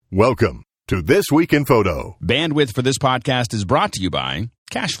Welcome to This Week in Photo. Bandwidth for this podcast is brought to you by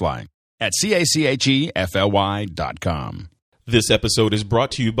CacheFly at CACHEFLY.com. This episode is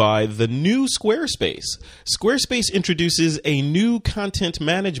brought to you by the new Squarespace. Squarespace introduces a new content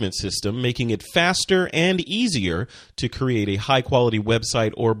management system, making it faster and easier to create a high-quality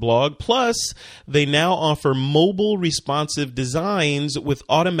website or blog. Plus, they now offer mobile responsive designs with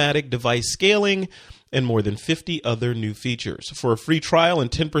automatic device scaling and more than 50 other new features. For a free trial and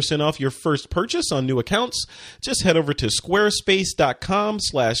 10% off your first purchase on new accounts, just head over to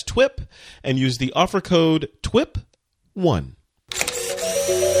squarespace.com/TWIP and use the offer code TWIP1.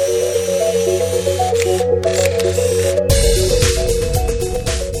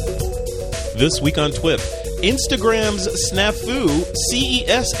 This week on TWIP, Instagram's snafu,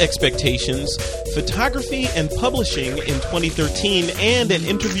 CES expectations, photography and publishing in 2013, and an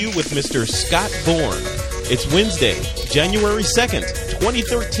interview with Mr. Scott Bourne. It's Wednesday, January 2nd,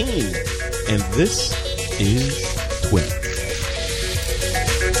 2013, and this is TWIP.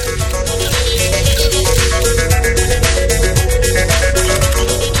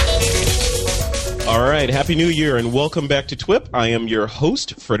 All right, Happy New Year and welcome back to TWIP. I am your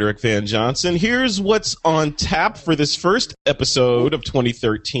host, Frederick Van Johnson. Here's what's on tap for this first episode of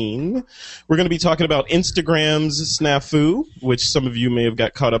 2013. We're going to be talking about Instagram's snafu, which some of you may have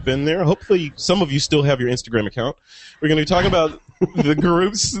got caught up in there. Hopefully some of you still have your Instagram account. We're going to be talking about the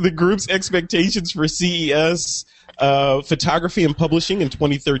group's expectations for CES, photography and publishing in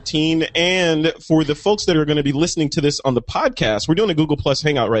 2013. And for the folks that are going to be listening to this on the podcast, we're doing a Google Plus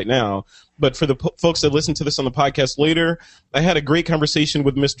Hangout right now. But for the folks that listen to this on the podcast later, I had a great conversation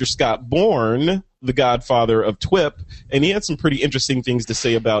with Mr. Scott Bourne, the godfather of TWIP, and he had some pretty interesting things to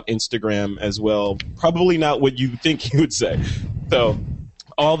say about Instagram as well. Probably not what you think he would say. So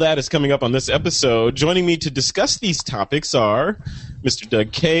all that is coming up on this episode. Joining me to discuss these topics are Mr.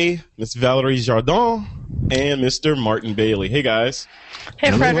 Doug Kay, Ms. Valerie Jardin, and Mr. Martin Bailey. Hey, guys.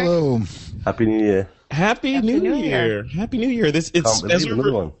 Hey, Frederick. Hello. Happy New Year. Happy New Year. Happy New Year.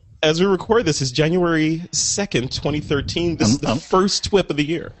 As we record this, is January 2nd, 2013. This is the first TWIP of the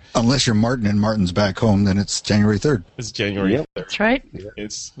year. Unless you're Martin and Martin's back home, then it's January 3rd. It's January 3rd. That's right.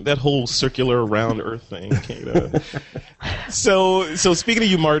 It's that whole circular round Earth thing. So speaking of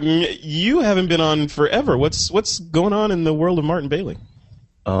you, Martin, you haven't been on forever. What's going on in the world of Martin Bailey?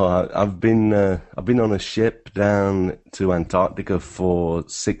 Oh, I've been on a ship down to Antarctica for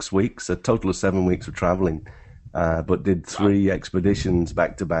 6 weeks, a total of 7 weeks of traveling. But did 3 expeditions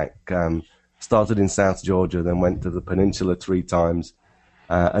back to back. Started in South Georgia, then went to the peninsula 3 times,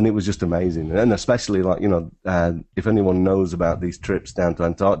 and it was just amazing. And especially, if anyone knows about these trips down to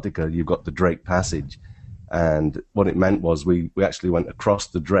Antarctica, you've got the Drake Passage, and what it meant was we actually went across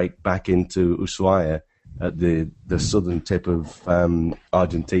the Drake back into Ushuaia at the southern tip of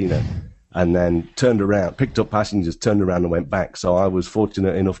Argentina, and then turned around, picked up passengers, turned around and went back. So I was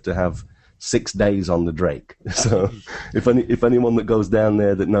fortunate enough to have 6 days on the Drake. So if anyone that goes down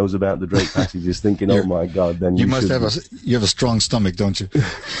there that knows about the Drake Passage is thinking, oh my God, then you must have you have a strong stomach, don't you?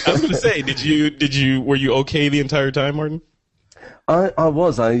 I was going to say, were you okay the entire time, Martin? I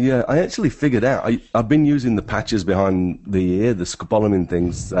was. I actually figured out. I've been using the patches behind the ear, the scopolamine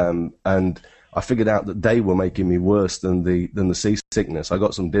things, and I figured out that they were making me worse than the seasickness. I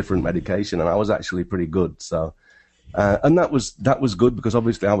got some different medication, and I was actually pretty good. So. And that was good because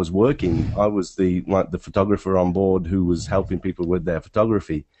obviously I was working. I was the photographer on board who was helping people with their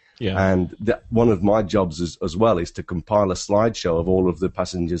photography. Yeah. And one of my jobs as well is to compile a slideshow of all of the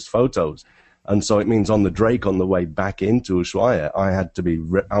passengers' photos. And so it means on the Drake on the way back into Ushuaia,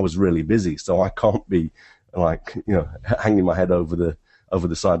 I was really busy. So I can't be hanging my head over the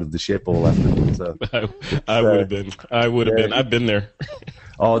side of the ship all afternoon. So I would have been. I've been there.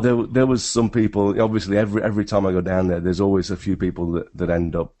 Oh, there was some people. Obviously, every time I go down there, there's always a few people that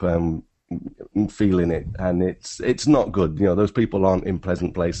end up feeling it, and it's not good. Those people aren't in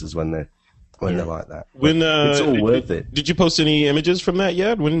pleasant places when they're like that. It's all worth it. Did you post any images from that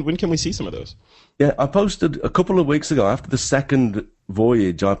yet? When can we see some of those? Yeah, I posted a couple of weeks ago after the second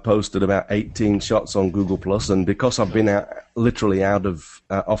voyage. I posted about 18 shots on Google Plus, and because I've been literally out of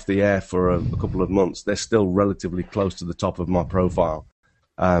off the air for a couple of months, they're still relatively close to the top of my profile.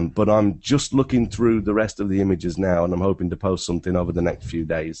 But I'm just looking through the rest of the images now, and I'm hoping to post something over the next few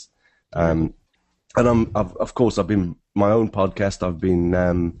days. And I've been my own podcast. I've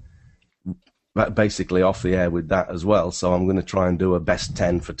been basically off the air with that as well. So I'm going to try and do a best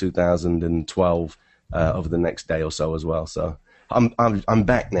 10 for 2012 over the next day or so as well. So I'm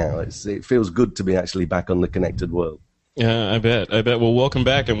back now. It feels good to be actually back on the connected world. Yeah, I bet. Well, welcome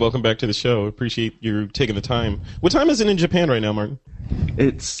back, and welcome back to the show. Appreciate you taking the time. What time is it in Japan right now, Martin?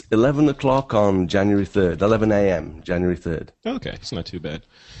 It's 11 o'clock on January 3rd, 11 a.m., January 3rd. Okay, it's not too bad.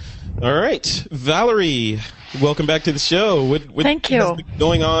 All right, Valerie, welcome back to the show. What Thank you. What's been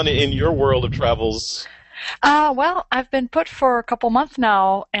going on in your world of travels? Well, I've been put for a couple months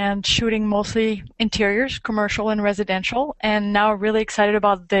now and shooting mostly interiors, commercial and residential, and now really excited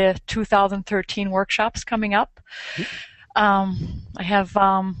about the 2013 workshops coming up. I have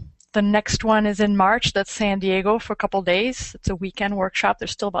the next one is in March. That's San Diego for a couple days. It's a weekend workshop.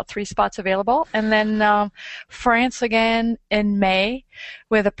 There's still about 3 spots available. And then France again in May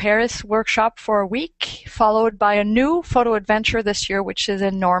with a Paris workshop for a week, followed by a new photo adventure this year, which is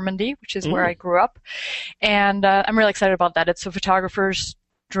in Normandy, which is where I grew up. And I'm really excited about that. It's a photographer's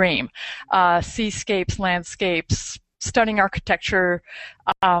dream. Seascapes, landscapes, stunning architecture,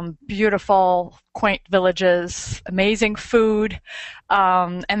 beautiful, quaint villages, amazing food,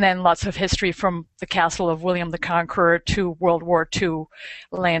 and then lots of history from the castle of William the Conqueror to World War II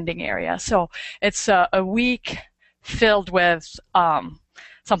landing area. So it's a week filled with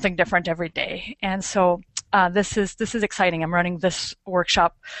something different every day. And so this is exciting. I'm running this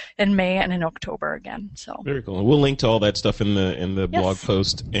workshop in May and in October again. So very cool. We'll link to all that stuff in the blog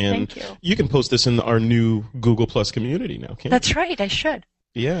post, and Thank you. You can post this in our new Google Plus community now. Can't That's you? right. I should.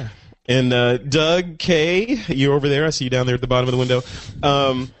 Yeah. And Doug K, you're over there. I see you down there at the bottom of the window.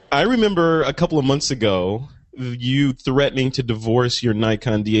 I remember a couple of months ago you threatening to divorce your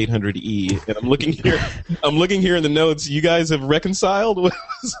Nikon D800E, and I'm looking here in the notes. You guys have reconciled.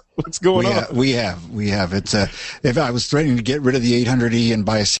 What's going on? We have. It's if I was threatening to get rid of the 800E and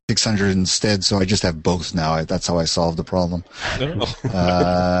buy a 600 instead, so I just have both now. That's how I solved the problem. No.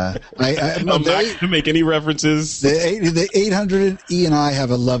 I'm not going to make any references. The 800E and I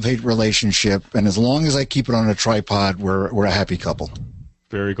have a love-hate relationship, and as long as I keep it on a tripod, we're a happy couple.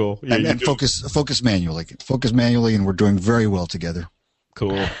 Very cool. Yeah, and focus manually. And we're doing very well together.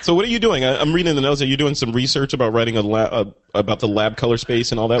 Cool. So what are you doing? I'm reading the notes. Are you doing some research about writing about the lab color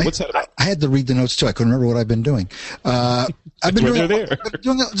space and all that? What's that about? I had to read the notes too. I couldn't remember what I've been doing. I've been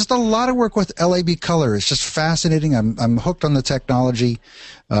doing just a lot of work with LAB color. It's just fascinating. I'm hooked on the technology.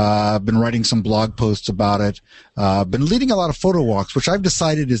 I've been writing some blog posts about it. Been leading a lot of photo walks, which I've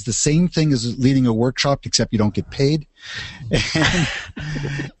decided is the same thing as leading a workshop, except you don't get paid.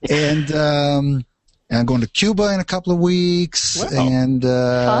 And I'm going to Cuba in a couple of weeks. Wow. And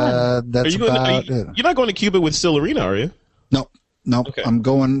that's about it. You're not going to Cuba with Silverina, are you? No. Okay. I'm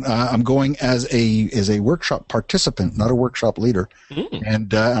going as a workshop participant, not a workshop leader,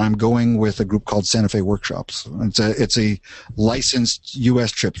 and I'm going with a group called Santa Fe Workshops. It's a licensed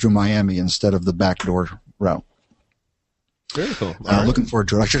U.S. trip through Miami instead of the backdoor route. Very cool. Looking forward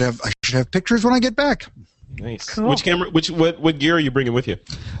to it. I should have pictures when I get back. Nice. Cool. Which camera? What gear are you bringing with you?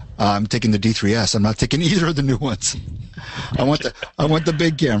 I'm taking the D3S. I'm not taking either of the new ones. I want the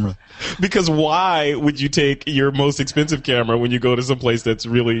big camera. Because why would you take your most expensive camera when you go to some place that's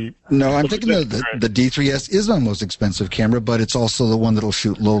really... No, I'm thinking the D3S is my most expensive camera, but it's also the one that'll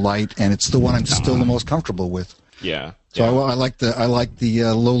shoot low light, and it's the one I'm still the most comfortable with. Yeah. So I like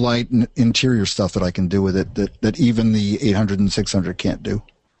the low light and interior stuff that I can do with it that even the 800 and 600 can't do.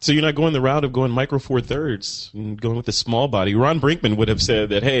 So you're not going the route of going micro four thirds and going with the small body. Ron Brinkman would have said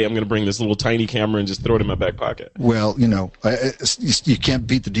that, hey, I'm going to bring this little tiny camera and just throw it in my back pocket. Well, you can't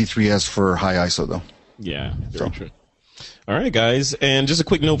beat the D3S for high ISO, though. Yeah, very true. All right, guys. And just a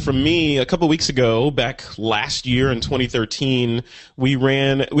quick note from me. A couple of weeks ago, back last year in 2013, we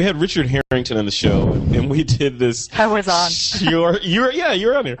had Richard Harrington on the show, and we did this. I was on.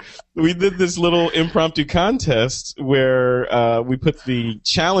 You're on here. We did this little impromptu contest where we put the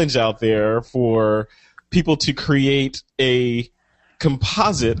challenge out there for people to create a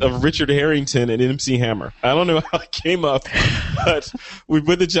composite of Richard Harrington and MC Hammer. I don't know how it came up, but we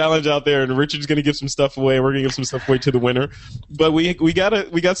put the challenge out there, and Richard's going to give some stuff away. We're going to give some stuff away to the winner. But we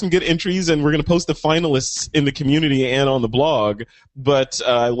got some good entries, and we're going to post the finalists in the community and on the blog. But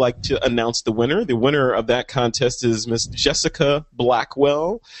I'd like to announce the winner. The winner of that contest is Miss Jessica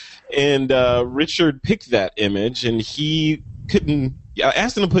Blackwell, and Richard picked that image, and he couldn't. I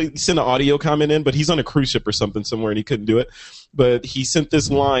asked him to send an audio comment in, but he's on a cruise ship or something somewhere, and he couldn't do it. But he sent this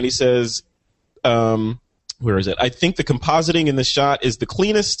line. He says, where is it? I think the compositing in the shot is the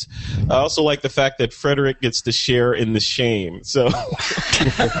cleanest. I also like the fact that Frederick gets to share in the shame. So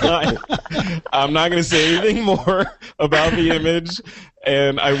I'm not going to say anything more about the image,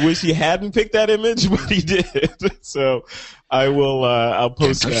 and I wish he hadn't picked that image, but he did. So I will. I'll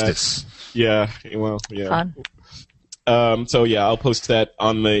post that. This. Yeah. Well. Yeah. Fun. So yeah, I'll post that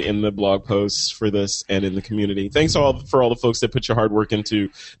in the blog posts for this and in the community. Thanks for all the folks that put your hard work into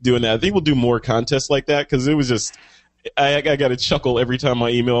doing that. I think we'll do more contests like that because it was just I got to chuckle every time my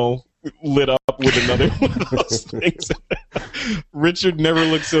email lit up with another one of those things. Richard never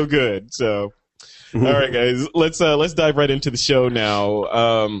looked so good. So all right, guys, let's dive right into the show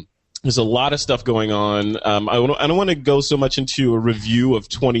now. There's a lot of stuff going on. I don't want to go so much into a review of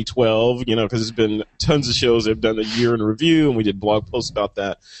 2012, because there's been tons of shows that have done a year in review, and we did blog posts about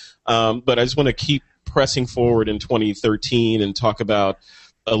that. But I just want to keep pressing forward in 2013 and talk about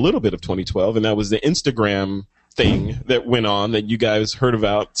a little bit of 2012, and that was the Instagram thing that went on that you guys heard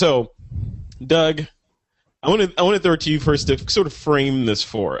about. So, Doug, I want to throw it to you first to sort of frame this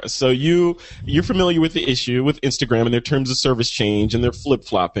for us. So you're familiar with the issue with Instagram and their terms of service change and their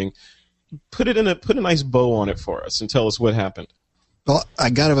flip-flopping. Put a nice bow on it for us and tell us what happened. Well, I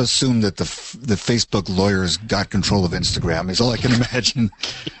got to assume that the Facebook lawyers got control of Instagram is all I can imagine.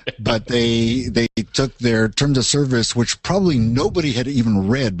 But they took their terms of service, which probably nobody had even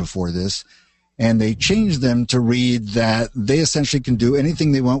read before this, and they changed them to read that they essentially can do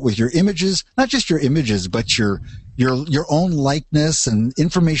anything they want with your images, not just your images, but your own likeness and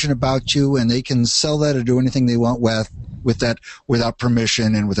information about you, and they can sell that or do anything they want with that without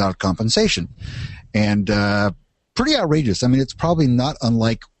permission and without compensation. And pretty outrageous. I mean, it's probably not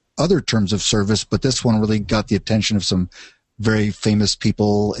unlike other terms of service, but this one really got the attention of some very famous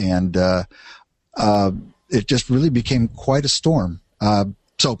people, and it just really became quite a storm.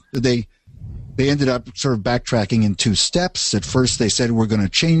 So they ended up sort of backtracking in two steps. At first, they said, we're going to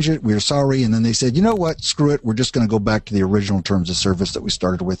change it. We're sorry. And then they said, you know what? Screw it. We're just going to go back to the original terms of service that we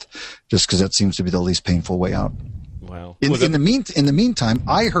started with, just because that seems to be the least painful way out. Wow. In the meantime,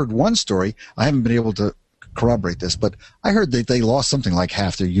 I heard one story. I haven't been able to corroborate this, but I heard that they lost something like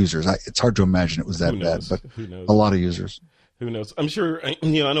half their users. It's hard to imagine it was that bad, but a lot of users. Who knows? I'm sure, I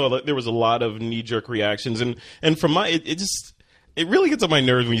know there was a lot of knee-jerk reactions, and from it really gets on my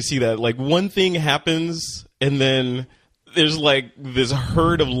nerves when you see that. Like, one thing happens, and then there's like this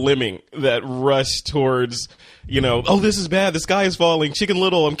herd of lemming that rush towards, oh, this is bad, the sky is falling, Chicken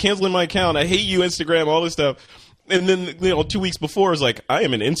Little, I'm canceling my account, I hate you, Instagram, all this stuff. And then, 2 weeks before, it's like, I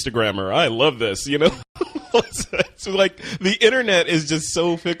am an Instagrammer, I love this, It's like, the internet is just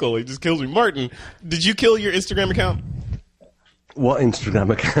so fickle, it just kills me. Martin, did you kill your Instagram account? What Instagram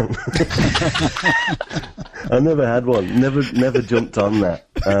account? I never had one. Never jumped on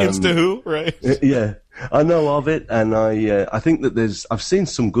that. Insta who, right? Yeah, I know of it, and I think that I've seen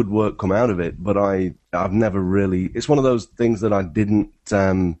some good work come out of it, but I've never really. It's one of those things that I didn't.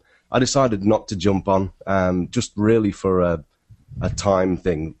 I decided not to jump on, just really for a time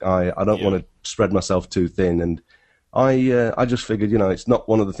thing. I don't want to spread myself too thin, and I just figured, it's not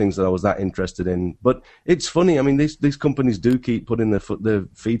one of the things that I was that interested in. But it's funny. I mean, these companies do keep putting their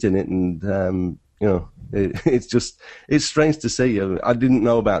feet in it, and it's strange to see. I didn't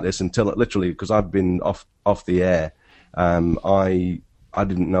know about this until literally because I've been off the air. I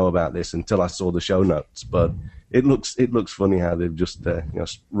didn't know about this until I saw the show notes, but. It looks funny how they've just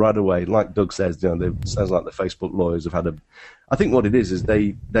right away, like Doug says, it sounds like the Facebook lawyers have had I think what it is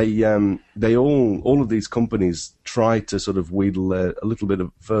they all of these companies try to sort of wheedle a little bit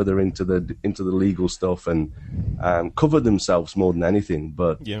further into the legal stuff and cover themselves more than anything.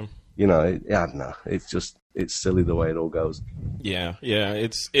 But I don't know. It's silly the way it all goes. Yeah,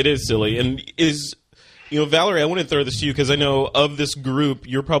 it is silly, and is. Valerie, I want to throw this to you because I know of this group,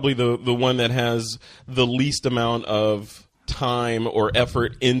 you're probably the one that has the least amount of time or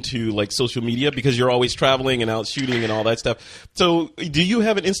effort into like social media because you're always traveling and out shooting and all that stuff. So do you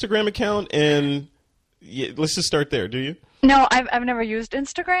have an Instagram account? And let's just start there. Do you? No, I've never used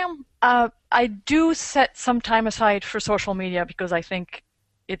Instagram. I do set some time aside for social media because I think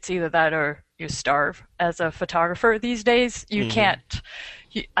it's either that or you starve as a photographer these days. You can't.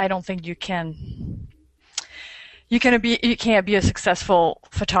 I don't think you can. You can't be a successful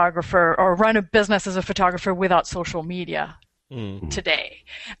photographer or run a business as a photographer without social media today.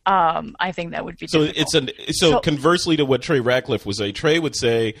 I think that would be difficult. So conversely to what Trey Ratcliffe would say, Trey would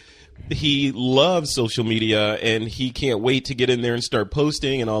say he loves social media and he can't wait to get in there and start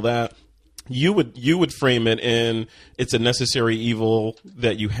posting and all that. You would frame it in it's a necessary evil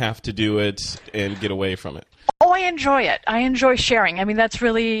that you have to do it and get away from it. Oh, I enjoy it. I enjoy sharing. I mean, that's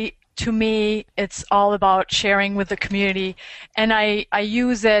really. To me, it's all about sharing with the community, and I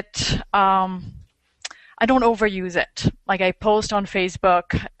use it. I don't overuse it. Like I post on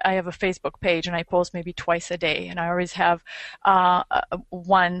Facebook. I have a Facebook page, and I post maybe twice a day, and I always have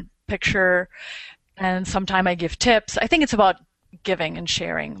one picture, and sometimes I give tips. I think it's about giving and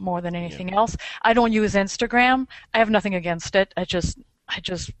sharing more than anything else. I don't use Instagram. I have nothing against it. I just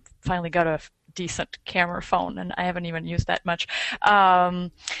finally got a decent camera phone, and I haven't even used that much.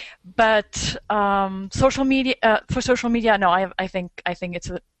 But social media, for social media, no, I think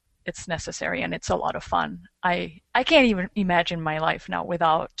it's necessary, and it's a lot of fun. I can't even imagine my life now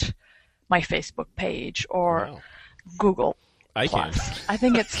without my Facebook page or Google I Plus. can. I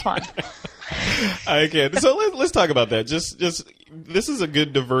think it's fun. I can. So let's talk about that. Just this is a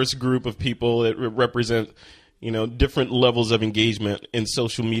good diverse group of people that represent, different levels of engagement in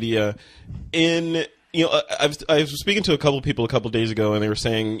social media. I was speaking to a couple of people a couple of days ago, and they were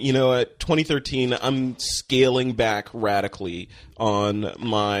saying, at 2013, I'm scaling back radically on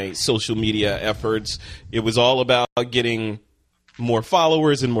my social media efforts. It was all about getting more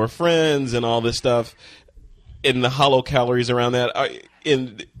followers and more friends and all this stuff, and the hollow calories around that.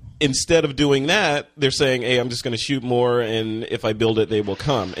 Instead of doing that, they're saying, hey, I'm just going to shoot more, and if I build it, they will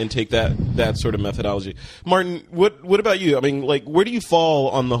come, and take that sort of methodology. Martin, what about you? I mean, where do you fall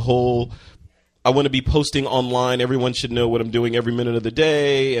on the whole, I want to be posting online, everyone should know what I'm doing every minute of the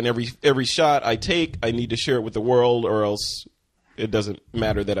day, and every shot I take, I need to share it with the world, or else it doesn't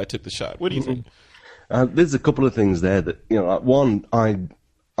matter that I took the shot. What do you think? There's a couple of things there that, one,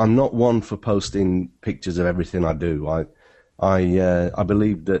 I'm not one for posting pictures of everything I do. I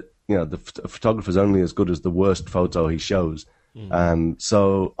believe that, the photographer's only as good as the worst photo he shows.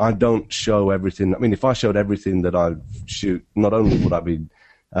 So I don't show everything. I mean, if I showed everything that I shoot, not only would I be,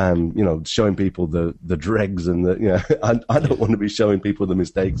 showing people the dregs and I don't want to be showing people the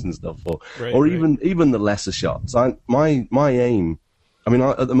mistakes and stuff, or even the lesser shots. My aim,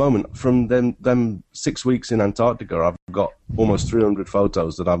 at the moment, from them 6 weeks in Antarctica, I've got almost 300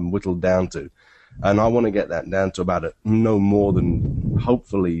 photos that I'm whittled down to. And I want to get that down to about no more than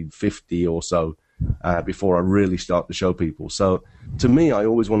hopefully 50 or so before I really start to show people. So to me, I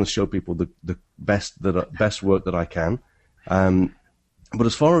always want to show people the best work that I can. But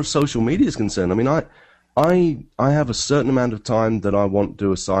as far as social media is concerned, I have a certain amount of time that I want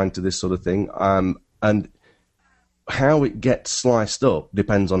to assign to this sort of thing, and how it gets sliced up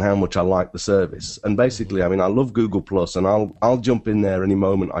depends on how much I like the service. And basically, I love Google Plus, and I'll jump in there any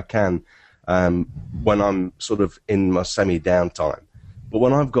moment I can. When I'm sort of in my semi-downtime. But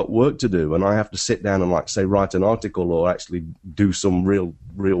when I've got work to do and I have to sit down and, say, write an article or actually do some real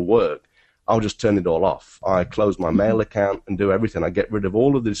work, I'll just turn it all off. I close my mail account and do everything. I get rid of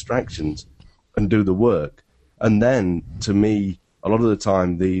all of the distractions and do the work. And then, to me, a lot of the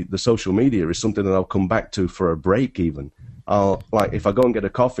time, the social media is something that I'll come back to for a break even. If I go and get a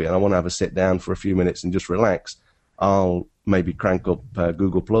coffee and I want to have a sit down for a few minutes and just relax, I'll maybe crank up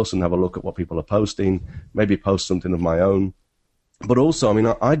Google Plus and have a look at what people are posting, maybe post something of my own. But also,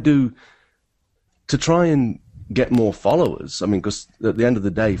 I do, to try and get more followers, because at the end of the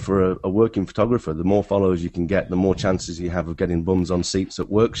day, for a working photographer, the more followers you can get, the more chances you have of getting bums on seats at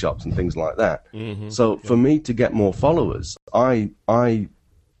workshops and things like that. Mm-hmm. So for me to get more followers, I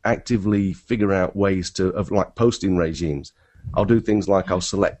actively figure out ways of posting regimes. I'll do things like I'll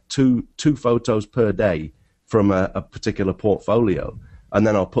select two photos per day from a particular portfolio, and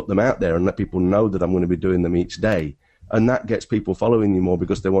then I'll put them out there and let people know that I'm going to be doing them each day, and that gets people following you more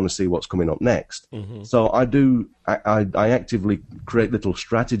because they want to see what's coming up next. Mm-hmm. So I actively create little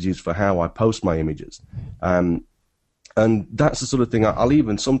strategies for how I post my images, and that's the sort of thing. I'll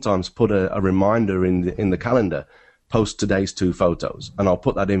even sometimes put a reminder in the calendar, post today's 2 photos, and I'll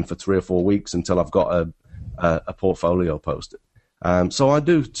put that in for 3 or 4 weeks until I've got a portfolio posted. So I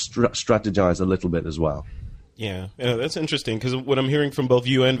do strategize a little bit as well. Yeah, that's interesting, because what I'm hearing from both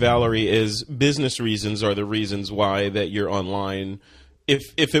you and Valerie is business reasons are the reasons why that you're online.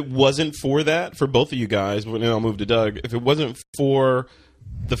 If it wasn't for that, for both of you guys, and I'll move to Doug, if it wasn't for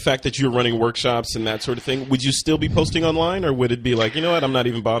the fact that you're running workshops and that sort of thing, would you still be posting online, or would it be like, I'm not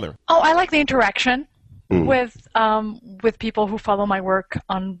even bothering? Oh, I like the interaction with people who follow my work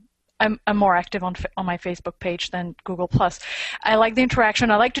on. I'm more active on my Facebook page than Google Plus. I like the interaction.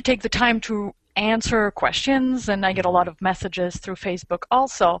 I like to take the time to answer questions, and I get a lot of messages through Facebook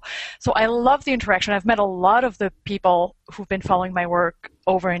also. So I love the interaction. I've met a lot of the people who've been following my work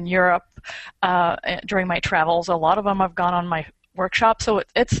over in Europe during my travels. A lot of them have gone on my workshop, so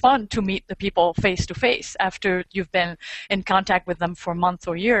it's fun to meet the people face to face after you've been in contact with them for months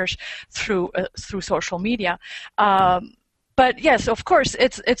or years through social media. But yes, of course,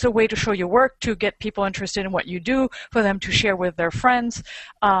 it's a way to show your work, to get people interested in what you do, for them to share with their friends,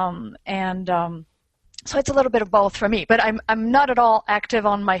 so it's a little bit of both for me. But I'm not at all active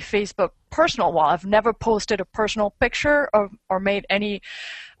on my Facebook personal wall. I've never posted a personal picture or made any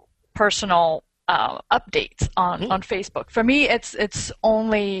personal updates on Facebook. For me, it's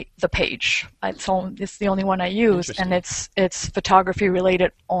only the page. It's the only one I use, and it's photography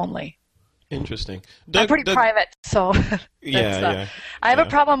related only. Interesting. I'm pretty private, so I have a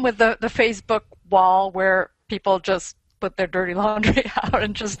problem with the Facebook wall where people just put their dirty laundry out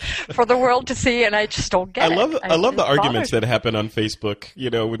and just for the world to see, and I just don't get it. I love the arguments that happen on Facebook. You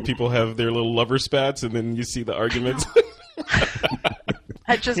know, when people have their little lover spats, and then you see the arguments.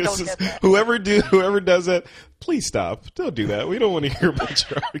 I just don't get that. Whoever does that, please stop. Don't do that. We don't want to hear about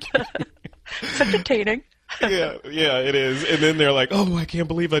your argument. It's entertaining. yeah, it is. And then they're like, "Oh, I can't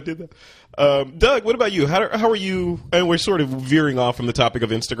believe I did that." Doug, what about you? How are you? And we're sort of veering off from the topic of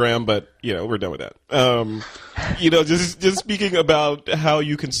Instagram, but we're done with that. Just speaking about how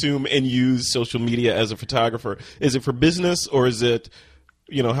you consume and use social media as a photographer. Is it for business, or is it,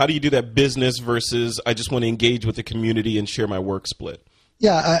 how do you do that business versus I just want to engage with the community and share my work split?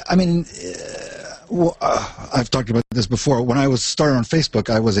 Yeah, I mean, I've talked about this before. When I was started on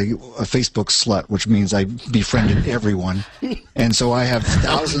Facebook, I was a Facebook slut, which means I befriended everyone, and so I have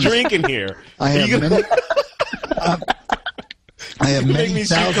thousands. Drinking here. I have many. I have many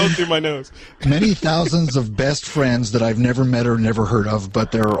thousands through my nose. Many thousands of best friends that I've never met or never heard of,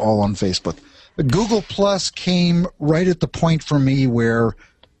 but they're all on Facebook. But Google Plus came right at the point for me where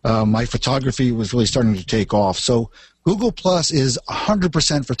my photography was really starting to take off. So Google Plus is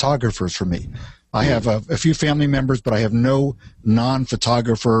 100% photographers for me. I have a few family members, but I have no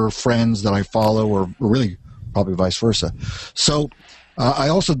non-photographer friends that I follow, or really probably vice versa. So I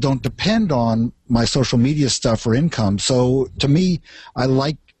also don't depend on my social media stuff for income. So to me, I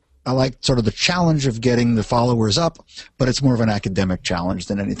like sort of the challenge of getting the followers up, but it's more of an academic challenge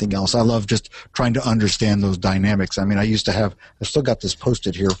than anything else. I love just trying to understand those dynamics. I mean, I still got this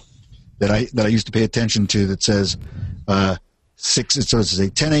posted here that I used to pay attention to that says,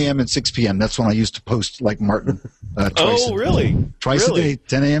 10 a.m. and 6 p.m. That's when I used to post like Martin. Twice a day,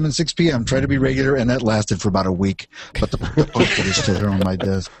 10 a.m. and 6 p.m. Try to be regular, and that lasted for about a week. But the posted is still there on my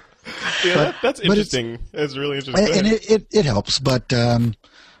desk. Yeah, that's interesting. That's really interesting. And it helps, but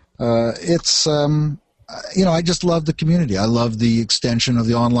it's I just love the community. I love the extension of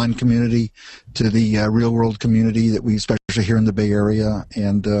the online community to the real world community that we, especially here in the Bay Area,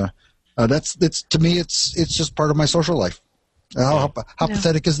 and that's to me, it's just part of my social life. How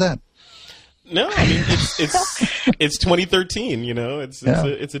pathetic is that? No, I mean it's 2013.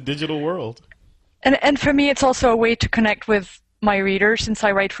 It's a digital world. And for me, it's also a way to connect with my readers. Since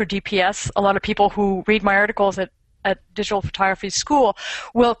I write for DPS, a lot of people who read my articles at Digital Photography School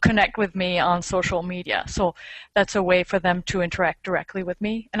will connect with me on social media. So that's a way for them to interact directly with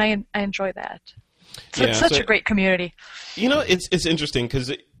me, and I enjoy that. So it's such a great community. It's interesting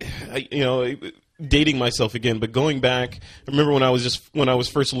because, dating myself again, but going back, I remember when I was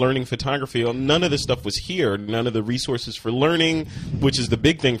first learning photography, none of this stuff was here. None of the resources for learning, which is the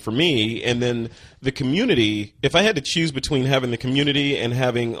big thing for me. And then the community, if I had to choose between having the community and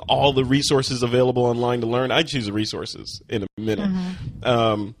having all the resources available online to learn, I'd choose the resources in a minute.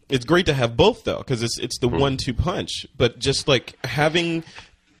 Mm-hmm. It's great to have both, though, because it's the 1-2 punch. But just like having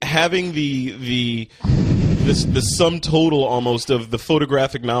the sum total almost of the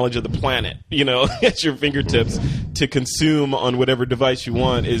photographic knowledge of the planet, at your fingertips to consume on whatever device you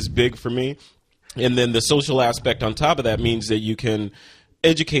want is big for me. And then the social aspect on top of that means that you can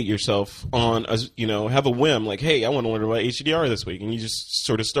educate yourself on, have a whim like, hey, I want to learn about HDR this week. And you just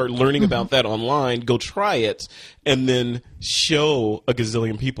sort of start learning about that online, go try it, and then show a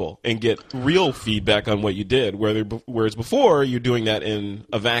gazillion people and get real feedback on what you did, whereas before you're doing that in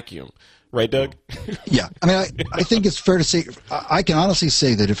a vacuum. Right, Doug? Yeah. I mean, I think it's fair to say, I can honestly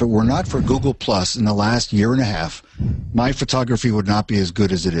say that if it were not for Google Plus in the last year and a half, my photography would not be as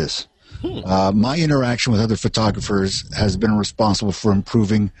good as it is. My interaction with other photographers has been responsible for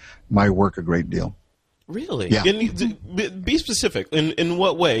improving my work a great deal. Really? Yeah. Be specific. In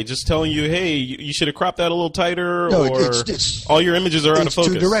what way? Just telling you, hey, you should have cropped that a little tighter, no, or it's all your images are out of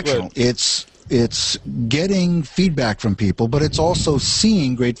focus? It's two-directional. It's getting feedback from people, but it's also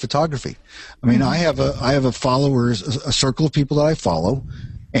seeing great photography. I mean, I have a followers, a circle of people that I follow,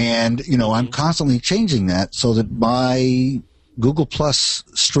 and I'm constantly changing that so that my Google Plus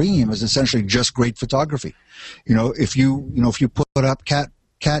stream is essentially just great photography. If you put up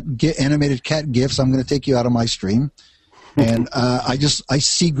animated cat gifs, I'm going to take you out of my stream, and I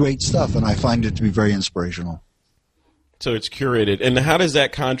see great stuff, and I find it to be very inspirational. So it's curated. And how does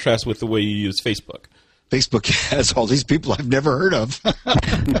that contrast with the way you use Facebook? Facebook has all these people I've never heard of.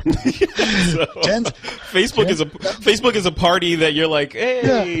 Facebook is a party that you're like, hey,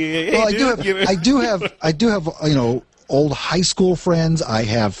 yeah. hey, well, dude, I do have old high school friends. I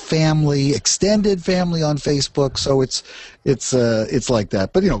have family, extended family on Facebook. So it's like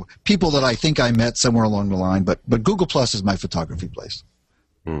that. But, people that I think I met somewhere along the line. But Google Plus is my photography place.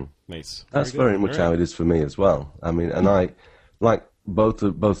 Nice. That's very much how it is for me as well. I mean, and I, like both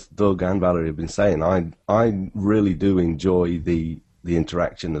Doug and Valerie have been saying, I really do enjoy the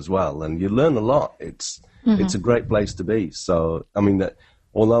interaction as well. And you learn a lot. It's a great place to be. So, I mean,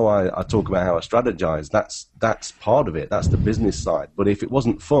 although I talk about how I strategize, that's part of it. That's the business side. But if it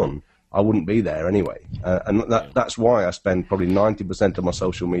wasn't fun, I wouldn't be there anyway. And that's why I spend probably 90% of my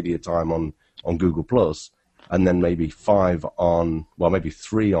social media time on Google Plus, and then maybe 3 on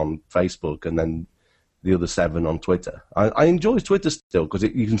Facebook, and then the other 7 on Twitter. I enjoy Twitter still because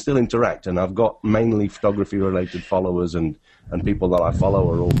you can still interact, and I've got mainly photography-related followers, and people that I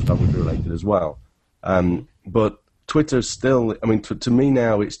follow are all photography-related as well. But Twitter's still, I mean, to me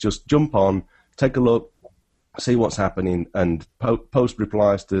now, it's just jump on, take a look, see what's happening, and post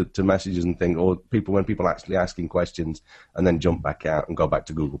replies to messages and things, or when people actually asking questions, and then jump back out and go back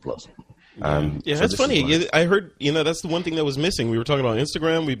to Google Plus. Yeah, that's funny. I heard, that's the one thing that was missing. We were talking about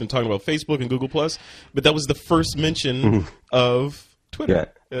Instagram, we've been talking about Facebook and Google Plus, but that was the first mention of Twitter.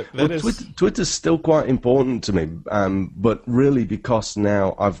 Yeah, Twitter's still quite important to me, but really because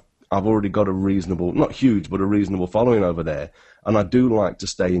now I've already got a reasonable, not huge, but a reasonable following over there, and I do like to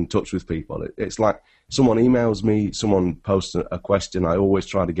stay in touch with people. It's like someone emails me, someone posts a question, I always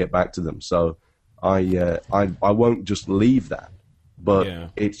try to get back to them. So I won't just leave that. But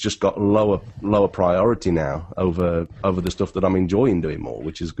it's just got lower priority now over the stuff that I'm enjoying doing more,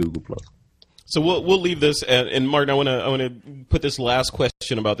 which is Google Plus. So we'll leave this, and Martin, I want to put this last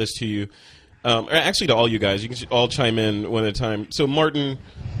question about this to you, actually to all you guys. You can all chime in one at a time. So Martin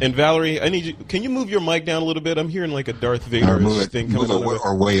and Valerie, I need you. Can you move your mic down a little bit? I'm hearing like a Darth Vader thing coming out.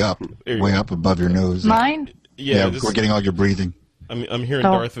 Or way up above your nose. Mine? Yeah, we're getting all your breathing. I'm hearing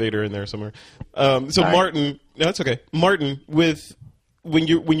Darth Vader in there somewhere. Sorry. Martin, no, that's okay. Martin, when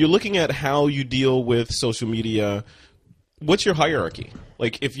you're looking at how you deal with social media, what's your hierarchy?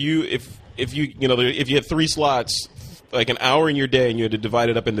 Like if you had 3 slots, like an hour in your day, and you had to divide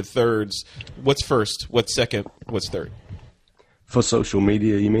it up into thirds, what's first? What's second? What's third? For social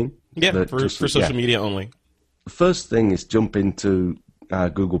media, you mean? Yeah, for social media only. The first thing is jump into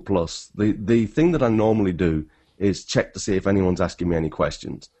Google Plus. The thing that I normally do is check to see if anyone's asking me any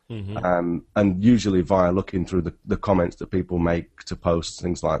questions. And usually via looking through the comments that people make to posts,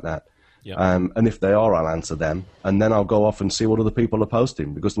 things like that. Yep. And if they are, I'll answer them. And then I'll go off and see what other people are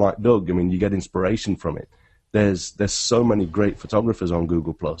posting. Because like Doug, I mean, you get inspiration from it. There's so many great photographers on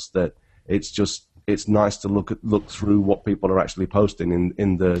Google Plus that it's nice to look through what people are actually posting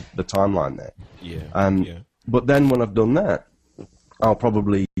in the timeline there. But then when I've done that, I'll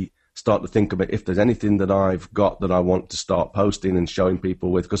probably start to think about if there's anything that I've got that I want to start posting and showing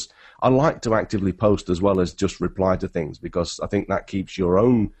people with, because I like to actively post as well as just reply to things, because I think that keeps your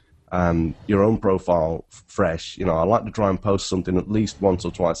own profile fresh. I like to try and post something at least once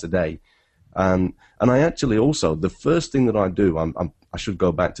or twice a day. And I actually also, the first thing that I do, I should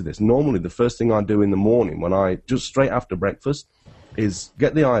go back to this. Normally, the first thing I do in the morning when just straight after breakfast is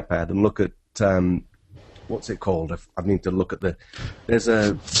get the iPad and look at, what's it called? I need to look at there's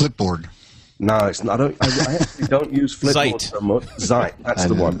a Flipboard. No, it's not. I actually don't use Flipboard so much. Zeit, that's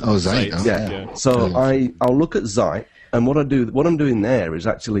the one. Oh, Zeit. Oh, yeah. So I'll look at Zeit, and what I'm doing there is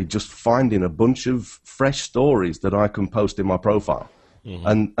actually just finding a bunch of fresh stories that I can post in my profile.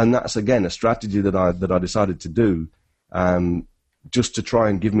 And that's again a strategy that I decided to do, just to try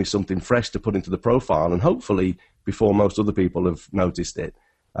and give me something fresh to put into the profile, and hopefully before most other people have noticed it.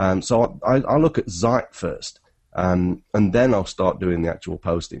 So I look at Zeit first, and then I'll start doing the actual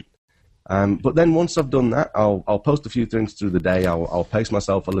posting. But then once I've done that, I'll post a few things through the day. I'll pace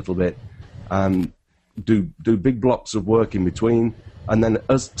myself a little bit, do big blocks of work in between. And then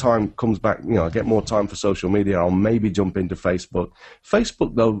as time comes back, I get more time for social media, I'll maybe jump into Facebook.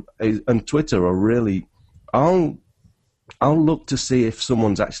 Facebook, though, and Twitter are really, I'll look to see if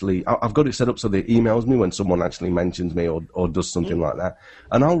someone's actually, I've got it set up so that it emails me when someone actually mentions me or does something like that.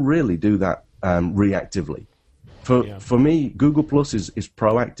 And I'll really do that reactively. For me, Google Plus is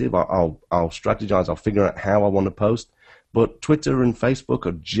proactive. I'll strategize, I'll figure out how I want to post. But Twitter and Facebook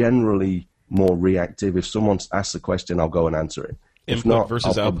are generally more reactive. If someone asks a question, I'll go and answer it. Input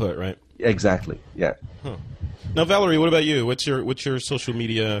versus output, right? Exactly. Yeah. Huh. Now, Valerie, what about you? What's your social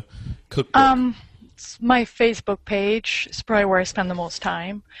media cookbook? My Facebook page is probably where I spend the most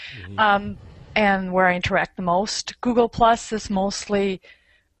time, and where I interact the most. Google Plus is mostly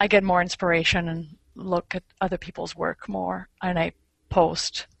I get more inspiration and look at other people's work more, and I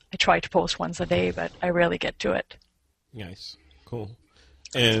post. I try to post once a day, but I rarely get to it. Nice. Cool.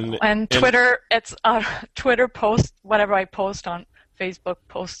 And Twitter, it's Twitter post, whatever I post on Facebook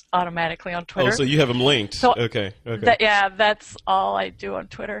posts automatically on Twitter. Oh, so you have them linked. So Okay. That's all I do on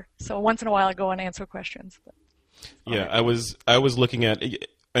Twitter. So once in a while I go and answer questions. Yeah, I was looking at.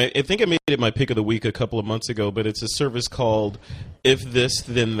 I think I made it my pick of the week a couple of months ago, but it's a service called If This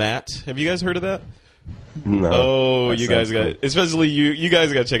Then That. Have you guys heard of that? No. Oh, you guys got, especially you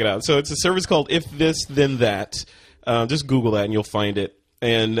guys got to check it out. So it's a service called If This Then That. Just Google that and you'll find it.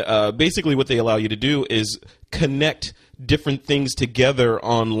 And basically, what they allow you to do is connect different things together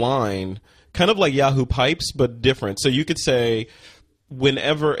online, kind of like Yahoo Pipes, but different. So you could say,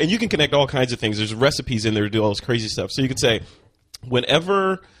 whenever, and you can connect all kinds of things. There's recipes in there to do all this crazy stuff. So you could say,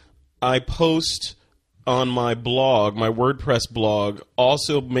 whenever I post on my blog, my WordPress blog,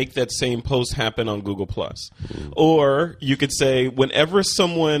 also make that same post happen on Google+. Or you could say, whenever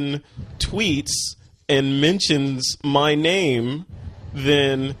someone tweets and mentions my name,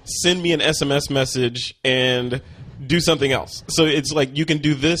 then send me an SMS message and do something else. So it's like you can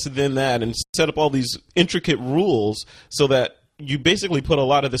do this, then that, and set up all these intricate rules so that you basically put a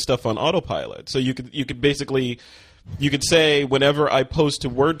lot of this stuff on autopilot. So you could say, whenever I post to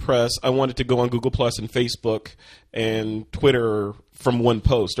WordPress, I want it to go on Google Plus and Facebook and Twitter from one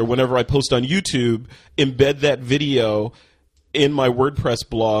post. Or whenever I post on YouTube, embed that video in my WordPress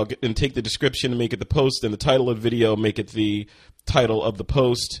blog and take the description and make it the post, and the title of the video, make it the title of the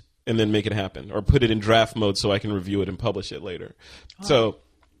post, and then make it happen. Or put it in draft mode so I can review it and publish it later. Oh. So,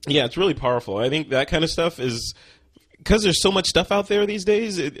 yeah, it's really powerful. I think that kind of stuff is... because there's so much stuff out there these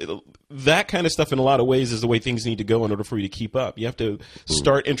days, that kind of stuff in a lot of ways is the way things need to go in order for you to keep up. You have to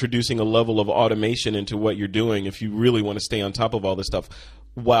start introducing a level of automation into what you're doing if you really want to stay on top of all this stuff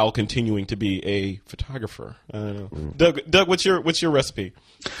while continuing to be a photographer. I don't know. Doug, what's your recipe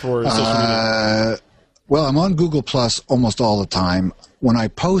for social media? Well, I'm on Google Plus almost all the time. When I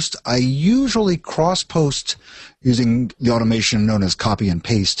post, I usually cross-post using the automation known as copy and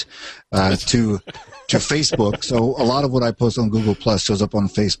paste to Facebook. So a lot of what I post on Google Plus shows up on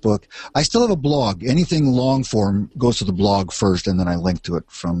Facebook. I still have a blog. Anything long form goes to the blog first, and then I link to it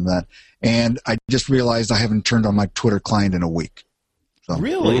from that. And I just realized I haven't turned on my Twitter client in a week. So,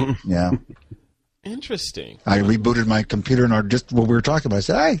 really? Yeah. Interesting. I rebooted my computer, and just what we were talking about, I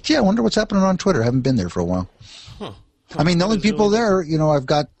said, "Hey, gee, I wonder what's happening on Twitter. I haven't been there for a while." I mean, the only people there,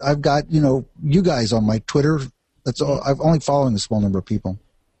 I've got, you guys on my Twitter. That's all. I'm only following a small number of people.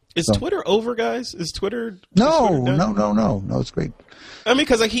 Is Twitter over, guys? Is Twitter? No. It's great. I mean,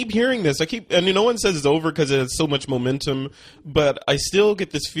 because I keep hearing this. No one says it's over because it has so much momentum, but I still get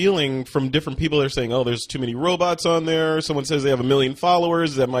this feeling from different people that are saying, "Oh, there's too many robots on there." Someone says they have 1 million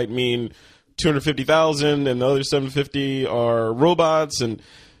followers. That might mean 250,000, and the other 750 are robots, and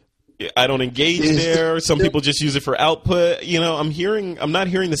I don't engage there. Some people just use it for output. I'm not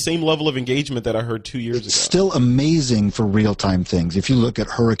hearing the same level of engagement that I heard 2 years ago. It's still amazing for real-time things. If you look at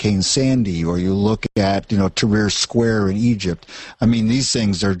Hurricane Sandy, or you look at, Tahrir Square in Egypt, I mean, these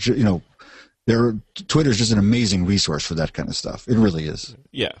things are, Twitter's just an amazing resource for that kind of stuff. It really is.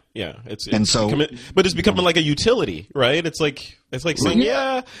 Yeah. But it's becoming like a utility, right? It's like saying,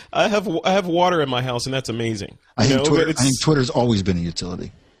 "Yeah, I have water in my house, and that's amazing." I think Twitter's always been a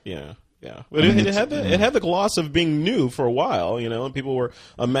utility. Yeah. But it had the gloss of being new for a while, and people were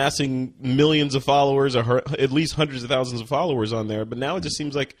amassing millions of followers, or at least hundreds of thousands of followers on there. But now it just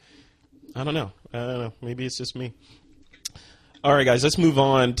seems like, I don't know. Maybe it's just me. All right, guys, let's move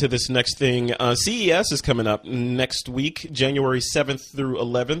on to this next thing. CES is coming up next week, January 7th through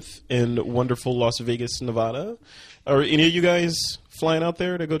 11th in wonderful Las Vegas, Nevada. Are any of you guys flying out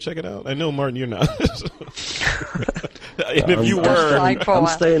there to go check it out? I know, Martin, you're not. And if you were, I'm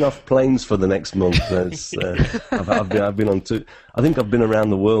staying off planes for the next month. I've been on two. I think I've been around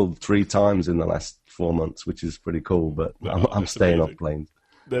the world 3 times in the last 4 months, which is pretty cool. But I'm staying off planes.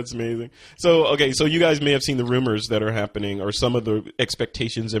 That's amazing. So you guys may have seen the rumors that are happening, or some of the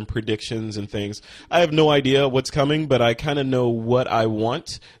expectations and predictions and things. I have no idea what's coming, but I kind of know what I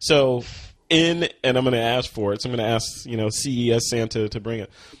want. So and I'm going to ask for it. So I'm going to ask, CES Santa to bring it.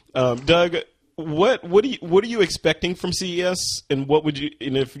 Doug, what are you expecting from CES, and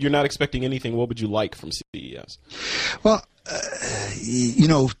and if you're not expecting anything, what would you like from CES? Well,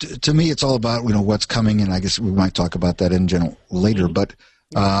 to me, it's all about what's coming, and I guess we might talk about that in general later. Mm-hmm. But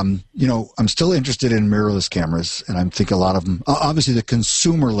I'm still interested in mirrorless cameras, and I think a lot of them. Obviously, the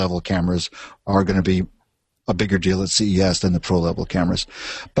consumer level cameras are going to be a bigger deal at CES than the pro level cameras.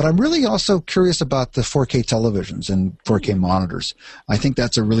 But I'm really also curious about the 4K televisions and 4K monitors. I think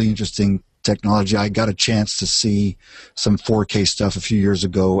that's a really interesting technology. I got a chance to see some 4K stuff a few years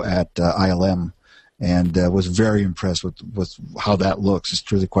ago at ILM, and was very impressed with how that looks. It's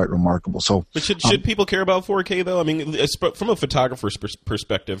truly quite remarkable. So, but should people care about 4K though? I mean, from a photographer's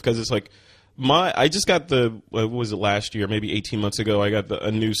perspective, because it's like I just got what was it last year, maybe 18 months ago? I got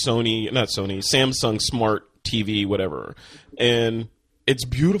a new Samsung Smart TV, whatever, and it's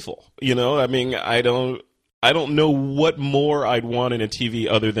beautiful. You know, I mean, I don't know what more I'd want in a TV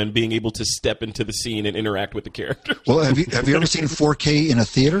other than being able to step into the scene and interact with the characters. Well, have you ever seen 4K in a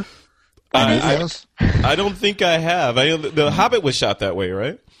theater? I don't think I have. The Hobbit was shot that way,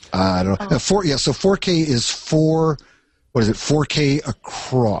 right? I don't know. So 4K is 4K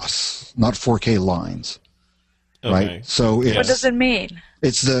across, not 4K lines. Okay. Right? So what does it mean?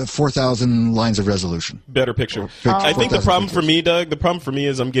 It's the 4,000 lines of resolution. Better picture. I think the problem for me, Doug,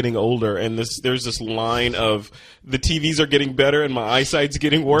 is I'm getting older, and there's this line of the TVs are getting better and my eyesight's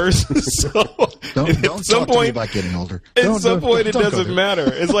getting worse. So don't talk to me about getting older. At some point, it doesn't matter.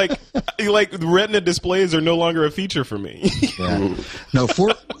 It's like Retina displays are no longer a feature for me. Yeah. No,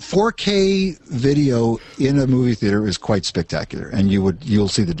 4K video in a movie theater is quite spectacular, and you'll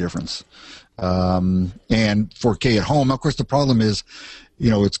see the difference. And 4K at home, of course, the problem is,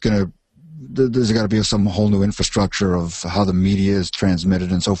 there's got to be some whole new infrastructure of how the media is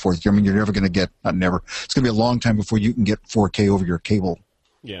transmitted and so forth. I mean, you're never going to get, not never, it's going to be a long time before you can get 4K over your cable.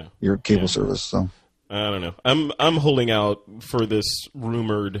 Yeah. Your cable service. So I don't know. I'm holding out for this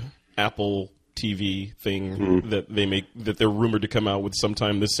rumored Apple TV thing that they're rumored to come out with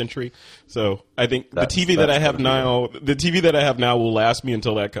sometime this century. So I think the TV that I have now will last me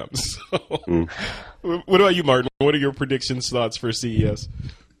until that comes. So. What about you, Martin? What are your predictions, thoughts for CES?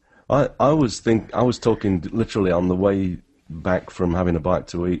 I was talking literally on the way back from having a bite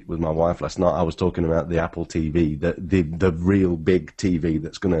to eat with my wife last night. I was talking about the Apple TV, the real big TV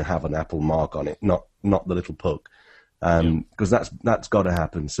that's going to have an Apple mark on it, not the little puck, because that's got to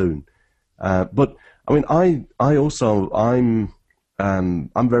happen soon. But I mean, I'm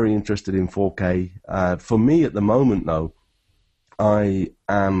very interested in 4K. For me at the moment, though, I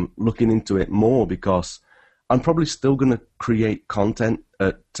am looking into it more because I'm probably still going to create content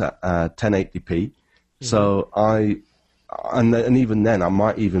at 1080p. Mm-hmm. So and even then, I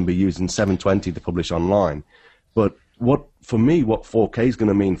might even be using 720 to publish online. But what 4K is going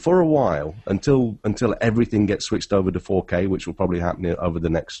to mean for a while, until everything gets switched over to 4K, which will probably happen over the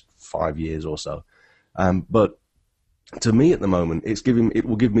next 5 years or so. But to me, at the moment, it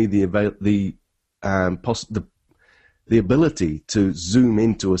will give me the ability to zoom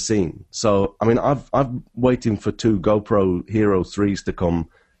into a scene. So, I mean, I'm waiting for 2 GoPro Hero 3s to come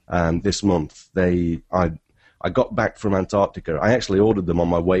this month. I got back from Antarctica. I actually ordered them on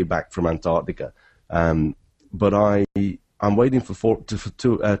my way back from Antarctica. But I'm waiting for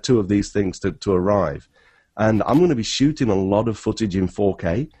two of these things to arrive. And I'm going to be shooting a lot of footage in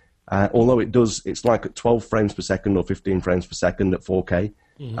 4K. Although it's like at 12 frames per second or 15 frames per second at 4K.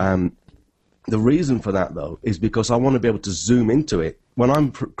 Mm-hmm. The reason for that, though, is because I want to be able to zoom into it. When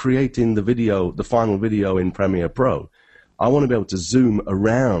I'm creating the final video in Premiere Pro, I want to be able to zoom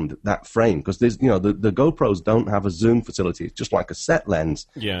around that frame because the GoPros don't have a zoom facility. It's just like a set lens.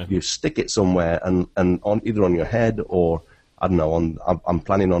 Yeah. You stick it somewhere and on either on your head or I don't know. I'm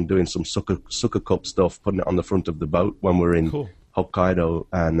planning on doing some sucker cup stuff, putting it on the front of the boat when we're in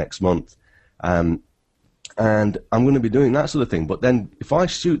Hokkaido next month. And I'm going to be doing that sort of thing. But then if I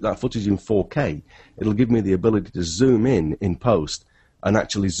shoot that footage in 4K, it'll give me the ability to zoom in post and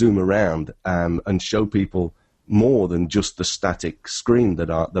actually zoom around and show people more than just the static screen that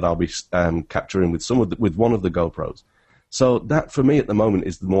I'll be capturing with with one of the GoPros. So that for me at the moment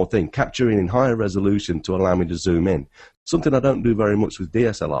is the more thing, capturing in higher resolution to allow me to zoom in. Something I don't do very much with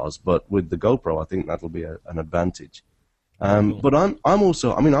DSLRs, but with the GoPro I think that'll be an advantage. But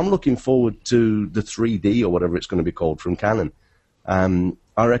I'm looking forward to the 3D or whatever it's going to be called from Canon.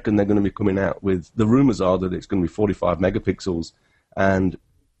 I reckon they're going to be coming out with, the rumors are that it's going to be 45 megapixels. And,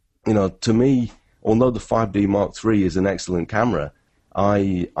 to me, although the 5D Mark III is an excellent camera,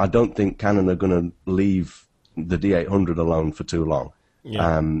 I don't think Canon are going to leave the D800 alone for too long.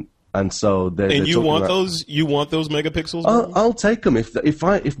 Yeah. And so you want those megapixels? I'll take them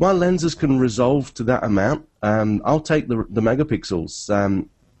if my lenses can resolve to that amount. I'll take the megapixels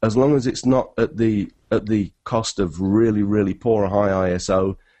as long as it's not at the cost of really, really poor high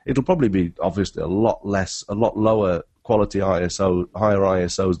ISO. It'll probably be obviously a lot lower quality ISO, higher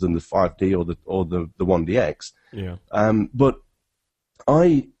ISOs than the 5D or the 1DX. Yeah. But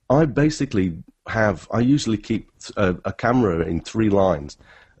I basically I usually keep a camera in 3 lines.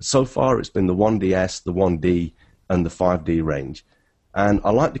 So far, it's been the 1DS, the 1D, and the 5D range. And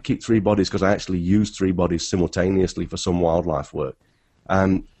I like to keep 3 bodies because I actually use 3 bodies simultaneously for some wildlife work.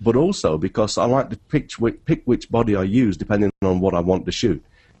 but also because I like to pick which body I use depending on what I want to shoot.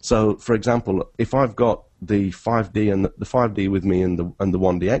 So, for example, if I've got the 5D and the 5D with me and the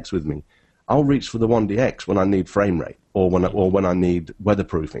 1DX with me, I'll reach for the 1DX when I need frame rate or when I need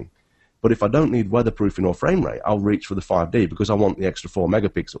weatherproofing. But if I don't need weatherproofing or frame rate, I'll reach for the 5D because I want the extra 4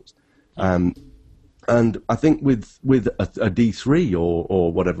 megapixels. And I think with a D3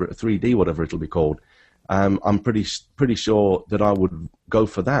 or whatever, a 3D, whatever it'll be called, I'm pretty sure that I would go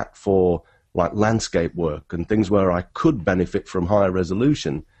for that for like landscape work and things where I could benefit from higher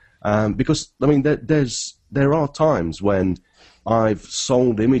resolution. Because I mean, there are times when I've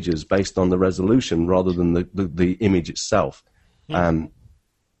sold images based on the resolution rather than the image itself.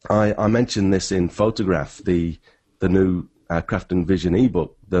 I mentioned this in Photograph, the new Craft and Vision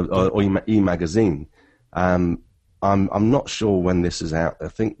ebook, or e-magazine. I'm not sure when this is out. I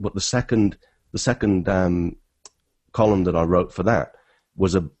think, but the second column that I wrote for that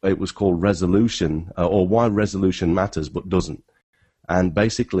it was called Resolution, or Why Resolution Matters but Doesn't. And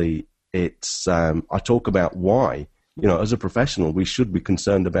basically, it's I talk about why, as a professional, we should be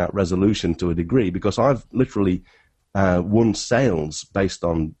concerned about resolution to a degree, because I've literally won sales based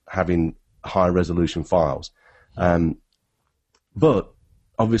on having high resolution files. But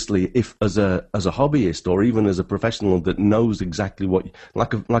obviously, if as a hobbyist or even as a professional that knows exactly what,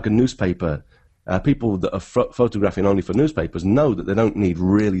 like a newspaper, people that are photographing only for newspapers know that they don't need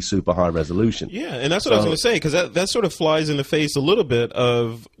really super high resolution. Yeah, and that's what I was going to say, because that sort of flies in the face a little bit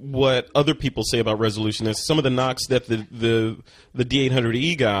of what other people say about resolution. There's some of the knocks that the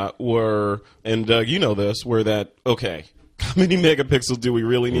D800E got were, and Doug, you know this, were that, okay, how many megapixels do we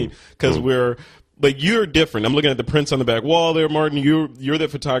really need? Because but you're different. I'm looking at the prints on the back wall there, Martin. You're the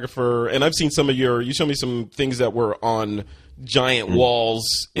photographer, and I've seen some of you showed me some things that were on giant walls,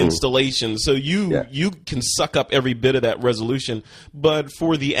 installations. So you can suck up every bit of that resolution. But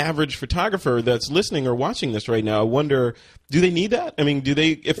for the average photographer that's listening or watching this right now, I wonder, do they need that? I mean,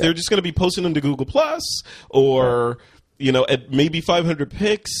 if they're just going to be posting them to Google Plus or at maybe 500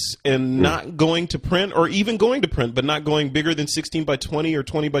 pics and not going to print, or even going to print but not going bigger than 16 by 20 or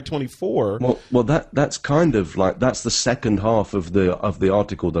 20 by 24. Well, that's kind of like, that's the second half of the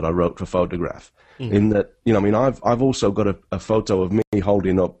article that I wrote for Photograph. In that, I've also got a photo of me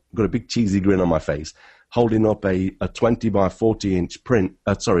holding up, got a big cheesy grin on my face, holding up a 20 by 40 inch print,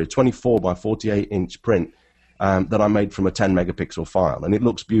 a 24 by 48 inch print that I made from a 10 megapixel file, and it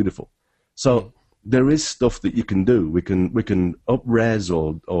looks beautiful. So there is stuff that you can do. We can up res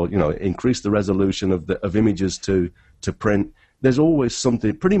or increase the resolution of images to print. There's always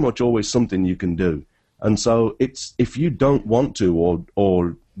something, pretty much always something you can do. And so it's, if you don't want to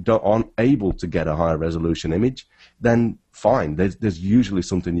or aren't able to get a higher resolution image, then fine. There's usually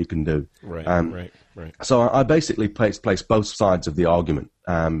something you can do. Right. So I basically place both sides of the argument.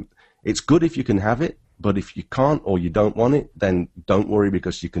 It's good if you can have it, but if you can't or you don't want it, then don't worry,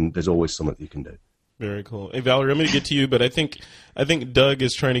 because there's always something you can do. Very cool. Hey, Valerie, I'm going to get to you, but I think Doug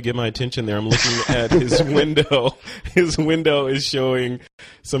is trying to get my attention there. I'm looking at his window. His window is showing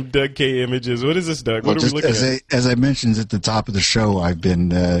some Doug K images. What is this, Doug? What are we looking at? As I mentioned at the top of the show, I've been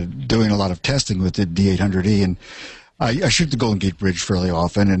doing a lot of testing with the D800E, and I shoot the Golden Gate Bridge fairly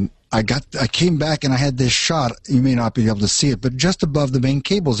often, and I came back and I had this shot. You may not be able to see it, but just above the main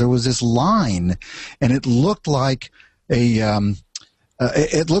cables, there was this line, and it looked like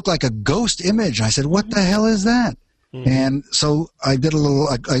it looked like a ghost image. I said, "What the hell is that?" And so I did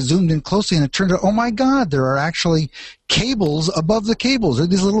I zoomed in closely, and it turned out, oh my God, there are actually cables above the cables. There are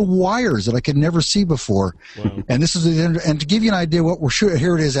these little wires that I could never see before. Wow. And this is and to give you an idea what we're shooting,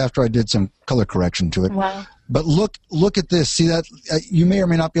 here it is after I did some color correction to it. Wow. But look at this. See that? You may or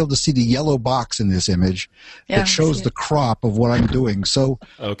may not be able to see the yellow box in this image that shows the crop of what I'm doing. So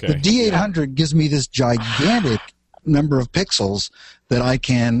the D800 gives me this gigantic number of pixels that I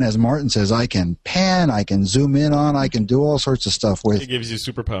can, as Martin says, I can pan, I can zoom in on, I can do all sorts of stuff with. It gives you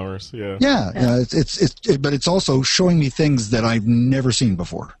superpowers, but it's also showing me things that I've never seen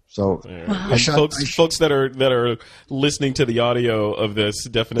before. So, folks that are listening to the audio of this,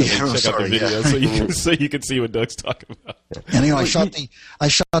 definitely check out the video so you can see what Doug's talking about. And I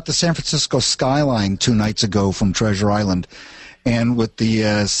shot the San Francisco skyline 2 nights ago from Treasure Island, and with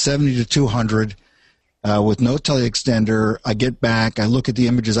the 70 to 200. With no teleextender, I get back, I look at the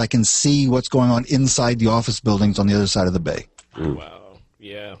images, I can see what's going on inside the office buildings on the other side of the bay. Wow.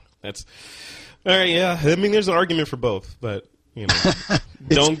 Yeah. That's all right, yeah. I mean, there's an argument for both, but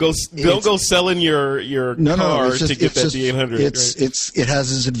don't go selling your car to get that D800. It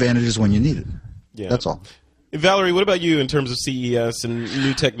has its advantages when you need it. Yeah. That's all. Valerie, what about you in terms of CES and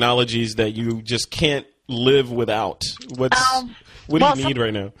new technologies that you just can't live without? What do you need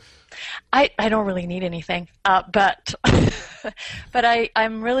right now? I don't really need anything, but but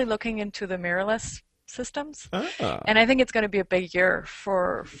I'm really looking into the mirrorless systems, and I think it's going to be a big year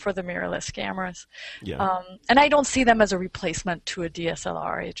for the mirrorless cameras. Yeah. And I don't see them as a replacement to a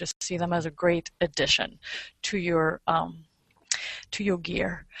DSLR. I just see them as a great addition to your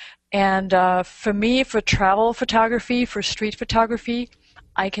gear. And for me, for travel photography, for street photography,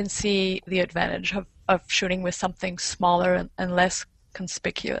 I can see the advantage of shooting with something smaller and less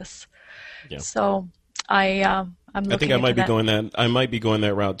conspicuous. Yeah. So I'm looking I think I might be that. going that. I might be going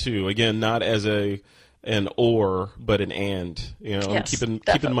that route too. Again, not as an or, but an and. You know, Yes, I'm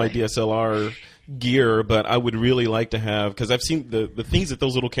keeping my DSLR gear, but I would really like to have, because I've seen the things that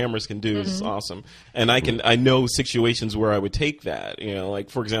those little cameras can do is awesome, and I know situations where I would take that. You know, like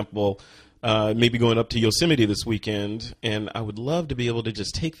for example, maybe going up to Yosemite this weekend, and I would love to be able to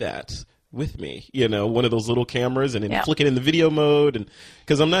just take that with me, you know, one of those little cameras, and then flick it in the video mode, and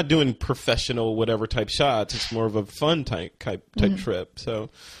because I'm not doing professional whatever type shots, it's more of a fun type trip. So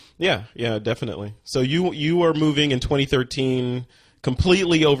yeah, definitely. So you are moving in 2013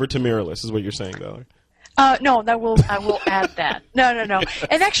 completely over to mirrorless, is what you're saying, Valerie? No, I will add that. No.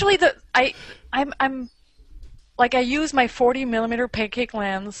 And actually, I'm like, I use my 40 millimeter pancake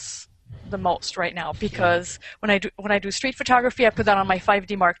lens the most right now, because when I do street photography, I put that on my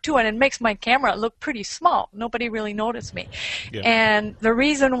 5D Mark II, and it makes my camera look pretty small. Nobody really noticed me. Yeah. And the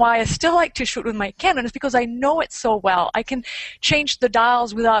reason why I still like to shoot with my Canon is because I know it so well. I can change the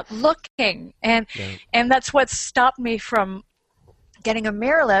dials without looking, and that's what stopped me from getting a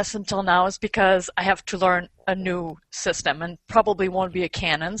mirrorless until now, is because I have to learn a new system, and probably won't be a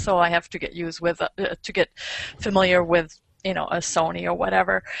Canon, so I have to get to get familiar with, you know, a Sony or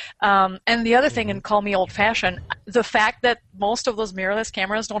whatever. And the other thing, and call me old-fashioned, the fact that most of those mirrorless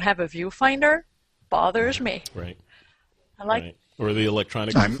cameras don't have a viewfinder bothers me. Right. I like, or the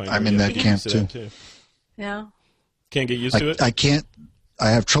electronic viewfinder. I'm in that camp too. Yeah. Can't get used to it. I can't. I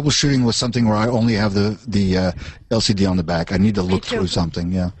have troubleshooting with something where I only have the LCD on the back. I need to look through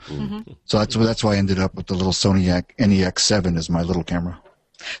something. Yeah. Mm-hmm. So that's why I ended up with the little Sony NEX7 as my little camera.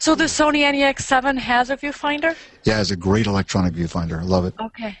 So the Sony NEX7 has a viewfinder? Yeah, it has a great electronic viewfinder. I love it.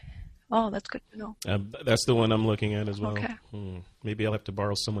 Okay. Oh, that's good to know. That's the one I'm looking at as well. Okay. Maybe I'll have to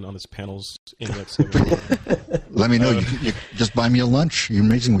borrow someone on this panel's NEX7. Let me know. You just buy me a lunch. You're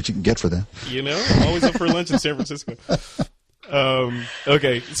amazing what you can get for that. You know, I'm always up for lunch in San Francisco.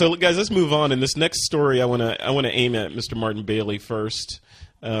 Okay, so guys, let's move on. In this next story, I want to aim at Mr. Martin Bailey first.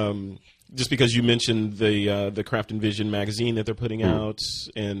 Just because you mentioned the Craft and Vision magazine that they're putting out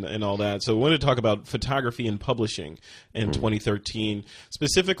and all that. So I wanted to talk about photography and publishing in 2013.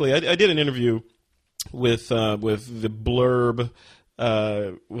 Specifically, I did an interview with the Blurb.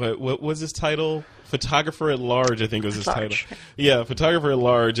 What was his title? Photographer at Large, I think was his title. Yeah, Photographer at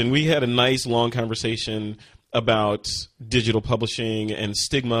Large. And we had a nice long conversation about digital publishing and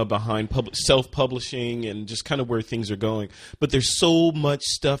stigma behind self-publishing and just kind of where things are going. But there's so much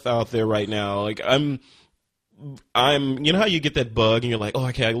stuff out there right now. Like I'm you know how you get that bug and you're like, oh,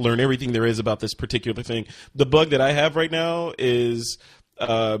 okay, I learn everything there is about this particular thing. The bug that I have right now is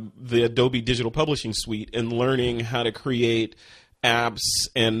the Adobe Digital Publishing Suite and learning how to create apps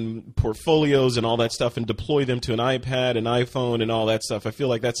and portfolios and all that stuff and deploy them to an iPad, an iPhone, and all that stuff. I feel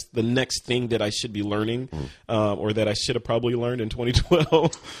like that's the next thing that I should be learning, or that I should have probably learned in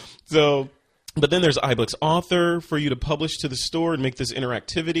 2012. So, but then there's iBooks Author for you to publish to the store and make this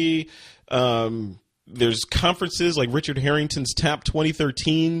interactivity. There's conferences like Richard Harrington's TAP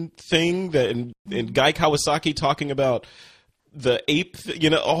 2013 thing and Guy Kawasaki talking about the ape,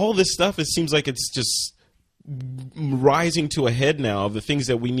 all this stuff. It seems like it's just rising to a head now of the things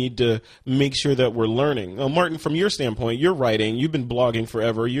that we need to make sure that we're learning. Now, Martin, from your standpoint, you're writing, you've been blogging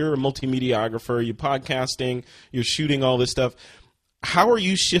forever, you're a multimediographer, you're podcasting, you're shooting all this stuff. How are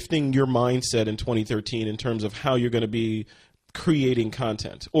you shifting your mindset in 2013 in terms of how you're going to be creating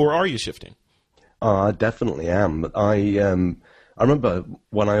content? Or are you shifting? I definitely am. I remember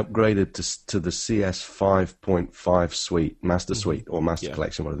when I upgraded to the CS 5.5 suite, Master Suite, or Master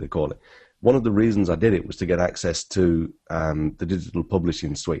Collection, whatever they call it. One of the reasons I did it was to get access to the digital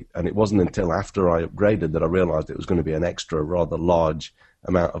publishing suite. And it wasn't until after I upgraded that I realized it was going to be an extra, rather large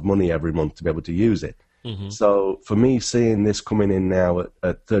amount of money every month to be able to use it. Mm-hmm. So for me, seeing this coming in now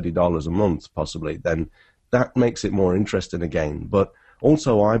at $30 a month, possibly, then that makes it more interesting again. But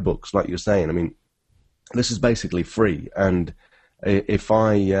also iBooks, like you're saying, I mean, this is basically free. And if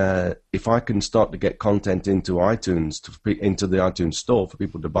I can start to get content into iTunes, into the iTunes store for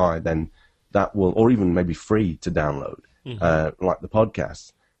people to buy, then that will, or even maybe free to download, like the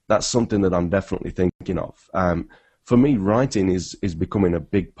podcasts. That's something that I'm definitely thinking of. for me, writing is becoming a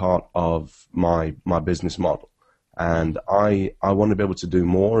big part of my business model. And I want to be able to do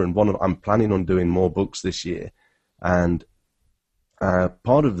more, and I'm planning on doing more books this year. And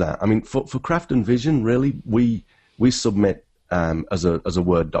part of that, I mean, for Craft and Vision, really, we submit as a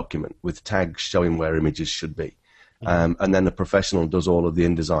Word document with tags showing where images should be. And then the professional does all of the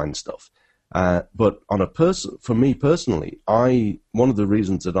InDesign stuff. But for me personally, one of the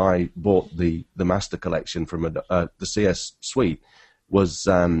reasons that I bought the Master Collection from the CS Suite was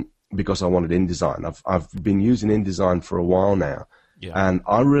because I wanted InDesign. I've been using InDesign for a while now, and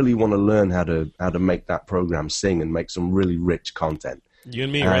I really want to learn how to make that program sing and make some really rich content. You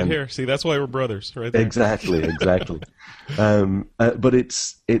and me right here. See, that's why we're brothers, right there. Exactly. But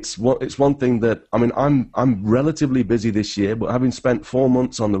it's one thing that, I mean, I'm relatively busy this year, but having spent 4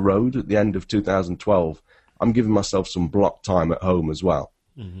 months on the road at the end of 2012, I'm giving myself some block time at home as well.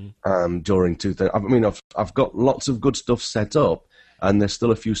 During 2000, I mean, I've got lots of good stuff set up, and there's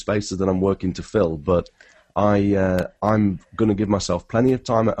still a few spaces that I'm working to fill, but I'm going to give myself plenty of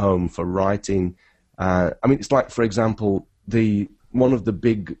time at home for writing. I mean, it's like, for example, one of the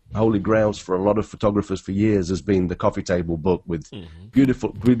big holy grails for a lot of photographers for years has been the coffee table book with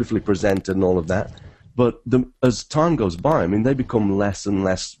beautifully presented and all of that. But as time goes by, I mean, they become less and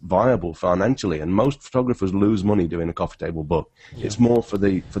less viable financially, and most photographers lose money doing a coffee table book. It's more for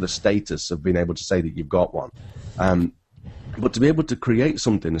the status of being able to say that you've got one. But to be able to create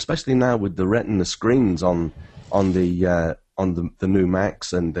something, especially now with the Retina screens on the new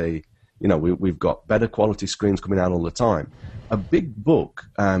Macs, and we've got better quality screens coming out all the time. A big book,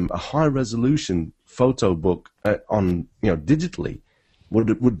 a high resolution photo book digitally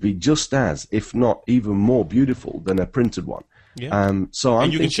would be just as, if not even more beautiful than a printed one. Yeah. And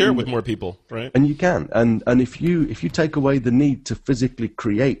you can share it with more people, right? And you can. And if you take away the need to physically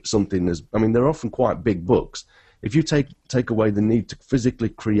create something, they're often quite big books. If you take away the need to physically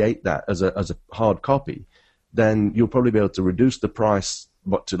create that as a hard copy, then you'll probably be able to reduce the price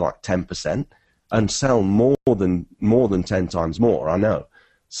to like 10% and sell more than 10 times more. I know.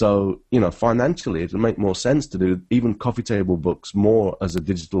 So, financially, it'll make more sense to do even coffee table books more as a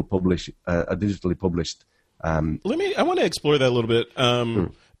digitally published. I want to explore that a little bit.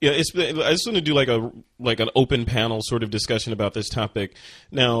 Yeah, I just want to do like an open panel sort of discussion about this topic.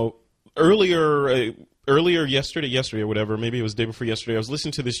 Now, earlier yesterday or whatever, maybe it was the day before yesterday, I was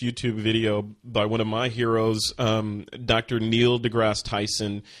listening to this YouTube video by one of my heroes, Dr. Neil deGrasse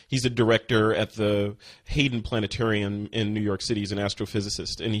Tyson. He's a director at the Hayden Planetarium in New York City. He's an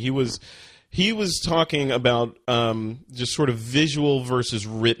astrophysicist, and he was talking about just sort of visual versus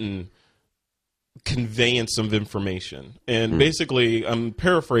written conveyance of information. And basically, I'm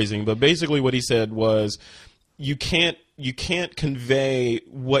paraphrasing, but basically what he said was, you can't convey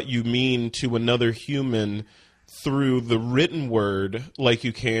what you mean to another human through the written word like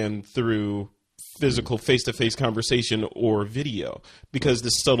you can through physical face-to-face conversation or video, because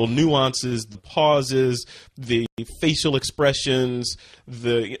the subtle nuances, the pauses, the facial expressions,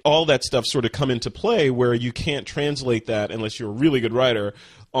 all that stuff sort of come into play where you can't translate that unless you're a really good writer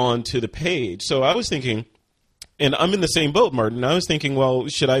onto the page. So I was thinking, and I'm in the same boat, Martin, I was thinking, well,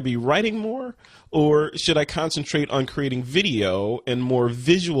 should I be writing more? Or should I concentrate on creating video and more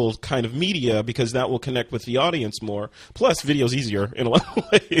visual kind of media, because that will connect with the audience more? Plus, video's easier in a lot of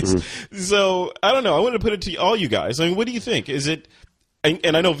ways. So, I don't know. I want to put it to all you guys. I mean, what do you think? Is it,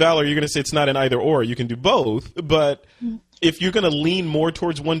 and I know, Valor, you're going to say it's not an either or. You can do both. But if you're going to lean more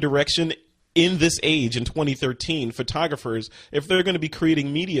towards one direction in this age, in 2013, photographers, if they're going to be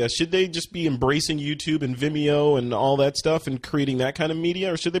creating media, should they just be embracing YouTube and Vimeo and all that stuff and creating that kind of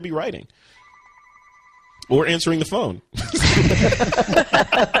media, or should they be writing? Or answering the phone.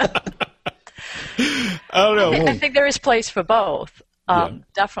 I don't know. I think there is place for both,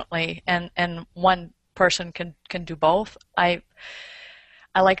 definitely, and one person can do both. I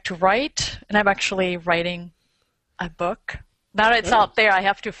like to write, and I'm actually writing a book. Now that it's out there, I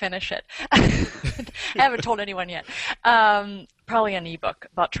have to finish it. I haven't told anyone yet. Probably an ebook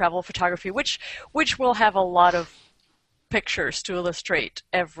about travel photography, which will have a lot of pictures to illustrate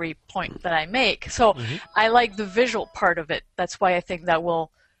every point that I make. So I like the visual part of it. That's why I think that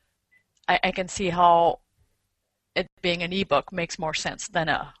I can see how it being an ebook makes more sense than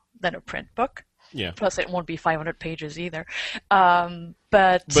a print book. Yeah. Plus, it won't be 500 pages either.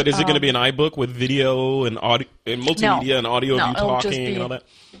 But is it going to be an iBook with video and audio and multimedia and audio of you talking and all that?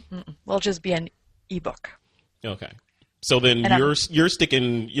 It'll just be an ebook. Okay. So then you're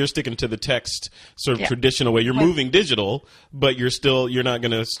sticking to the text sort of traditional way. You're moving digital, but you're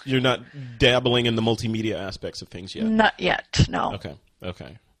not dabbling in the multimedia aspects of things yet. Not yet, no.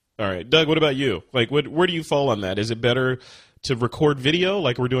 Okay. All right. Doug, what about you? Like, where do you fall on that? Is it better to record video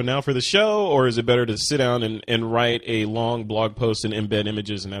like we're doing now for the show, or is it better to sit down and write a long blog post and embed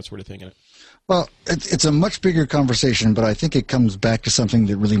images and that sort of thing in it? Well, it's a much bigger conversation, but I think it comes back to something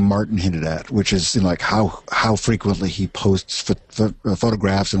that really Martin hinted at, which is like how frequently he posts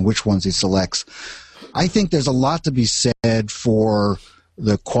photographs and which ones he selects. I think there's a lot to be said for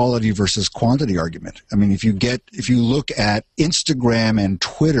the quality versus quantity argument. I mean, if you look at Instagram and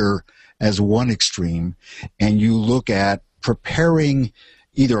Twitter as one extreme, and you look at preparing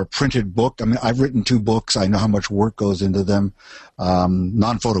either a printed book. I mean, I've written 2 books. I know how much work goes into them.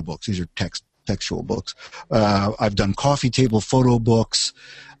 Non-photo books. These are textual books. I've done coffee table photo books.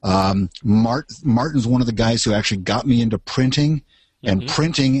 Martin's one of the guys who actually got me into printing, and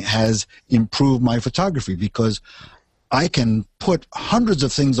printing has improved my photography because I can put hundreds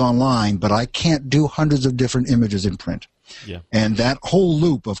of things online, but I can't do hundreds of different images in print. Yeah. And that whole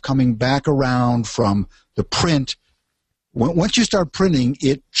loop of coming back around from the print, once you start printing,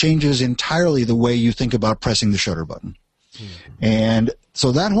 it changes entirely the way you think about pressing the shutter button. And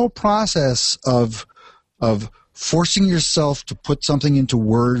so that whole process of forcing yourself to put something into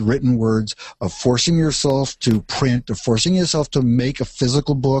written words, of forcing yourself to print, of forcing yourself to make a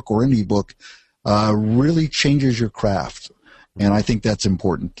physical book or an ebook, really changes your craft. And I think that's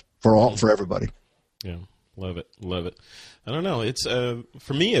important for everybody. Yeah, love it. I don't know. It's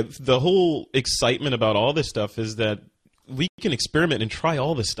for me, the whole excitement about all this stuff is that we can experiment and try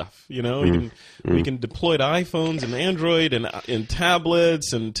all this stuff. You know, we can deploy to iPhones and Android and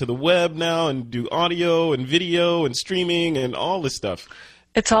tablets and to the web now and do audio and video and streaming and all this stuff.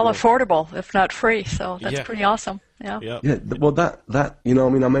 It's all affordable, if not free. So that's pretty awesome. Yeah. Well, that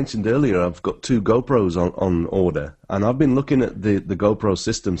I mentioned earlier, I've got 2 GoPros on order, and I've been looking at the GoPro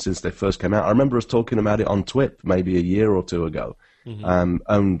system since they first came out. I remember us talking about it on TWIP maybe a year or 2 ago,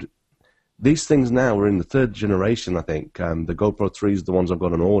 and these things now are in the 3rd generation, I think. The GoPro 3 is the ones I've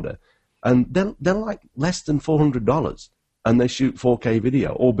got on order. And they're like less than $400. And they shoot 4K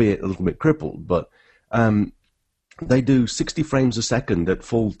video, albeit a little bit crippled. But they do 60 frames a second at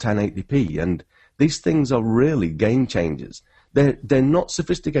full 1080p. And these things are really game changers. They're not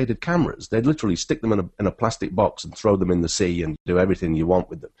sophisticated cameras. They literally stick them in a plastic box and throw them in the sea and do everything you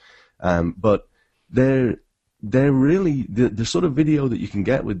want with them. But they're really the sort of video that you can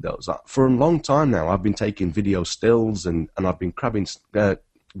get with those. For a long time now, I've been taking video stills and I've been grabbing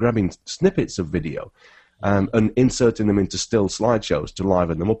snippets of video and inserting them into still slideshows to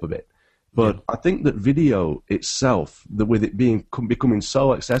liven them up a bit. But I think that video itself, with it becoming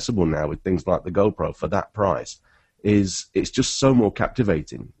so accessible now with things like the GoPro for that price, it's just so more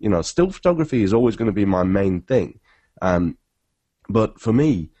captivating. You know, still photography is always going to be my main thing. But for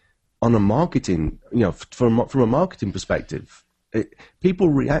me, on a marketing, from a marketing perspective, people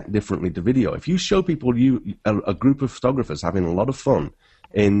react differently to video. If you show people a group of photographers having a lot of fun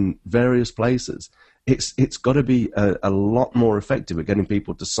in various places, it's got to be a lot more effective at getting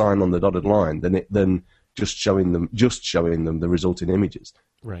people to sign on the dotted line than just showing them the resulting images.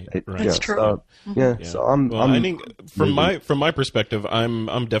 Right. That's true. So I think from my perspective,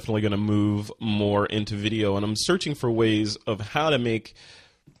 I'm definitely going to move more into video, and I'm searching for ways of how to make.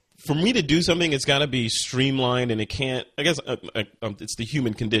 For me to do something, it's got to be streamlined, and it can't. I guess it's the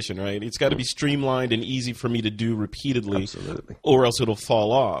human condition, right? It's got to be streamlined and easy for me to do repeatedly, Absolutely. Or else it'll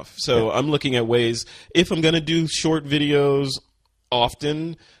fall off. So I'm looking at ways. If I'm going to do short videos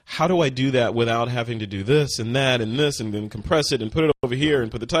often, how do I do that without having to do this and that and this and then compress it and put it over here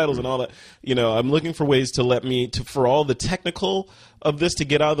and put the titles and all that? You know, I'm looking for ways to for all the technical of this to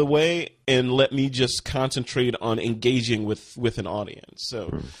get out of the way and let me just concentrate on engaging with an audience.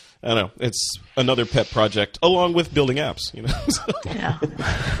 So I don't know. It's another pet project along with building apps, you know. Yeah.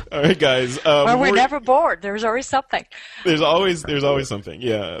 All right, guys. Well, we're never bored. There's always something. There's always something.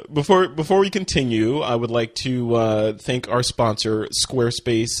 Yeah. Before we continue, I would like to thank our sponsor,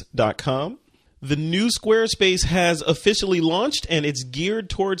 Squarespace.com. The new Squarespace has officially launched, and it's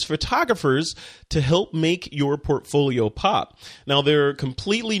geared towards photographers to help make your portfolio pop. Now, there are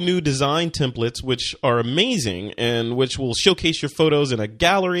completely new design templates, which are amazing, and which will showcase your photos in a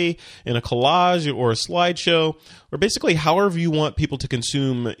gallery, in a collage, or a slideshow, or basically however you want people to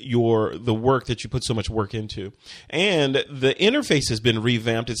consume the work that you put so much work into. And the interface has been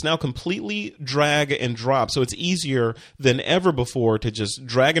revamped. It's now completely drag and drop, so it's easier than ever before to just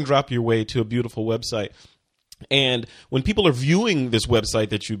drag and drop your way to a beautiful website. And when people are viewing this website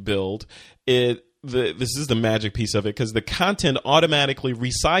that you build, this is the magic piece of it, because the content automatically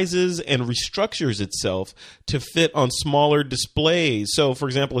resizes and restructures itself to fit on smaller displays. So, for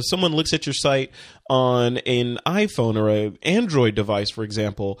example, if someone looks at your site on an iPhone or an Android device, for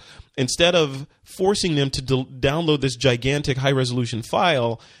example, instead of forcing them to download this gigantic high-resolution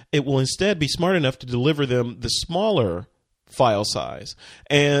file, it will instead be smart enough to deliver them the smaller file size.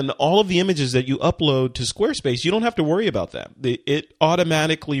 And all of the images that you upload to Squarespace, you don't have to worry about that. It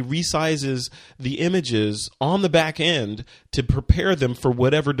automatically resizes the images on the back end to prepare them for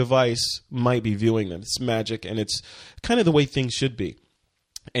whatever device might be viewing them. It's magic, and it's kind of the way things should be.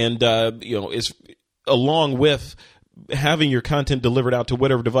 And it's along with having your content delivered out to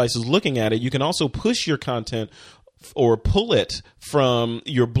whatever device is looking at it, you can also push your content or pull it from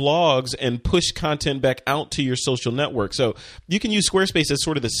your blogs and push content back out to your social network. So you can use Squarespace as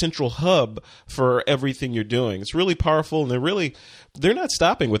sort of the central hub for everything you're doing. It's really powerful, and they're not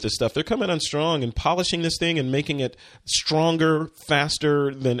stopping with this stuff. They're coming on strong and polishing this thing and making it stronger,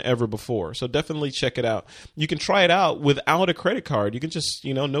 faster than ever before. So definitely check it out. You can try it out without a credit card. You can just,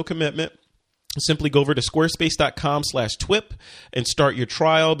 no commitment. Simply go over to squarespace.com/TWIP and start your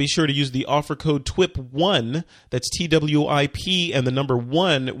trial. Be sure to use the offer code TWIP1, that's TWIP and the number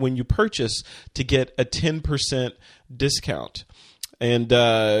 1 when you purchase to get a 10% discount. And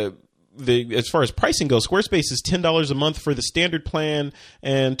as far as pricing goes, Squarespace is $10 a month for the standard plan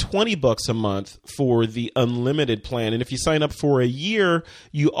and $20 a month for the unlimited plan. And if you sign up for a year,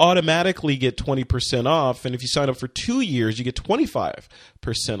 you automatically get 20% off. And if you sign up for 2 years, you get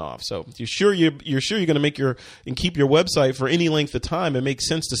 25% off. So if you're sure you're going to make and keep your website for any length of time, it makes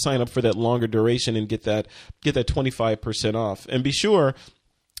sense to sign up for that longer duration and get that 25% off. And be sure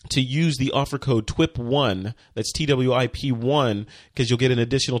to use the offer code TWIP1, that's TWIP1, because you'll get an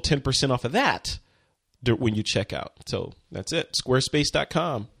additional 10% off of that when you check out. So that's it,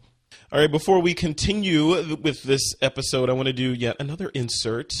 squarespace.com. All right, before we continue with this episode, I want to do yet another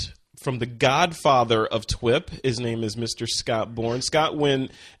insert from the godfather of TWIP. His name is Mr. Scott Bourne. Scott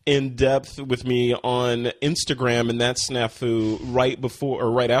went in depth with me on Instagram and that snafu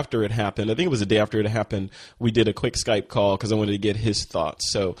right after it happened. I think it was the day after it happened. We did a quick Skype call because I wanted to get his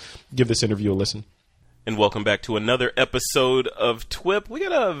thoughts. So give this interview a listen. And welcome back to another episode of TWIP. We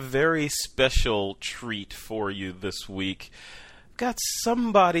got a very special treat for you this week. Got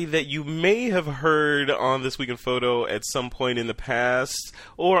somebody that you may have heard on This Week in Photo at some point in the past,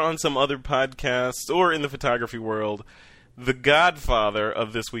 or on some other podcasts, or in the photography world. The godfather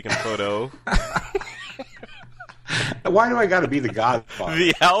of This Week in Photo. Why do I got to be the godfather?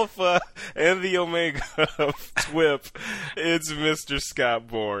 The alpha and the omega of TWIP. It's Mr. Scott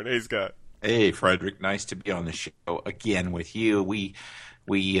Bourne. Hey, Scott. Hey, Frederick. Nice to be on the show again with you.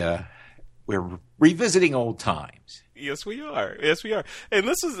 We're revisiting old times. Yes, we are. Yes, we are. And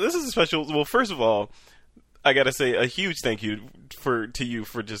this is a special. Well, first of all, I got to say a huge thank you to you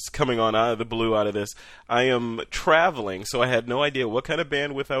for just coming on out of the blue out of this. I am traveling, so I had no idea what kind of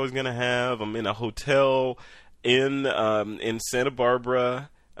bandwidth I was going to have. I'm in a hotel in Santa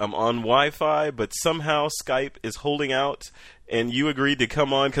Barbara. I'm on Wi-Fi, but somehow Skype is holding out, and you agreed to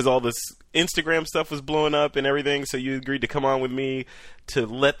come on because all this Instagram stuff was blowing up and everything, so you agreed to come on with me to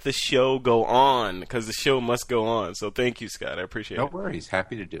let the show go on, because the show must go on. So thank you, Scott. I appreciate it. No worries.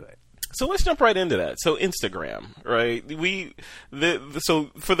 Happy to do it. So let's jump right into that. So Instagram, right?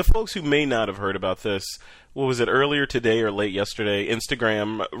 So for the folks who may not have heard about this, what was it, earlier today or late yesterday,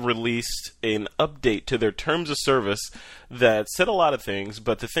 Instagram released an update to their terms of service that said a lot of things,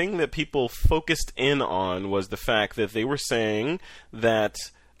 but the thing that people focused in on was the fact that they were saying that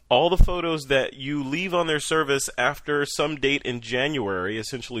all the photos that you leave on their service after some date in January,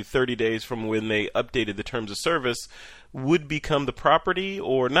 essentially 30 days from when they updated the terms of service, would become the property,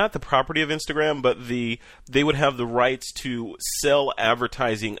 or not the property of Instagram, but they would have the rights to sell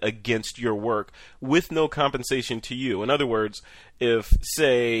advertising against your work with no compensation to you. In other words, if,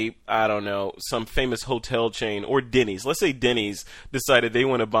 say, I don't know, some famous hotel chain or Denny's, let's say Denny's decided they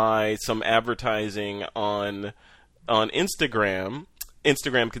want to buy some advertising on Instagram,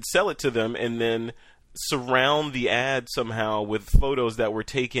 Instagram could sell it to them and then surround the ad somehow with photos that were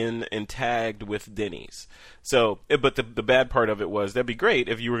taken and tagged with Denny's. So, but the bad part of it was that'd be great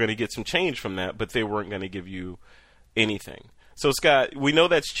if you were going to get some change from that, but they weren't going to give you anything. So, Scott, we know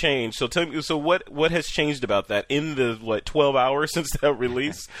that's changed. So, tell me, so what has changed about that in the 12 hours since that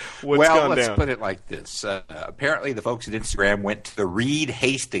release? What's gone down? Well, let's put it like this. Apparently, the folks at Instagram went to the Reed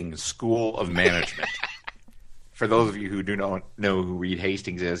Hastings School of Management. For those of you who do not know who Reed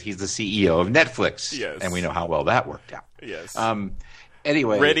Hastings is, he's the CEO of Netflix. Yes. And we know how well that worked out. Yes.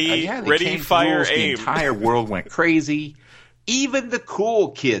 Anyway, ready, fire, aim. The entire world went crazy. Even the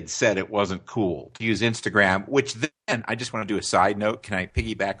cool kids said it wasn't cool to use Instagram, which then, I just want to do a side note. Can I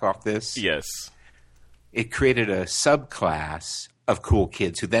piggyback off this? Yes. It created a subclass of cool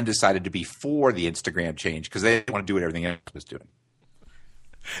kids who then decided to be for the Instagram change because they didn't want to do what everything else was doing.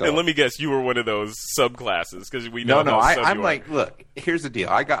 So, and let me guess, you were one of those subclasses because we know. No, I'm like, look, here's the deal.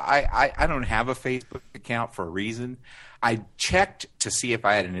 I don't have a Facebook account for a reason. I checked to see if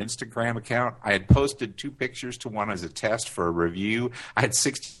I had an Instagram account. I had posted 2 pictures to one as a test for a review. I had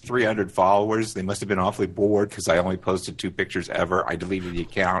 6,300 followers. They must have been awfully bored because I only posted 2 pictures ever. I deleted the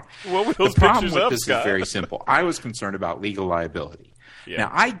account. What were those the problem pictures with of, this Scott? is very simple. I was concerned about legal liability. Yeah.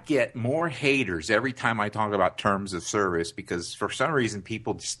 Now, I get more haters every time I talk about terms of service because for some reason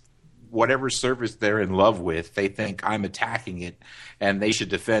people just whatever service they're in love with, they think I'm attacking it and they should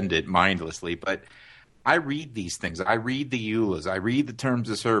defend it mindlessly. But I read these things. I read the EULAs. I read the terms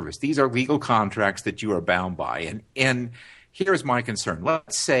of service. These are legal contracts that you are bound by. And here's my concern.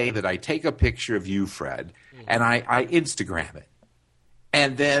 Let's say that I take a picture of you, Fred, and I Instagram it.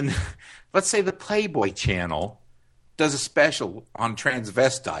 And then let's say the Playboy channel does a special on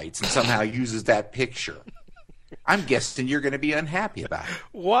transvestites and somehow uses that picture. I'm guessing you're going to be unhappy about it.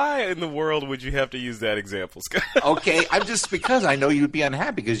 Why in the world would you have to use that example, Scott? Okay, I'm just because I know you'd be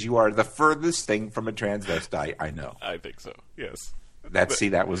unhappy because you are the furthest thing from a transvestite I know. I think so. Yes.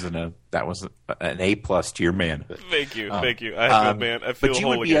 That was an A+ to your manhood. Thank you. I feel but you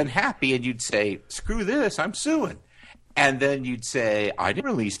whole would be again. unhappy and you'd say, "Screw this, I'm suing." And then you'd say, "I didn't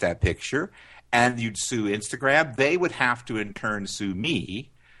release that picture," and you'd sue Instagram. They would have to in turn sue me.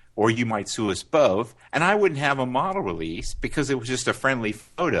 Or you might sue us both, and I wouldn't have a model release because it was just a friendly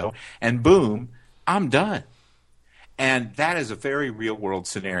photo, and boom, I'm done. And that is a very real-world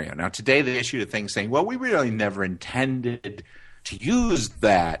scenario. Now, today they issued a thing saying, well, we really never intended to use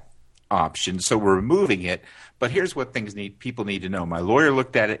that option, so we're removing it. But here's what people need to know. My lawyer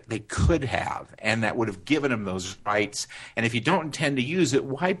looked at it. They could have, and that would have given them those rights. And if you don't intend to use it,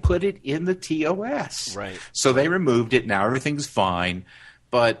 why put it in the TOS? Right. So they removed it. Now everything's fine.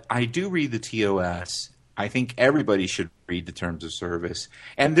 But I do read the TOS. I think everybody should read the terms of service.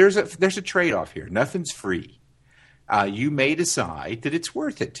 And there's a trade-off here. Nothing's free. You may decide that it's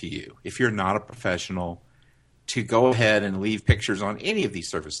worth it to you if you're not a professional to go ahead and leave pictures on any of these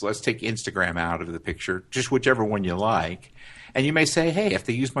services. Let's take Instagram out of the picture, just whichever one you like. And you may say, hey, if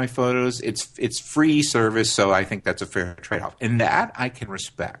they use my photos, it's free service, so I think that's a fair trade-off. And that I can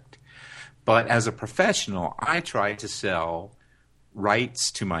respect. But as a professional, I try to sell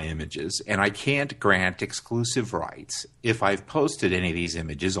rights to my images, and I can't grant exclusive rights if I've posted any of these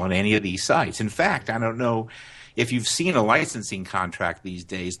images on any of these sites. In fact, I don't know if you've seen a licensing contract these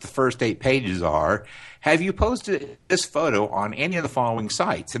days. The first 8 pages are, have you posted this photo on any of the following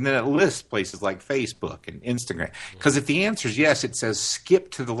sites? And then it lists places like Facebook and Instagram. Because if the answer is yes, it says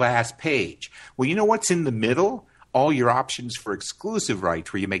skip to the last page. Well, you know what's in the middle? All your options for exclusive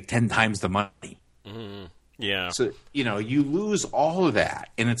rights where you make 10 times the money. Mm-hmm. Yeah. So, you lose all of that,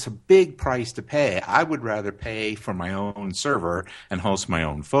 and it's a big price to pay. I would rather pay for my own server and host my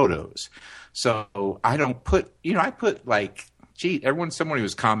own photos. So I don't put, somebody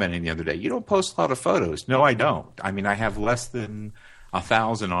was commenting the other day, you don't post a lot of photos. No, I don't. I mean, I have less than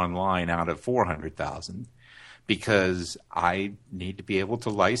 1,000 online out of 400,000 because I need to be able to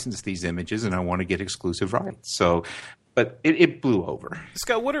license these images and I want to get exclusive rights. So, but it blew over.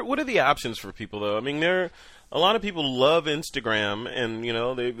 Scott, what are the options for people, though? I mean, a lot of people love Instagram, and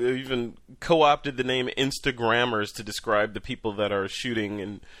they've even co-opted the name Instagrammers to describe the people that are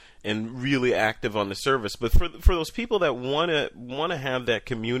shooting and really active on the service. But for those people that want to have that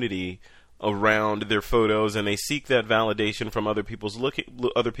community around their photos, and they seek that validation from other people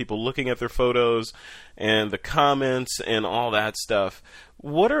looking at their photos and the comments and all that stuff,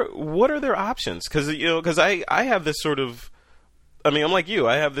 what are their options? Because I have this sort of, I mean, I'm like you.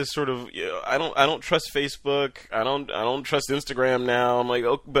 I have this sort of, I don't trust Facebook. I don't trust Instagram now. I'm like,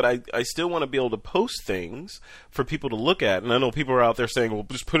 but I still want to be able to post things for people to look at. And I know people are out there saying, well,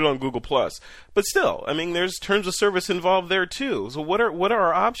 just put it on Google+. But still, I mean, there's terms of service involved there too. So what are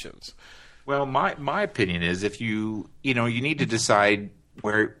our options? Well, my opinion is if you need to decide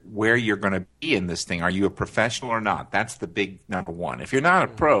where you're going to be in this thing. Are you a professional or not? That's the big number one. If you're not a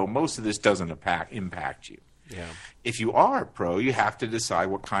pro, most of this doesn't impact you. Yeah. If you are a pro, you have to decide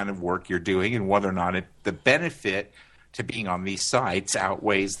what kind of work you're doing and whether or not the benefit to being on these sites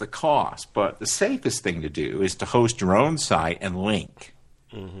outweighs the cost. But the safest thing to do is to host your own site and link.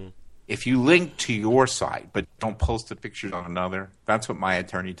 Mm-hmm. if you link to your site but don't post the pictures on another, that's what my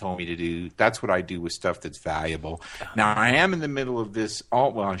attorney told me to do. That's what I do with stuff that's valuable. Now, I am in the middle of this.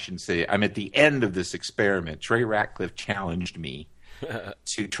 Well, I shouldn't say. I'm at the end of this experiment. Trey Ratcliffe challenged me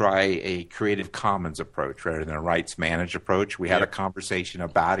to try a Creative Commons approach rather than a rights managed approach. We had a conversation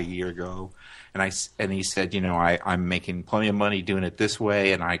about a year ago, and he said, I'm making plenty of money doing it this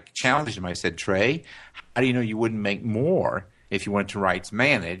way. And I challenged him. I said, Trey, how do you know you wouldn't make more if you went to rights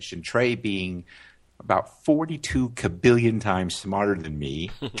managed? And Trey, being about 42 kabillion times smarter than me,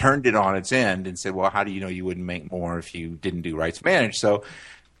 turned it on its end and said, well, how do you know you wouldn't make more if you didn't do rights managed? So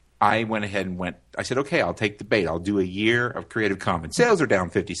I went ahead and I said, okay, I'll take the bait. I'll do a year of Creative Commons. Sales are down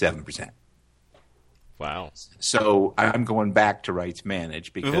 57%. Wow. So I'm going back to rights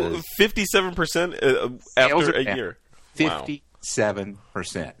managed because 57% after a year.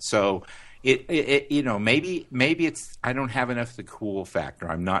 57%. So maybe it's I don't have enough of the cool factor.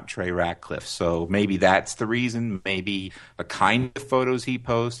 I'm not Trey Ratcliffe, so maybe that's the reason. Maybe the kind of photos he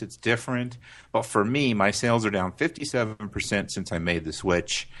posts, it's different. But for me, my sales are down 57% since I made the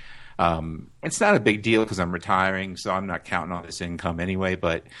switch. It's not a big deal because I'm retiring, so I'm not counting on this income anyway.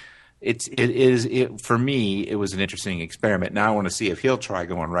 But for me, it was an interesting experiment. Now I want to see if he'll try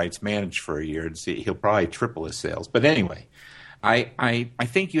going rights managed for a year and see. He'll probably triple his sales. But anyway. I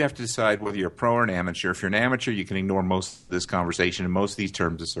think you have to decide whether you're a pro or an amateur. If you're an amateur, you can ignore most of this conversation and most of these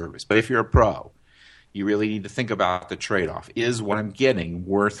terms of service. But if you're a pro, you really need to think about the trade-off. Is what I'm getting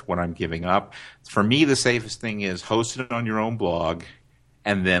worth what I'm giving up? For me, the safest thing is host it on your own blog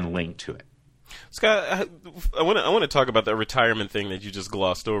and then link to it. Scott, I want to talk about that retirement thing that you just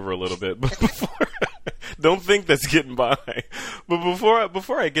glossed over a little bit. But don't think that's getting by. But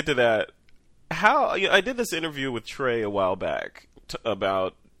before I get to that, I did this interview with Trey a while back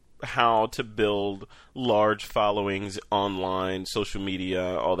about how to build large followings online, social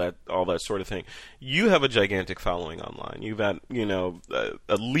media, all that sort of thing. You have a gigantic following online. You've got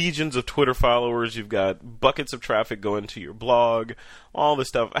legions of Twitter followers. You've got buckets of traffic going to your blog, all this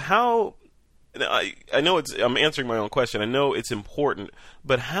stuff. I know I'm answering my own question. I know it's important,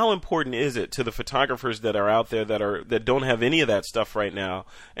 but how important is it to the photographers that are out there that don't have any of that stuff right now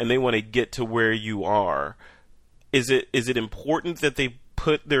and they want to get to where you are? Is it important that they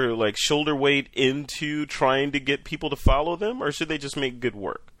put their shoulder weight into trying to get people to follow them, or should they just make good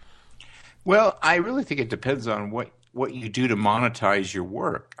work? Well, I really think it depends on what you do to monetize your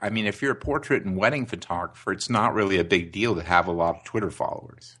work. I mean, if you're a portrait and wedding photographer, it's not really a big deal to have a lot of Twitter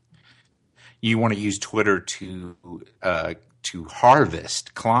followers. You want to use Twitter to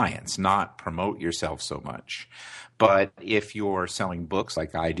harvest clients, not promote yourself so much. But if you're selling books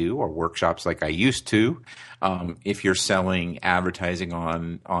like I do, or workshops like I used to, if you're selling advertising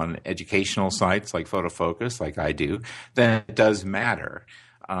on educational sites like PhotoFocus like I do, then it does matter.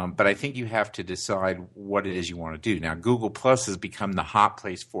 But I think you have to decide what it is you want to do. Now, Google Plus has become the hot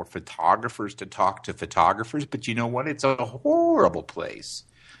place for photographers to talk to photographers, but you know what? It's a horrible place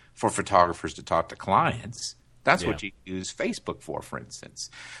for photographers to talk to clients. That's what you use Facebook for instance.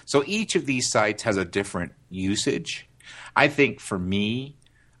 So each of these sites has a different usage. I think for me,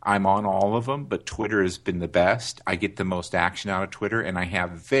 I'm on all of them, but Twitter has been the best. I get the most action out of Twitter, and I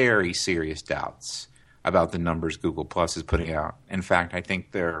have very serious doubts about the numbers Google Plus is putting out. In fact, I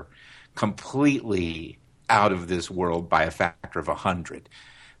think they're completely out of this world by a factor of 100.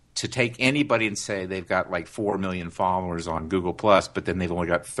 To take anybody and say they've got 4 million followers on Google Plus, but then they've only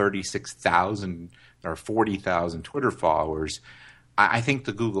got 36,000 or 40,000 Twitter followers, I think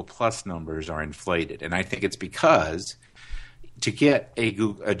the Google Plus numbers are inflated. And I think it's because to get a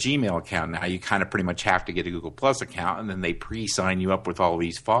Gmail account now, you kind of pretty much have to get a Google Plus account, and then they pre-sign you up with all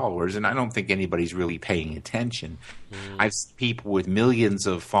these followers. And I don't think anybody's really paying attention. I've seen people with millions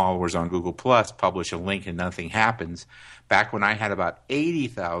of followers on Google Plus publish a link and nothing happens. Back when I had about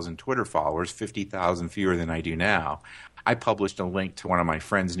 80,000 Twitter followers, 50,000 fewer than I do now, I published a link to one of my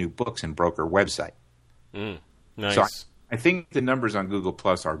friend's new books and broke her website. Nice. So I think the numbers on Google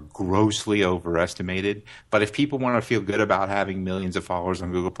Plus are grossly overestimated. But if people want to feel good about having millions of followers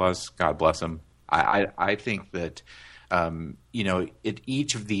on Google Plus, God bless them. I think that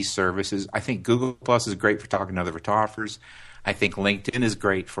each of these services, I think Google Plus is great for talking to other photographers. I think LinkedIn is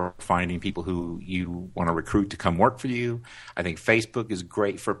great for finding people who you want to recruit to come work for you. I think Facebook is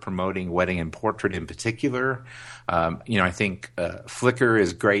great for promoting wedding and portrait in particular. I think Flickr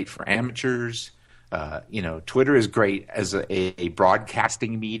is great for amateurs. Twitter is great as a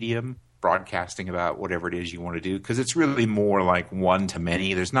broadcasting medium, broadcasting about whatever it is you want to do, because it's really more like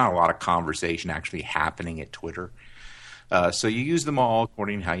one-to-many. There's not a lot of conversation actually happening at Twitter. So you use them all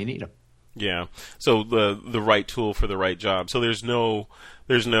according to how you need them. Yeah. So the right tool for the right job. So there's no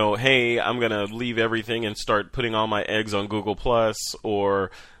hey, I'm going to leave everything and start putting all my eggs on Google Plus, or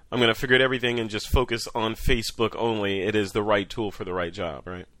I'm going to figure out everything and just focus on Facebook only. It is the right tool for the right job,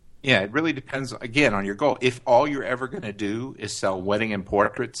 right? Yeah, it really depends, again, on your goal. If all you're ever going to do is sell wedding and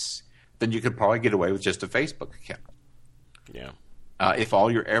portraits, then you could probably get away with just a Facebook account. Yeah. If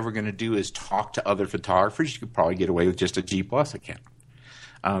all you're ever going to do is talk to other photographers, you could probably get away with just a G Plus account.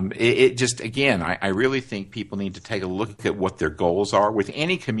 It just, again, I really think people need to take a look at what their goals are. With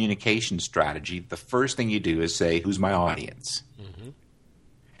any communication strategy, the first thing you do is say, who's my audience? Mm-hmm.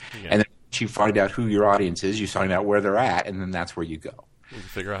 Yeah. And then once you find out who your audience is, you find out where they're at, and then that's where you go. You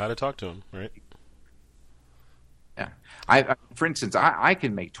figure out how to talk to them, right? Yeah. For instance, I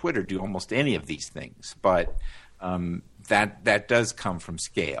can make Twitter do almost any of these things, but that does come from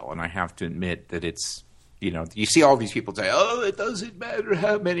scale, and I have to admit that it's, you see all these people say, oh, it doesn't matter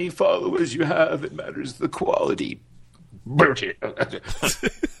how many followers you have, it matters the quality.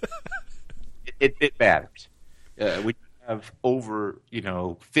 it matters. When you have over,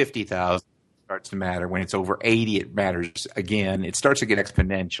 50,000, it starts to matter. When it's over 80, it matters again. It starts to get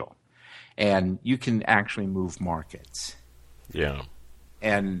exponential. And you can actually move markets. Yeah.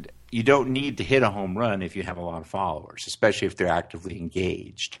 And you don't need to hit a home run if you have a lot of followers, especially if they're actively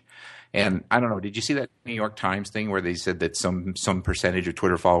engaged. And I don't know, did you see that New York Times thing where they said that some percentage of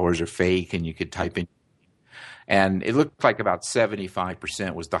Twitter followers are fake, and you could type in, and it looked like about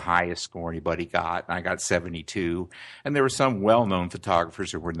 75% was the highest score anybody got, and I got 72. And there were some well-known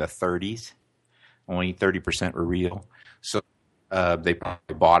photographers who were in the 30s. Only 30% were real. So they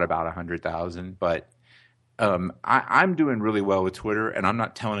probably bought about 100,000. But I'm doing really well with Twitter, and I'm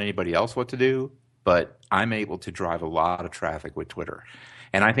not telling anybody else what to do, but I'm able to drive a lot of traffic with Twitter.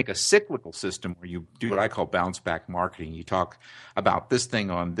 And I think a cyclical system where you do what I call bounce back marketing, you talk about this thing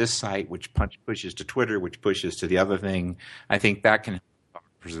on this site, which pushes to Twitter, which pushes to the other thing. I think that can help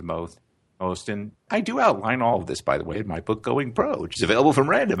photographers the most. And I do outline all of this, by the way, in my book, Going Pro, which is available from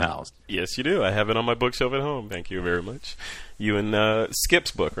Random House. Yes, you do. I have it on my bookshelf at home. Thank you very much. You and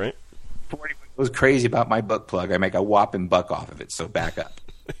Skip's book, right? Before anyone goes crazy about my book plug, I make a whopping buck off of it, so back up.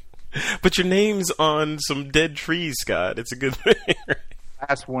 But your name's on some dead trees, Scott. It's a good thing.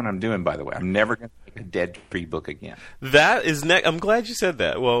 Last one I'm doing, by the way. I'm never going to make a dead tree book again. That is I'm glad you said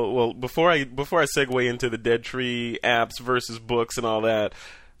that. Well, before I segue into the dead tree apps versus books and all that,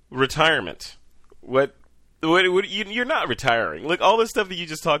 retirement. What you're not retiring. Like all this stuff that you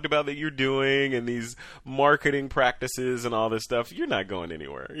just talked about that you're doing, and these marketing practices and all this stuff, you're not going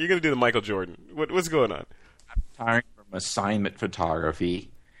anywhere. You're going to do the Michael Jordan. What's going on? I'm retiring from assignment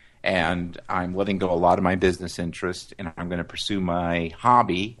photography. And I'm letting go a lot of my business interest, and I'm going to pursue my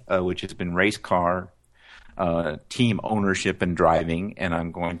hobby, which has been race car team ownership and driving. And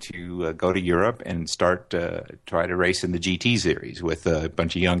I'm going to go to Europe and try to race in the GT series with a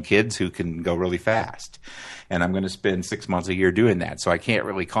bunch of young kids who can go really fast. And I'm going to spend 6 months a year doing that. So I can't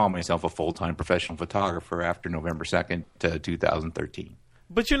really call myself a full-time professional photographer after November 2nd, 2013.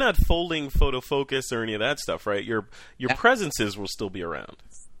 But you're not folding photo focus or any of that stuff, right? Your presences will still be around.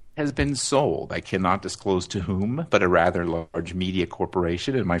 Has been sold. I cannot disclose to whom, but a rather large media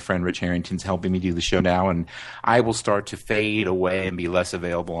corporation, and my friend Rich Harrington's helping me do the show now, and I will start to fade away and be less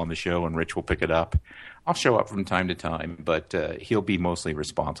available on the show, and Rich will pick it up. I'll show up from time to time, but he'll be mostly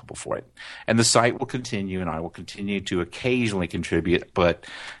responsible for it. And the site will continue, and I will continue to occasionally contribute, but,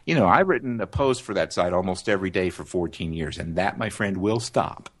 I've written a post for that site almost every day for 14 years, and that, my friend, will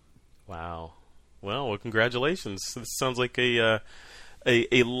stop. Wow. Well, congratulations. This sounds like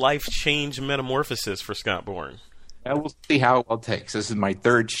a life change metamorphosis for Scott Bourne. We'll see how well it takes. This is my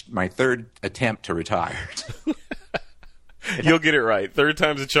third attempt to retire. You'll get it right. Third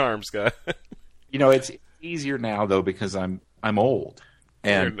time's a charm, Scott. It's easier now though because I'm old.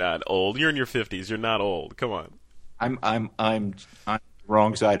 And you're not old. You're in your 50s. You're not old. Come on. I'm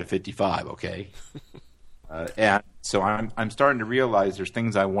wrong side of 55. Okay. And so I'm starting to realize there's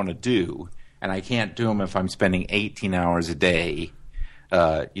things I want to do, and I can't do them if I'm spending 18 hours a day.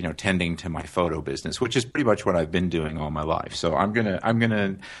 Tending to my photo business, which is pretty much what I've been doing all my life. So I'm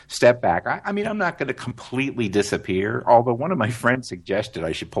gonna step back. I'm not gonna completely disappear. Although one of my friends suggested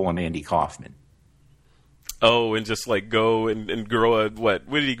I should pull an Andy Kaufman. Oh, and just like go and grow what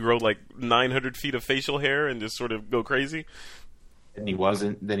did he grow, like 900 feet of facial hair and just sort of go crazy? And he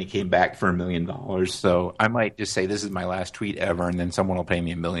wasn't. Then he came back for $1 million. So I might just say this is my last tweet ever, and then someone will pay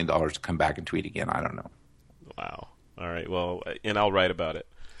me $1 million to come back and tweet again. I don't know. Wow. All right. Well, and I'll write about it.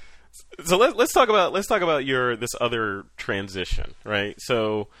 So let's talk about this other transition, right?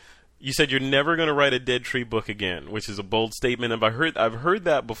 So You said you're never going to write a Dead Tree book again, which is a bold statement. And I've heard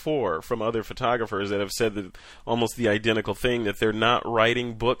that before from other photographers that have said that almost the identical thing, that they're not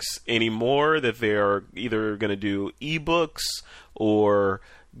writing books anymore, that they are either going to do ebooks or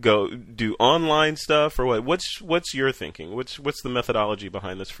go do online stuff, or what? What's your thinking? What's the methodology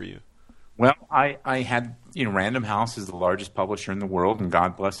behind this for you? Well, I had, Random House is the largest publisher in the world, and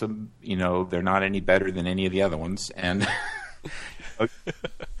God bless them, they're not any better than any of the other ones. And the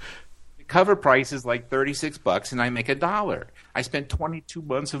cover price is like $36, and I make $1. I spent 22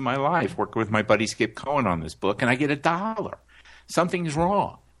 months of my life working with my buddy Skip Cohen on this book, and I get $1. Something's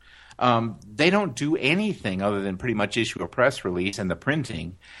wrong. They don't do anything other than pretty much issue a press release and the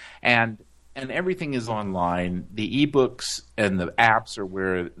printing, and everything is online. The ebooks and the apps are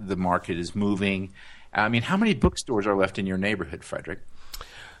where the market is moving. I mean, how many bookstores are left in your neighborhood, Frederick?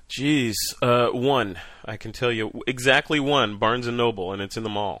 Geez, one. I can tell you exactly one, Barnes & Noble, and it's in the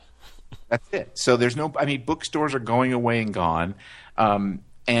mall. That's it. So there's bookstores are going away and gone.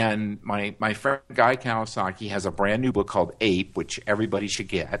 And my friend Guy Kawasaki has a brand new book called Ape, which everybody should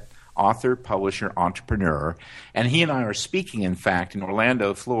get. Author, publisher, entrepreneur. And he and I are speaking, in fact, in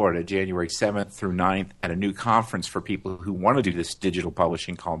Orlando, Florida, January 7th through 9th at a new conference for people who want to do this digital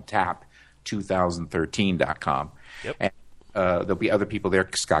publishing called TAP2013.com. Yep. And there'll be other people there.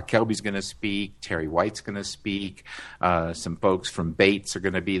 Scott Kelby's going to speak. Terry White's going to speak. Some folks from Bates are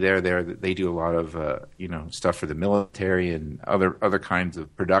going to be there. They do a lot of stuff for the military and other kinds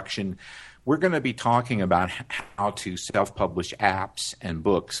of production. We're going to be talking about how to self-publish apps and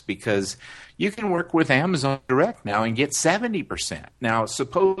books, because you can work with Amazon Direct now and get 70%. Now,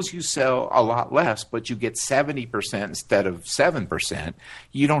 suppose you sell a lot less, but you get 70% instead of 7%.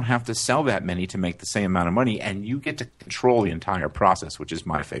 You don't have to sell that many to make the same amount of money, and you get to control the entire process, which is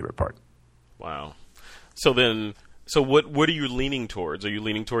my favorite part. Wow. So what are you leaning towards? Are you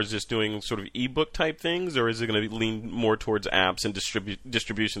leaning towards just doing sort of ebook type things, or is it going to lean more towards apps and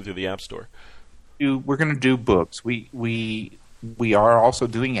distribution through the App Store? We're going to do books. We are also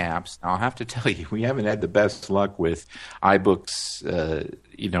doing apps. Now, I'll have to tell you, we haven't had the best luck with iBooks, at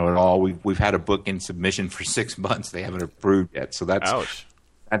all. We've had a book in submission for 6 months. They haven't approved yet. So ouch.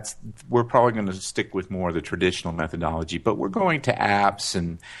 We're probably going to stick with more of the traditional methodology, but we're going to apps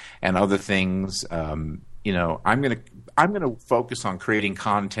and other things. I'm going to focus on creating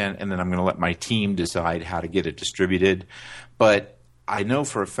content, and then I'm going to let my team decide how to get it distributed. But I know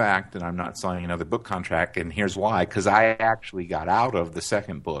for a fact that I'm not signing another book contract, and here's why. Because I actually got out of the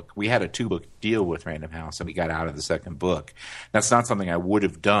second book. We had a 2-book deal with Random House, and we got out of the second book. That's not something I would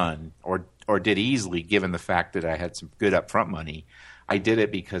have done or did easily, given the fact that I had some good upfront money. I did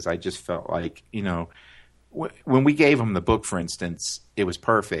it because I just felt like, when we gave them the book, for instance, it was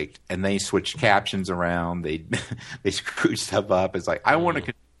perfect, and they switched captions around. They screwed stuff up. It's like, I want to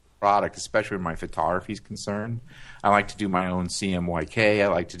control the product, especially when my photography is concerned. I like to do my own CMYK. I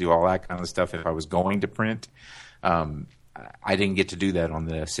like to do all that kind of stuff if I was going to print. I didn't get to do that on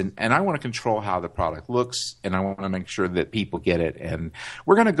this. And I want to control how the product looks, and I want to make sure that people get it. And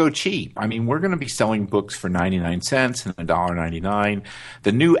we're going to go cheap. I mean, we're going to be selling books for 99 cents and $1.99.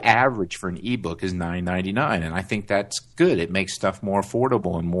 The new average for an ebook is $9.99, and I think that's good. It makes stuff more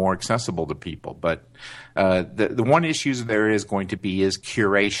affordable and more accessible to people. But the one issue there is going to be is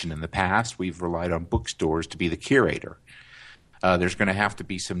curation. In the past, we've relied on bookstores to be the curator. There's going to have to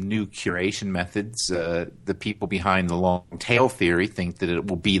be some new curation methods. The people behind the long tail theory think that it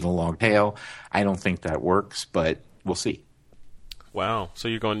will be the long tail. I don't think that works, but we'll see. Wow. So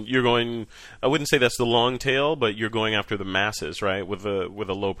you're going, I wouldn't say that's the long tail, but you're going after the masses, right? With a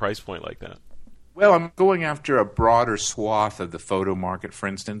low price point like that. Well, I'm going after a broader swath of the photo market, for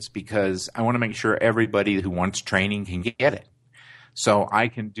instance, because I want to make sure everybody who wants training can get it. So I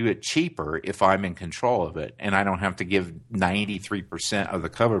can do it cheaper if I'm in control of it, and I don't have to give 93% of the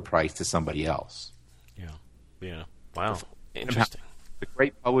cover price to somebody else. Yeah. Wow. Interesting. It's a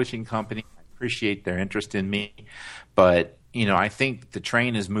great publishing company. I appreciate their interest in me. But, I think the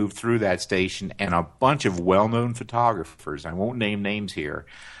train has moved through that station, and a bunch of well-known photographers, I won't name names here,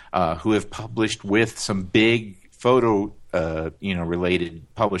 who have published with some big photo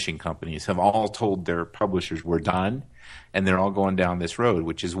related publishing companies have all told their publishers we're done. And they're all going down this road,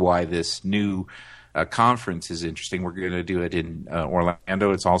 which is why this new conference is interesting. We're going to do it in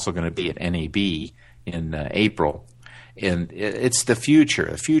Orlando. It's also going to be at NAB in April. And it's the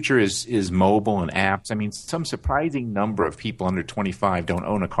future. The future is mobile and apps. I mean, some surprising number of people under 25 don't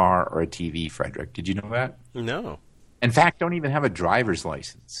own a car or a TV, Frederick. Did you know that? No. In fact, don't even have a driver's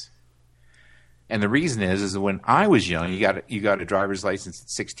license. And the reason is when I was young, you got a driver's license at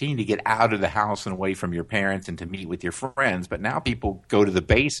 16 to get out of the house and away from your parents and to meet with your friends. But now people go to the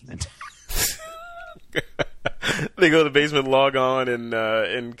basement. They go to the basement, log on,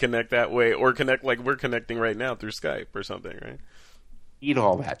 and connect that way, or connect like we're connecting right now through Skype or something, right? Eat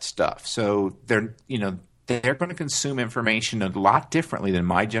all that stuff. So they're going to consume information a lot differently than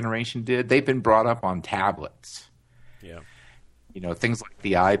my generation did. They've been brought up on tablets. Yeah. Things like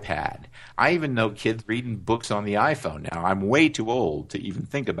the iPad. I even know kids reading books on the iPhone now. I'm way too old to even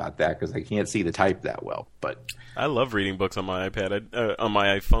think about that because I can't see the type that well. But I love reading books on my iPad. On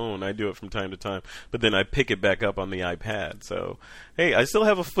my iPhone, I do it from time to time. But then I pick it back up on the iPad. So, hey, I still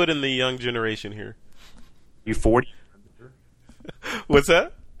have a foot in the young generation here. You 40? What's that?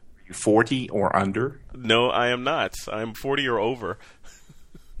 Are you 40 or under? No, I am not. I'm 40 or over.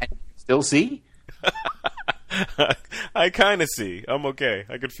 And you still see? I kind of see. I'm okay.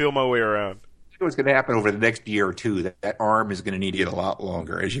 I could feel my way around. What's going to happen over the next year or two? That arm is going to need to get a lot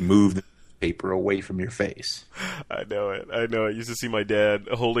longer as you move the paper away from your face. I know it. I used to see my dad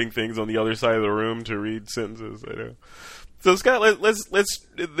holding things on the other side of the room to read sentences. I know. So Scott, let's.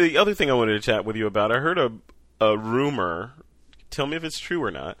 The other thing I wanted to chat with you about. I heard a rumor. Tell me if it's true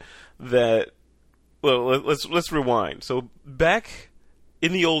or not. That let's rewind. So back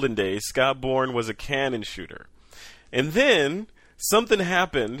in the olden days, Scott Bourne was a Canon shooter. And then something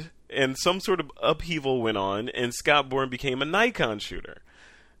happened and some sort of upheaval went on and Scott Bourne became a Nikon shooter.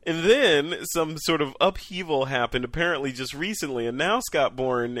 And then some sort of upheaval happened apparently just recently, and now Scott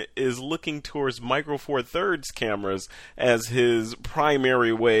Bourne is looking towards Micro Four Thirds cameras as his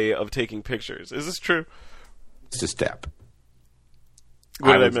primary way of taking pictures. Is this true? It's a step.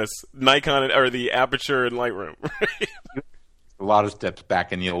 What did I miss? Nikon or the Aperture and Lightroom. A lot of steps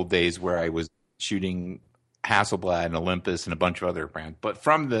back in the old days where I was shooting Hasselblad and Olympus and a bunch of other brands. But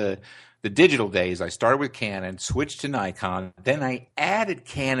from the digital days, I started with Canon, switched to Nikon, then I added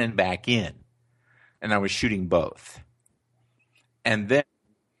Canon back in, and I was shooting both. And then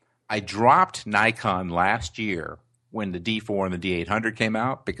I dropped Nikon last year when the D4 and the D800 came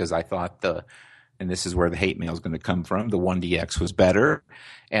out because I thought and this is where the hate mail is going to come from, the 1DX was better.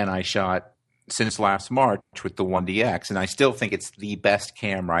 And I shot since last March with the 1DX, and I still think it's the best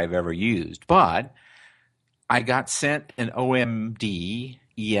camera I've ever used. But I got sent an OMD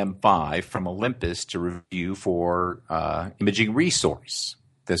EM5 from Olympus to review for Imaging Resource.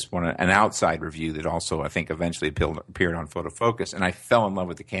 This one, an outside review that also I think eventually appeared on Photo Focus, and I fell in love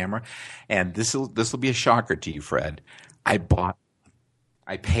with the camera. And this will be a shocker to you, Fred. I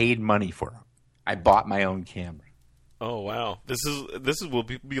paid money for it. I bought my own camera. Oh wow! This will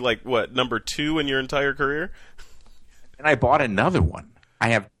be like what, number 2 in your entire career? And I bought another one. I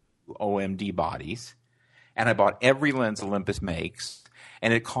have 2 OMD bodies, and I bought every lens Olympus makes,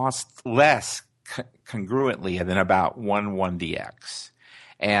 and it costs less congruently than about one 1DX.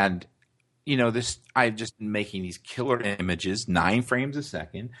 And I've just been making these killer images, 9 frames a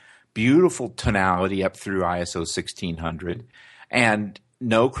second, beautiful tonality up through ISO 1600, and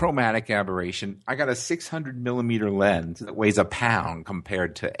no chromatic aberration. I got a 600 millimeter lens that weighs a pound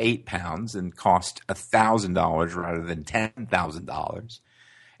compared to 8 pounds and cost $1,000 rather than $10,000.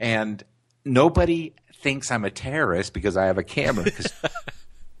 And nobody thinks I'm a terrorist because I have a camera, because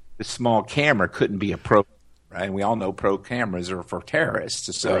the small camera couldn't be a pro, right? And we all know pro cameras are for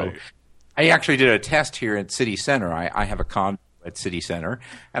terrorists. So right. I actually did a test here at City Center. I have a condo at City Center,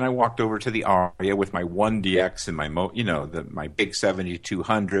 and I walked over to the Aria with my 1DX and my big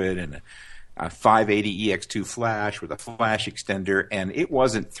 7200 and a 580 EX2 flash with a flash extender, and it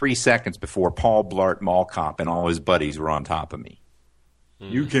wasn't 3 seconds before Paul Blart Mall Cop and all his buddies were on top of me.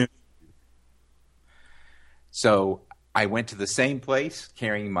 You can't. So I went to the same place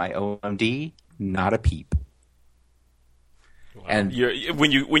carrying my OMD, not a peep. Wow. And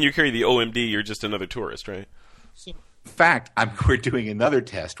when you carry the OMD, you're just another tourist, right? In fact, we're doing another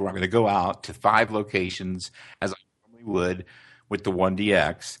test where I'm going to go out to 5 locations as I normally would with the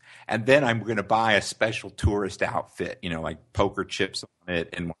 1DX, and then I'm going to buy a special tourist outfit, like poker chips on it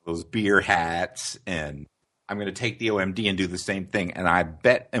and one of those beer hats, and I'm going to take the OMD and do the same thing, and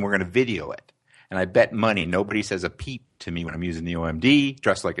we're going to video it. And I bet money nobody says a peep to me when I'm using the OMD,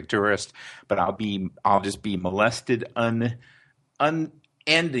 dressed like a tourist, but I'll just be molested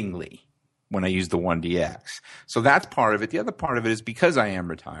unendingly when I use the 1DX. So that's part of it. The other part of it is because I am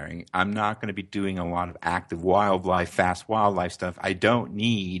retiring, I'm not going to be doing a lot of active wildlife, fast wildlife stuff. I don't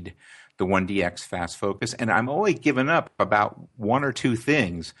need the 1DX fast focus, and I'm only giving up about 1 or 2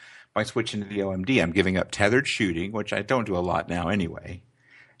 things by switching to the OMD. I'm giving up tethered shooting, which I don't do a lot now anyway.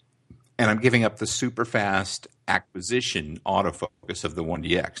 and I'm giving up the super fast acquisition autofocus of the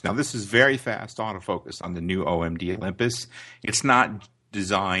 1DX. Now, this is very fast autofocus on the new OMD Olympus. It's not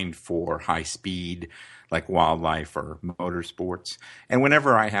designed for high speed like wildlife or motorsports. And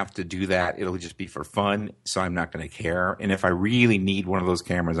whenever I have to do that, it'll just be for fun, so I'm not going to care. And if I really need one of those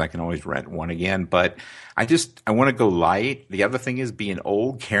cameras, I can always rent one again. But I want to go light. The other thing is being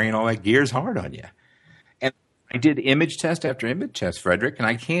old, carrying all that gear is hard on you. And I did image test after image test, Frederick, and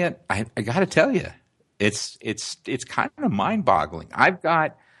I got to tell you, it's kind of mind-boggling. I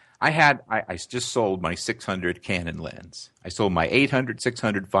just sold my 600 Canon lens. I sold my 800,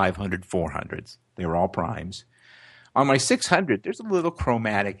 600, 500, 400s. They were all primes. On my 600, there's a little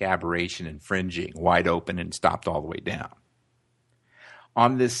chromatic aberration and fringing, wide open and stopped all the way down.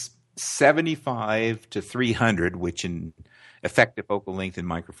 On this 75 to 300, which in effective focal length in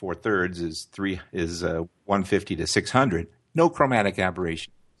Micro Four Thirds is 150 to 600, no chromatic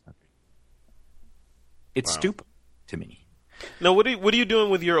aberration. It's stupid to me. Now, what are you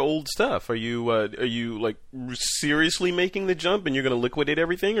doing with your old stuff? Are you like seriously making the jump and you're going to liquidate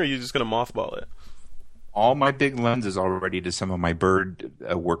everything, or are you just going to mothball it? All my big lenses already to some of my bird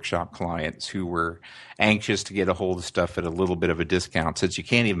workshop clients who were anxious to get a hold of stuff at a little bit of a discount, since you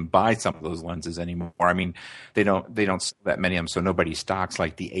can't even buy some of those lenses anymore. I mean, they don't sell that many of them, so nobody stocks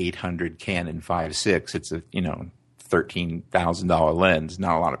like the 800 Canon 5.6. It's a $13,000 lens.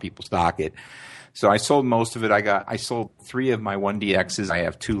 Not a lot of people stock it. So I sold most of it. I sold 3 of my 1DXs. I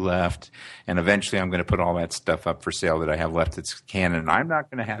have 2 left, and eventually I'm going to put all that stuff up for sale that I have left. It's Canon. I'm not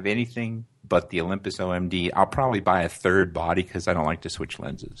going to have anything but the Olympus OMD. I'll probably buy a third body because I don't like to switch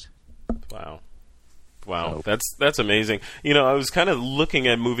lenses. Wow, that's amazing. I was kind of looking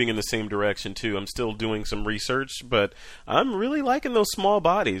at moving in the same direction too. I'm still doing some research, but I'm really liking those small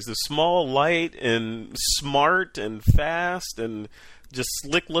bodies, the small, light, and smart, and fast, and just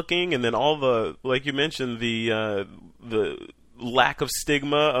slick looking, and then all the, like you mentioned, the lack of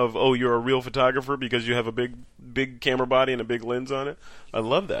stigma of, oh, you're a real photographer because you have a big camera body and a big lens on it. I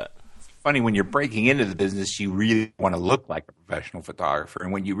love that. Funny, when you're breaking into the business, you really want to look like a professional photographer,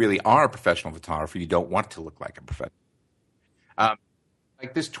 and when you really are a professional photographer, you don't want to look like a professional.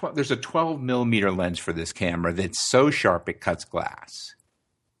 Like this, there's a 12 millimeter lens for this camera that's so sharp it cuts glass.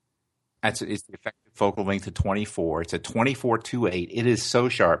 It's the effective focal length of 24. It's a 24-2.8. It is so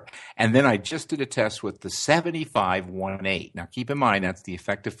sharp. And then I just did a test with the 75-1.8. Now, keep in mind, that's the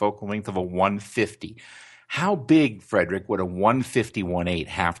effective focal length of a 150. How big, Frederick, would a 150-1.8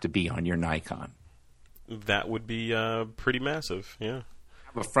 have to be on your Nikon? That would be pretty massive, yeah.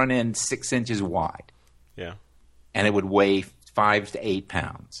 Have a front end 6 inches wide. Yeah. And it would weigh 5 to 8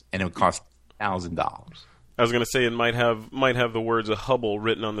 pounds. And it would cost $1,000. I was going to say it might have the words of Hubble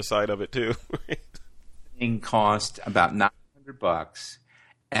written on the side of it too. Thing cost about $900,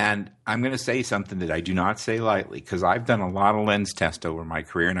 and I'm going to say something that I do not say lightly because I've done a lot of lens tests over my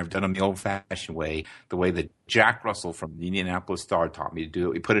career, and I've done them the old-fashioned way, the way that Jack Russell from the Indianapolis Star taught me to do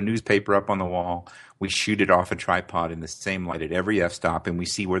it. We put a newspaper up on the wall, we shoot it off a tripod in the same light at every f-stop, and we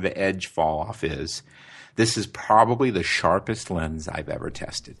see where the edge fall-off is. This is probably the sharpest lens I've ever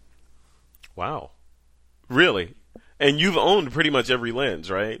tested. Wow. Really? And you've owned pretty much every lens,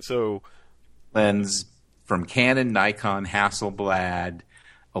 right? So, lens from Canon, Nikon, Hasselblad,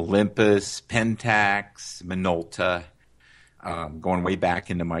 Olympus, Pentax, Minolta, going way back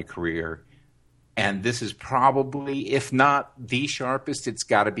into my career. And this is probably, if not the sharpest, it's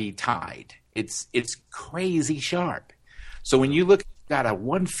got to be tied. It's crazy sharp. So when you look at a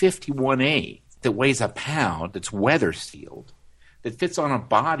 150-1.8 that weighs a pound, that's weather sealed, that fits on a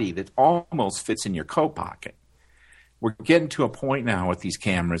body that almost fits in your coat pocket. We're getting to a point now with these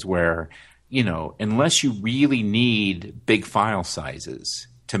cameras where, unless you really need big file sizes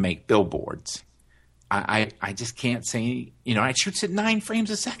to make billboards, I just can't say, it shoots at 9 frames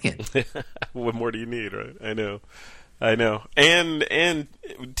a second. What more do you need, right? I know. And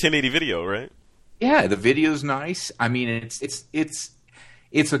 1080 video, right? Yeah, the video's nice. I mean,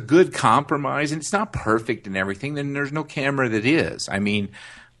 it's a good compromise, and it's not perfect and everything. Then there's no camera that is. I mean,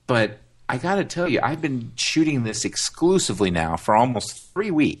 but I got to tell you, I've been shooting this exclusively now for almost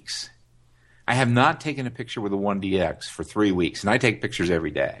 3 weeks. I have not taken a picture with a 1DX for 3 weeks, and I take pictures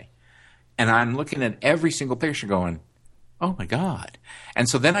every day. And I'm looking at every single picture going, oh, my God. And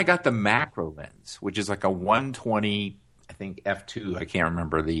so then I got the macro lens, which is like a 120, I think, f2. I can't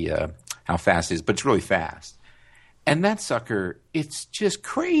remember how fast it is, but it's really fast. And that sucker, it's just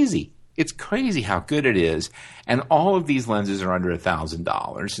crazy. It's crazy how good it is. And all of these lenses are under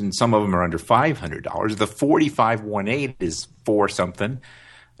 $1,000, and some of them are under $500. The 45-1.8 is $4 something.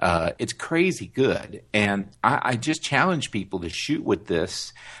 It's crazy good. And I just challenge people to shoot with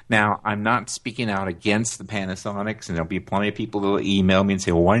this. Now, I'm not speaking out against the Panasonics, and there'll be plenty of people that will email me and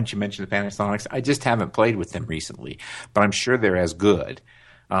say, well, why didn't you mention the Panasonics? I just haven't played with them recently, but I'm sure they're as good.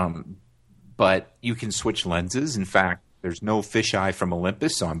 But you can switch lenses. In fact, there's no fisheye from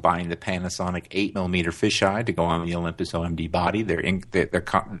Olympus, so I'm buying the Panasonic 8mm fisheye to go on the Olympus OMD body.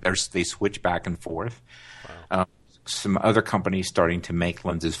 They switch back and forth. Wow. Some other companies starting to make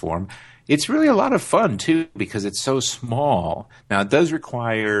lenses for them. It's really a lot of fun too because it's so small. Now it does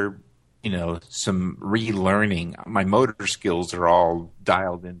require, some relearning. My motor skills are all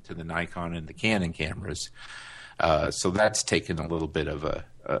dialed into the Nikon and the Canon cameras, so that's taken a little bit of a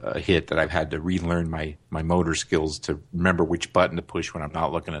hit that I've had to relearn my motor skills to remember which button to push when I'm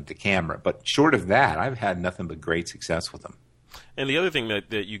not looking at the camera. But short of that, I've had nothing but great success with them. And the other thing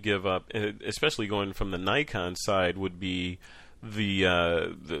that you give up, especially going from the Nikon side, would be the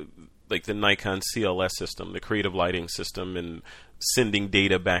Nikon CLS system, the creative lighting system, and sending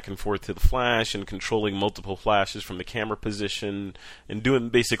data back and forth to the flash and controlling multiple flashes from the camera position and doing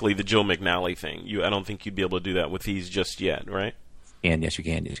basically the Joe McNally thing. I don't think you'd be able to do that with these just yet, right? And yes, you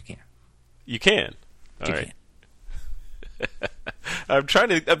can. Yes, you can. You can. All right. I'm trying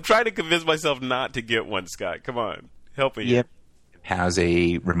to convince myself not to get one, Scott. Come on, help me. Yep. Has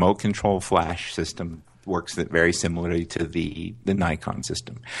a remote control flash system, works very similarly to the Nikon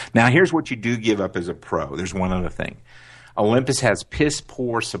system. Now, here's what you do give up as a pro. There's one other thing. Olympus has piss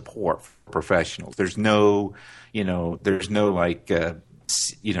poor support for professionals. There's no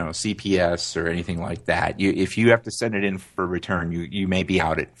CPS or anything like that. If you have to send it in for return, you may be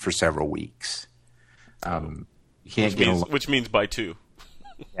out it for several weeks. Which means by 2.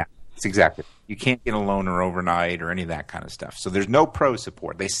 Yeah. Exactly. You can't get a loaner overnight or any of that kind of stuff. So there's no pro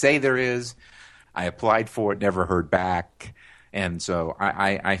support. They say there is. I applied for it, never heard back. And so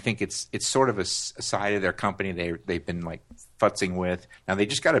I think it's sort of a side of their company they've been like futzing with. Now they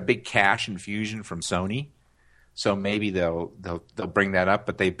just got a big cash infusion from Sony. So maybe they'll bring that up,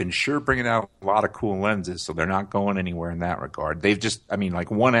 but they've been sure bringing out a lot of cool lenses, so they're not going anywhere in that regard. They've just,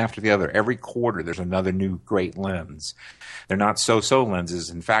 like one after the other, every quarter there's another new great lens. They're not so-so lenses.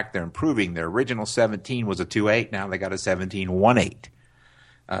 In fact, they're improving. Their original 17 was a 2.8. Now they got a 17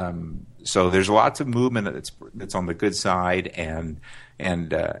 1.8. So there's lots of movement that's on the good side, and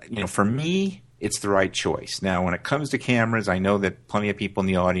for me, it's the right choice. Now, when it comes to cameras, I know that plenty of people in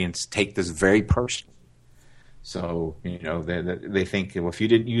the audience take this very personally. So, they think, well, if you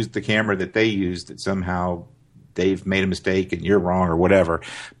didn't use the camera that they used, that somehow they've made a mistake and you're wrong or whatever.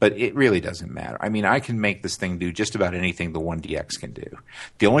 But it really doesn't matter. I can make this thing do just about anything the 1DX can do.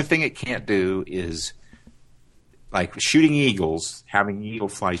 The only thing it can't do is, like shooting eagles, having an eagle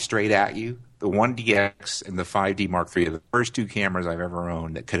fly straight at you. The 1DX and the 5D Mark III are the first 2 cameras I've ever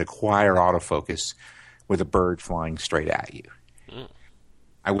owned that could acquire autofocus with a bird flying straight at you. Mm.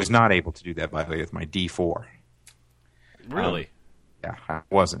 I was not able to do that, by the way, with my D4. Really? Yeah, I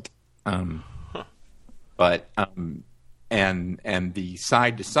wasn't. But and the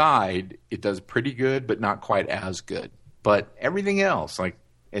side to side, it does pretty good, but not quite as good. But everything else, like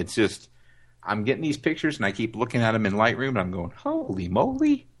it's just, I'm getting these pictures and I keep looking at them in Lightroom and I'm going, holy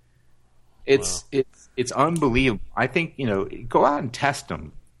moly! It's unbelievable. I think go out and test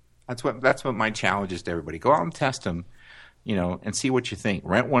them. That's what my challenge is to everybody. Go out and test them. And see what you think.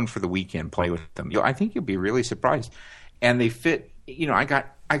 Rent one for the weekend, play with them. I think you'll be really surprised. And they fit. I got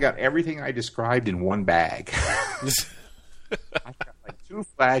everything I described in one bag. I got like 2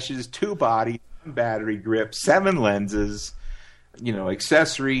 flashes, 2 bodies, 1 battery grip, 7 lenses,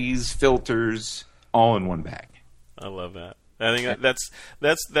 accessories, filters, all in one bag. I love that. I think that's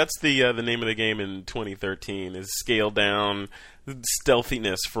the name of the game in 2013 is scale down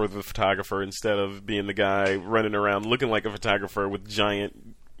stealthiness for the photographer instead of being the guy running around looking like a photographer with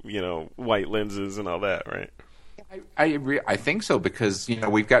giant, white lenses and all that, right? I think so because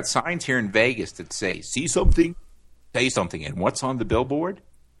we've got signs here in Vegas that say "See something, say something," and what's on the billboard?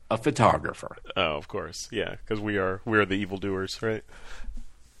 A photographer. Oh, of course, yeah, because we are the evildoers, right?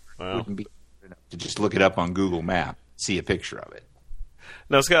 Wow. Wouldn't be enough to just look it up on Google Maps, see a picture of it.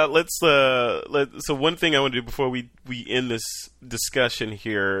 Now, Scott, so one thing I want to do before we end this discussion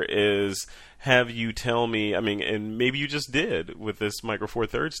here is have you tell me, and maybe you just did with this Micro Four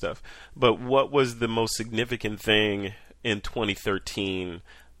Thirds stuff, but what was the most significant thing in 2013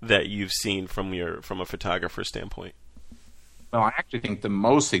 that you've seen from a photographer standpoint? Well, I actually think the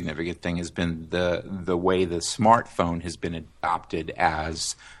most significant thing has been the way the smartphone has been adopted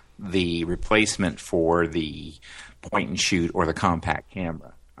as the replacement for the point and shoot or the compact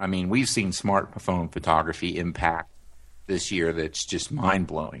camera. We've seen smartphone photography impact this year that's just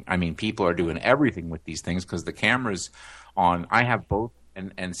mind-blowing. I mean, people are doing everything with these things because the cameras on – I have both.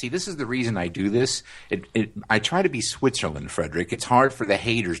 And see, this is the reason I do this. I try to be Switzerland, Frederick. It's hard for the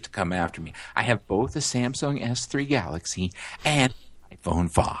haters to come after me. I have both a Samsung S3 Galaxy and iPhone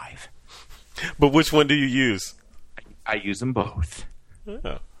 5. But which one do you use? I use them both.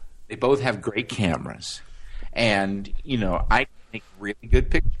 Oh. They both have great cameras. And, I make really good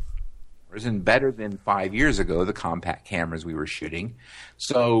pictures. And better than 5 years ago, the compact cameras we were shooting.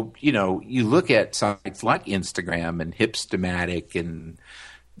 So, you look at sites like Instagram and Hipstamatic and,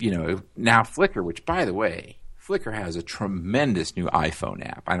 now Flickr, which, by the way, Flickr has a tremendous new iPhone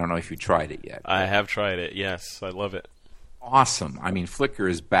app. I don't know if you tried it yet. I have tried it, yes. I love it. Awesome. I mean, Flickr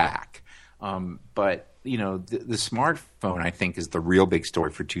is back. But, the smartphone, I think, is the real big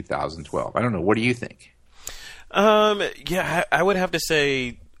story for 2012. I don't know. What do you think? Yeah, I would have to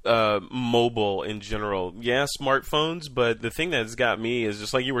say mobile in general. Yeah, smartphones, but the thing that's got me is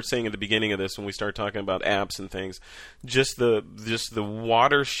just like you were saying at the beginning of this when we started talking about apps and things, just the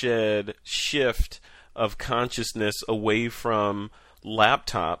watershed shift of consciousness away from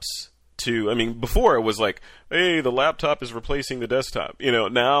laptops to, before it was like, hey, the laptop is replacing the desktop.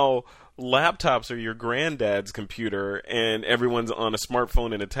 Now laptops are your granddad's computer and everyone's on a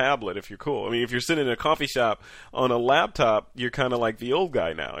smartphone and a tablet if you're cool. If you're sitting in a coffee shop on a laptop, you're kind of like the old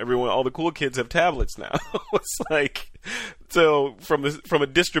guy now. All the cool kids have tablets now. It's like, so from a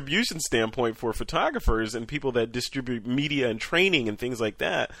distribution standpoint for photographers and people that distribute media and training and things like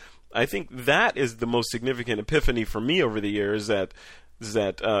that, I think that is the most significant epiphany for me over the years, that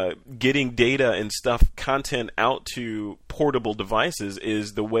getting data and content out to portable devices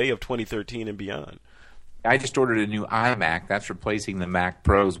is the way of 2013 and beyond. I just ordered a new iMac. That's replacing the Mac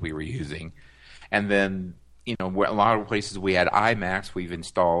Pros we were using. And then, a lot of places we had iMacs, we've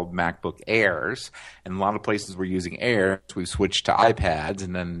installed MacBook Airs. And a lot of places we're using Airs, we've switched to iPads.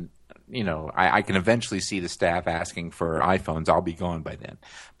 And then, I can eventually see the staff asking for iPhones. I'll be gone by then.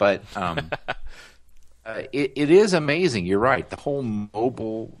 But it is amazing. You're right. The whole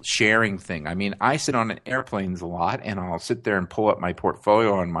mobile sharing thing. I sit on airplanes a lot, and I'll sit there and pull up my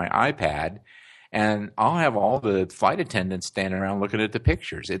portfolio on my iPad, and I'll have all the flight attendants standing around looking at the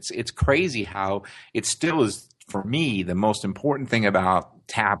pictures. It's crazy how it still is, for me, the most important thing about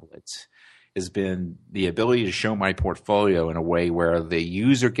tablets has been the ability to show my portfolio in a way where the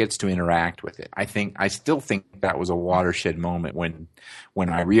user gets to interact with it. I still think that was a watershed moment when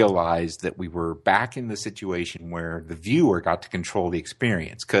I realized that we were back in the situation where the viewer got to control the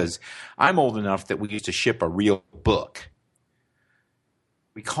experience. Because I'm old enough that we used to ship a real book.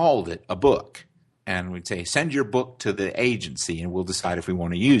 We called it a book. And we'd say, send your book to the agency and we'll decide if we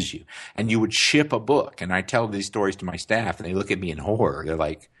want to use you. And you would ship a book. And I tell these stories to my staff and they look at me in horror. They're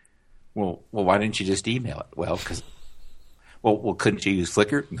like, well, why didn't you just email it? Well, couldn't you use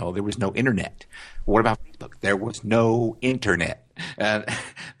Flickr? No, there was no internet. What about Facebook? There was no internet.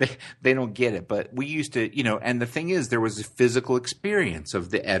 They don't get it. But we used to, and the thing is, there was a physical experience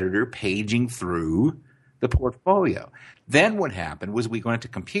of the editor paging through the portfolio. Then what happened was we went to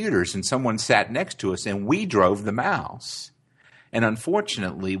computers and someone sat next to us and we drove the mouse. And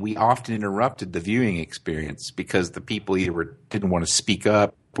unfortunately, we often interrupted the viewing experience because the people either didn't want to speak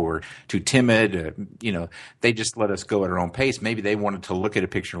up or too timid. They just let us go at our own pace. Maybe they wanted to look at a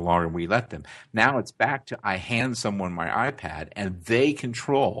picture longer and we let them. Now it's back to I hand someone my iPad and they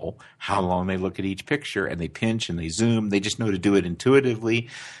control how long they look at each picture and they pinch and they zoom. They just know to do it intuitively.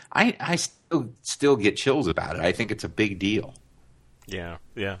 I still get chills about it. I think it's a big deal. Yeah,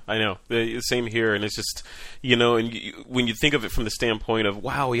 I know. Same here, and it's just, when you think of it from the standpoint of,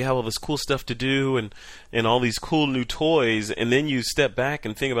 wow, we have all this cool stuff to do and all these cool new toys, and then you step back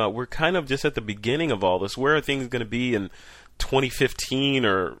and think about, we're kind of just at the beginning of all this. Where are things going to be in 2015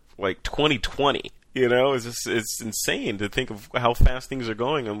 or like 2020? It's insane to think of how fast things are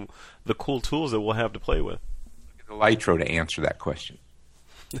going and the cool tools that we'll have to play with. The Lytro to answer that question.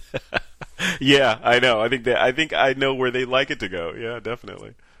 Yeah, I know. I think I know where they'd like it to go. Yeah,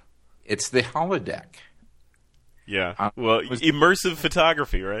 definitely. It's the holodeck. Yeah. Immersive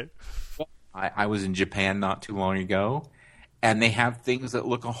photography, right? I was in Japan not too long ago, and they have things that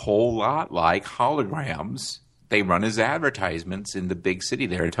look a whole lot like holograms. They run as advertisements in the big city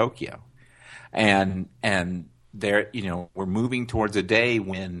there in Tokyo. And there, we're moving towards a day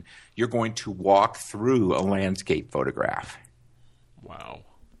when you're going to walk through a landscape photograph. Wow.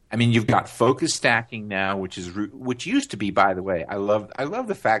 You've got focus stacking now, which used to be, by the way, I love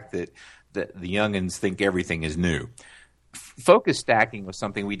the fact that the youngins think everything is new. Focus stacking was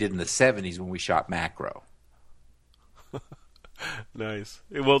something we did in the 70s when we shot macro. Nice.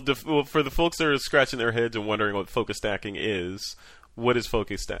 Well, for the folks that are scratching their heads and wondering what focus stacking is, what is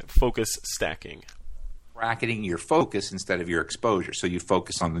focus stacking? Bracketing your focus instead of your exposure. So you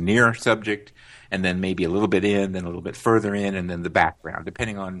focus on the near subject, and then maybe a little bit in, then a little bit further in, and then the background.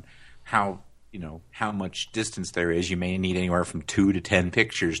 Depending on how much distance there is, you may need anywhere from 2 to 10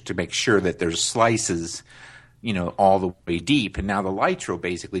 pictures to make sure that there's slices, all the way deep. And now the Lytro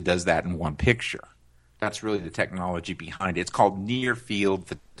basically does that in one picture. That's really the technology behind it. It's called near field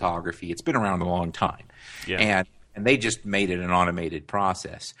photography. It's been around a long time. Yeah. And they just made it an automated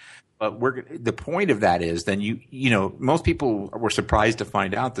process. But the point of that is then most people were surprised to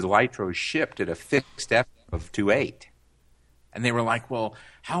find out that the Lytro shipped at a fixed f of 2.8. And they were like, well,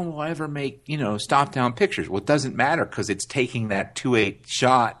 how will I ever make, stop down pictures? Well, it doesn't matter because it's taking that 2.8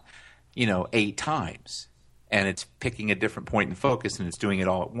 shot, 8 times. And it's picking a different point in focus, and it's doing it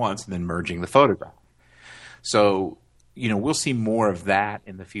all at once and then merging the photograph. So, we'll see more of that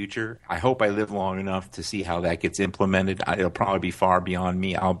in the future. I hope I live long enough to see how that gets implemented. It'll probably be far beyond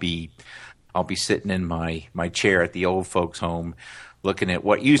me. I'll be sitting in my chair at the old folks' home looking at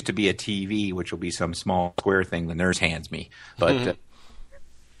what used to be a TV, which will be some small square thing the nurse hands me. But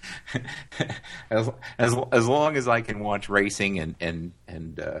as long as I can watch racing and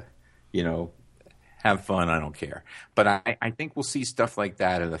have fun, I don't care. But I think we'll see stuff like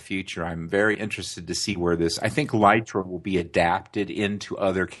that in the future. I'm very interested to see where I think Lytro will be adapted into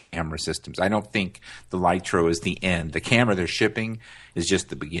other camera systems. I don't think the Lytro is the end. The camera they're shipping is just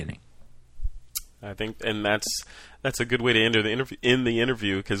the beginning. I think, and that's a good way to end the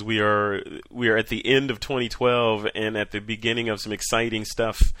interview because we are at the end of 2012 and at the beginning of some exciting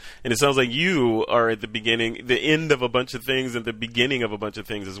stuff. And it sounds like you are at the end of a bunch of things, and the beginning of a bunch of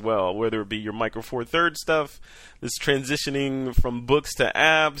things as well. Whether it be your Micro Four Thirds stuff, this transitioning from books to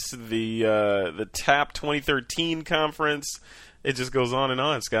apps, the TAP 2013 conference. It just goes on and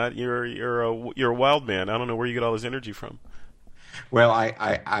on, Scott. You're a wild man. I don't know where you get all this energy from. Well,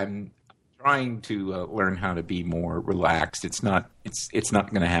 I'm trying to learn how to be more relaxed. It's not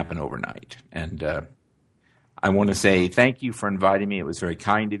going to happen overnight. And I want to say thank you for inviting me. It was very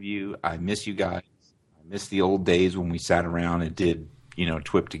kind of you. I miss you guys. I miss the old days when we sat around and did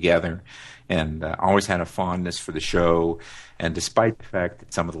TWIP together. And I always had a fondness for the show. And despite the fact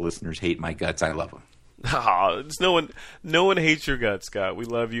that some of the listeners hate my guts, I love them. No one hates your guts, Scott. We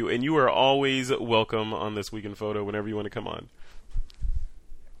love you, and you are always welcome on This Week in Photo whenever you want to come on.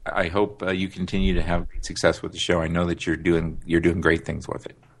 I hope you continue to have success with the show. I know that you're doing great things with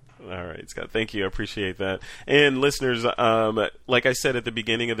it. All right, Scott. Thank you. I appreciate that. And listeners, like I said at the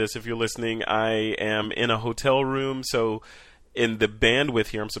beginning of this, if you're listening, I am in a hotel room, so in the bandwidth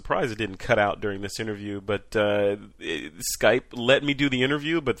here, I'm surprised it didn't cut out during this interview, but Skype let me do the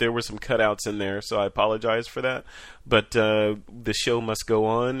interview, but there were some cutouts in there, so I apologize for that. But the show must go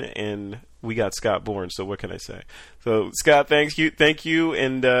on, and we got Scott Bourne, so what can I say? So, Scott, thank you,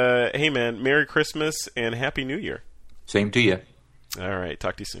 and hey, man, Merry Christmas and Happy New Year. Same to you. All right,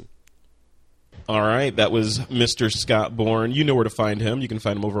 talk to you soon. All right, that was Mr. Scott Bourne. You know where to find him. You can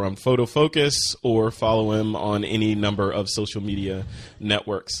find him over on Photo Focus or follow him on any number of social media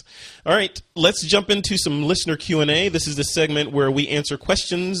networks. All right, let's jump into some listener Q&A. This is the segment where we answer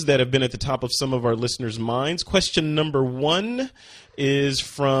questions that have been at the top of some of our listeners' minds. Question number 1 is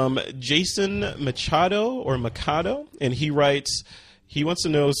from Jason Machado, and he writes... He wants to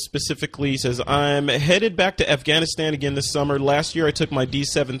know specifically, he says, I'm headed back to Afghanistan again this summer. Last year I took my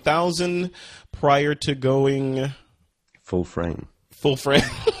D7000 prior to going... Full frame.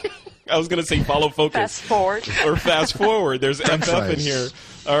 I was going to say follow focus. Fast forward. Or fast forward. There's FF in here.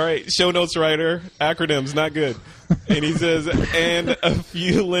 All right, show notes writer, acronyms, not good. And he says, and a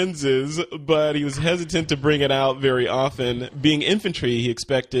few lenses, but he was hesitant to bring it out very often. Being infantry, he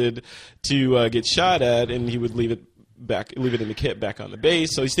expected to get shot at, and he would leave it in the kit back on the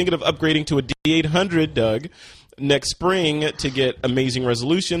base. So he's thinking of upgrading to a D800, Doug, next spring to get amazing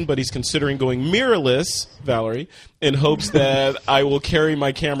resolution, but he's considering going mirrorless, Valerie, in hopes that I will carry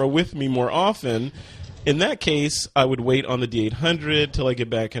my camera with me more often. In that case, I would wait on the D800 till I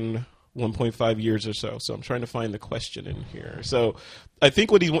get back in 1.5 years or so. So I'm trying to find the question in here. So I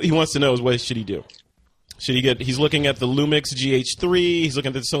think what he wants to know is what should he do? He's looking at the Lumix GH3, he's looking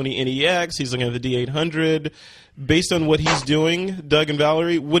at the Sony NEX, he's looking at the D800. Based on what he's doing, Doug and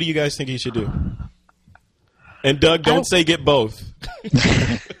Valerie, what do you guys think he should do? And Doug, don't say get both.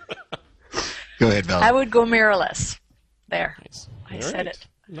 Go ahead, Valerie. I would go mirrorless. There. Nice. I said it.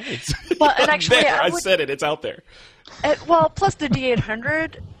 Nice. Well, and actually, I said it. It's out there. Plus the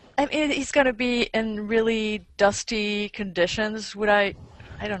D800, I mean, he's going to be in really dusty conditions. I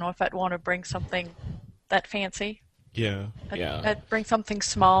don't know if I'd want to bring something that fancy. Yeah. I'd bring something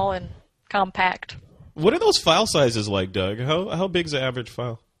small and compact. What are those file sizes like, Doug? How big's the average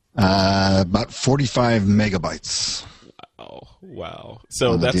file? About 45 megabytes. Oh, wow.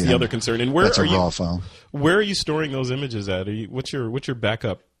 So that's the other concern. And that's a raw file. Where are you storing those images at? What's your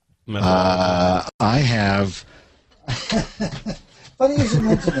backup method? I have. Funny you should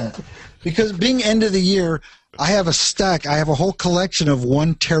mention that, because being end of the year, I have a stack. I have a whole collection of 2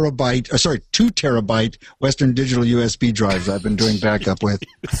 terabyte Western Digital USB drives I've been doing backup with.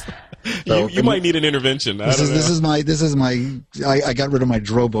 So, you might need an intervention. This is my. I got rid of my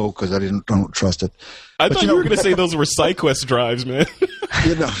Drobo because I don't trust it. I thought you were going to say those were SideQuest drives, man.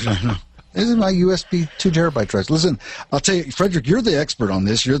 No. This is my USB 2 terabyte drives. Listen, I'll tell you, Frederick, you're the expert on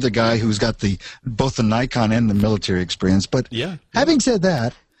this. You're the guy who's got both the Nikon and the military experience. But having said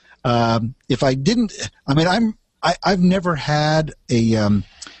that, if I didn't, I've never had a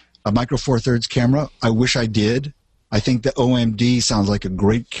Micro Four Thirds camera. I wish I did. I think the OMD sounds like a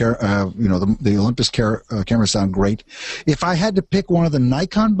great the Olympus cameras sound great. If I had to pick one of the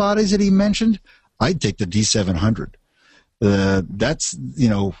Nikon bodies that he mentioned, I'd take the D700. That's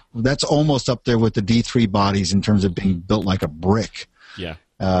almost up there with the D3 bodies in terms of being built like a brick. Yeah.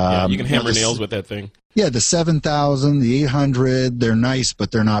 You can hammer nails with that thing. Yeah, the 7000, the 800, they're nice,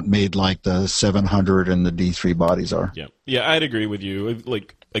 but they're not made like the 700 and the D3 bodies are. Yeah, I'd agree with you.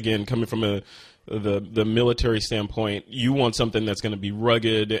 Like, again, coming from the military standpoint, you want something that's going to be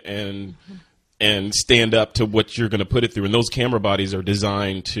rugged and stand up to what you're going to put it through. And those camera bodies are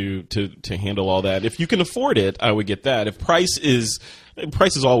designed to handle all that. If you can afford it, I would get that. If price is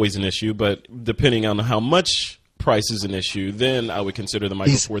always an issue, but depending on how much price is an issue, then I would consider the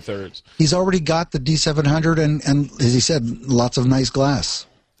Micro Four Thirds. He's already got the D700 and as he said, lots of nice glass.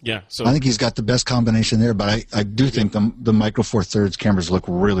 Yeah, so I think he's got the best combination there, but I do think the Micro Four Thirds cameras look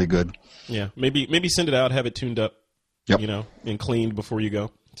really good. Yeah, maybe send it out, have it tuned up, and cleaned before you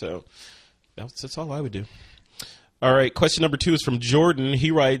go. So that's all I would do. All right, question number 2 is from Jordan.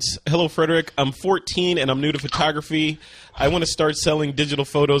 He writes, "Hello, Frederick. I'm 14 and I'm new to photography. I want to start selling digital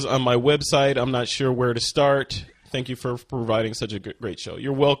photos on my website. I'm not sure where to start. Thank you for providing such a great show."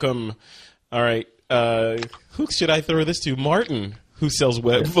 You're welcome. All right, who should I throw this to? Martin, who sells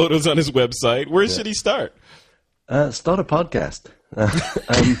web photos on his website. Where should he start? Start a podcast.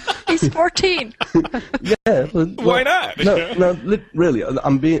 He's 14. Yeah. Well, why not? No, really,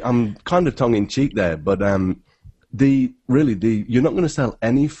 I'm kind of tongue in cheek there, but you're not going to sell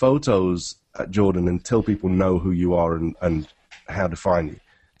any photos at Jordan until people know who you are and how to find you.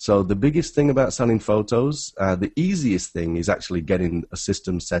 So the biggest thing about selling photos, the easiest thing is actually getting a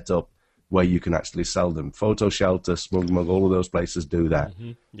system set up where you can actually sell them. Photo Shelter, SmugMug, all of those places do that.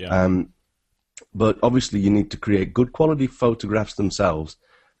 Mm-hmm. Yeah. But obviously you need to create good quality photographs themselves.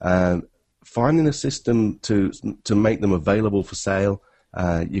 Finding a system to make them available for sale,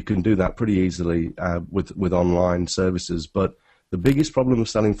 you can do that pretty easily with online services. But the biggest problem with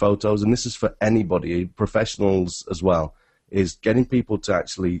selling photos, and this is for anybody, professionals as well, is getting people to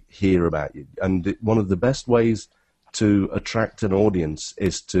actually hear about you. And one of the best ways to attract an audience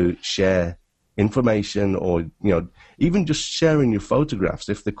is to share information, or even just sharing your photographs.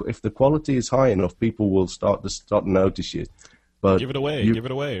 If the quality is high enough, people will start to notice you. But give it away,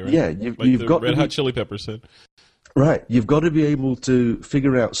 right? Yeah, you've got Red Hot Chili Peppers said. Right, you've got to be able to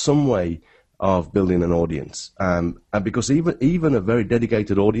figure out some way of building an audience, and because even a very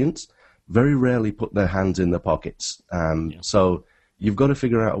dedicated audience very rarely put their hands in their pockets. So you've got to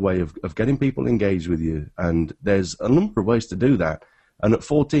figure out a way of getting people engaged with you, and there's a number of ways to do that. And at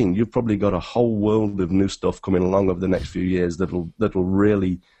 14, you've probably got a whole world of new stuff coming along over the next few years that'll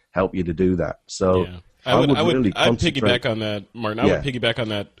really help you to do that. So yeah. I'd piggyback on that, Martin. I would piggyback on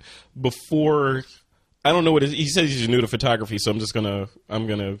that before. I don't know what he says he's new to photography, so I'm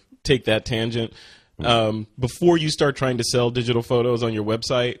gonna take that tangent. Before you start trying to sell digital photos on your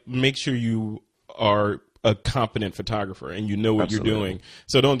website, make sure you are a competent photographer and you know what you're doing.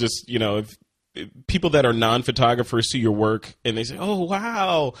 So don't just if people that are non-photographers see your work and they say, "Oh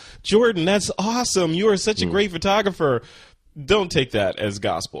wow, Jordan, that's awesome! You are such a great photographer." Don't take that as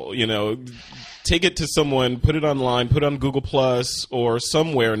gospel. Take it to someone, put it online, put it on Google Plus or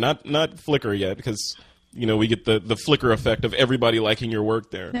somewhere, not Flickr yet, because we get the Flickr effect of everybody liking your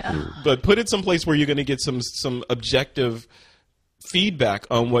work there. Yeah. But put it someplace where you're going to get some objective feedback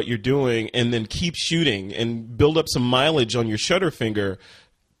on what you're doing, and then keep shooting and build up some mileage on your shutter finger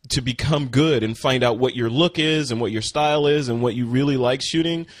to become good and find out what your look is and what your style is and what you really like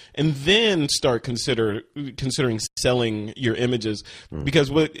shooting, and then start considering selling your images. Because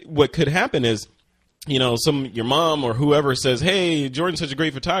what could happen is your mom or whoever says, hey, Jordan's such a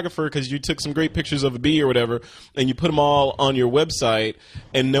great photographer because you took some great pictures of a bee or whatever, and you put them all on your website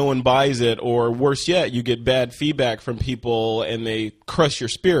and no one buys it, or worse yet, you get bad feedback from people and they crush your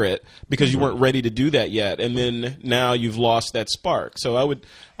spirit because you weren't ready to do that yet, and then now you've lost that spark. So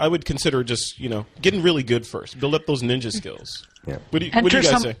I would consider just, getting really good first. Build up those ninja skills. Yeah. What do you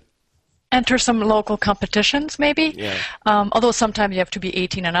guys say? Enter some local competitions, maybe. Yeah. Although sometimes you have to be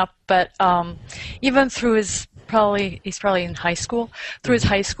 18 and up. But even through he's probably in high school. Through his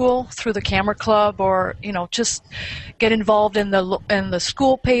high school, through the camera club, or just get involved in the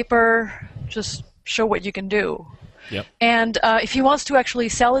school paper. Just show what you can do. Yep. And if he wants to actually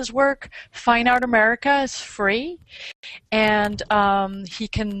sell his work, Fine Art America is free, and he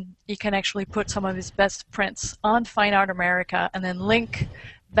can actually put some of his best prints on Fine Art America and then link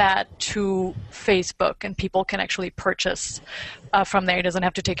that to Facebook, and people can actually purchase from there. He doesn't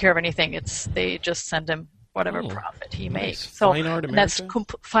have to take care of anything. They just send him whatever profit he makes. So Fine Art America? That's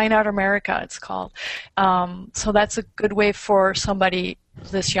Fine Art America, it's called. So that's a good way for somebody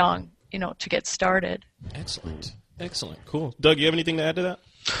this young, to get started. Excellent. Cool. Doug, you have anything to add to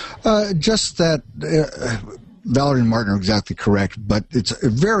that? Just that Valerie and Martin are exactly correct, but it's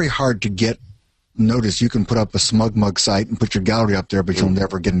very hard to get notice. You can put up a SmugMug site and put your gallery up there, but you'll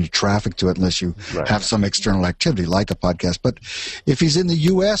never get any traffic to it unless you have some external activity like a podcast. But if he's in the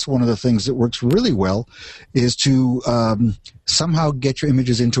U.S., one of the things that works really well is to somehow get your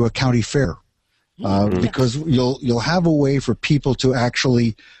images into a county fair, because you'll have a way for people to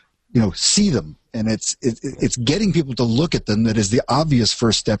actually, see them, and it's getting people to look at them that is the obvious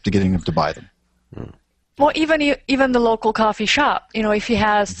first step to getting them to buy them. Well, even the local coffee shop, if he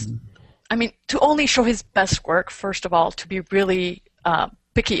has. To only show his best work, first of all, to be really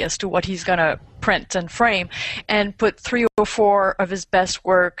picky as to what he's going to print and frame, and put 3 or 4 of his best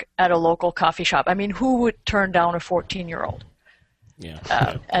work at a local coffee shop. Who would turn down a 14-year-old? Yeah.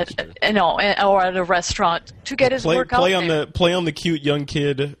 Or at a restaurant to get his work out there. Play on the cute young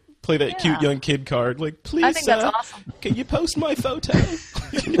kid. Play that cute young kid card. Like, please, I think that's awesome. Can you post my photo?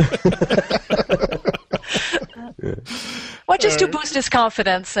 Well, just to boost his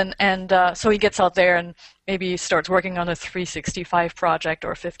confidence, and so he gets out there and maybe starts working on a 365 project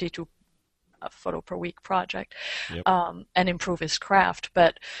or a 52 photo per week project, and improve his craft.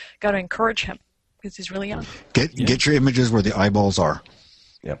 But got to encourage him because he's really young. Get your images where the eyeballs are.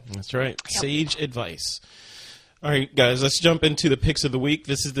 Yep, that's right. Yep. Sage advice. All right, guys, let's jump into the picks of the week.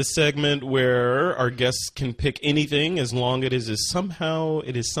 This is the segment where our guests can pick anything as long as it is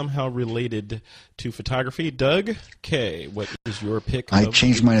somehow related to photography. Doug K., what is your pick? I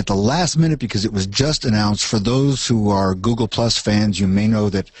changed mine at the last minute because it was just announced. For those who are Google Plus fans, you may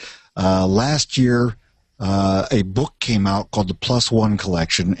know that last year a book came out called the Plus One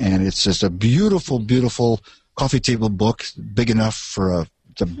Collection, and it's just a beautiful, beautiful coffee table book, big enough for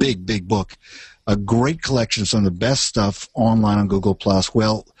it's a big, big book. A great collection of some of the best stuff online on Google+.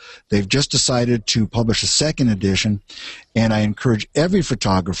 Well, they've just decided to publish a second edition, and I encourage every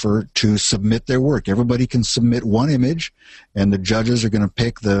photographer to submit their work. Everybody can submit one image, and the judges are going to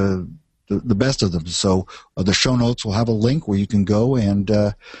pick the best of them. So the show notes will have a link where you can go and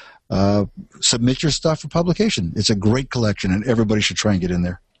submit your stuff for publication. It's a great collection, and everybody should try and get in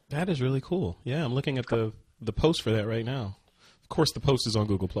there. That is really cool. Yeah, I'm looking at the post for that right now. Of course, the post is on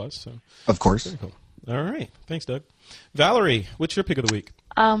Google+. So. Of course. Cool. All right. Thanks, Doug. Valerie, what's your pick of the week?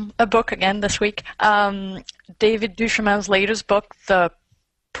 A book again this week. David Duchemin's latest book, The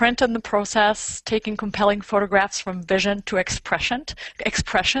Print and the Process, Taking Compelling Photographs from Vision to Expression.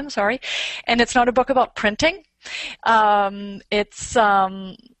 And it's not a book about printing. It's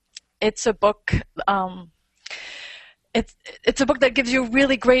a book... It's a book that gives you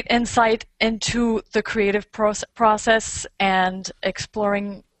really great insight into the creative process and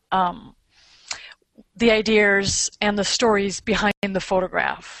exploring the ideas and the stories behind the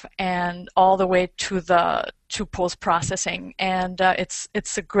photograph, and all the way to post-processing. And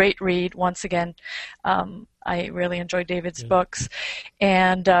it's a great read. Once again, I really enjoy David's books,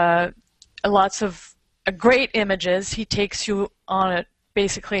 and lots of great images. He takes you on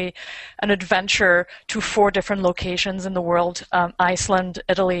basically an adventure to 4 different locations in the world, Iceland,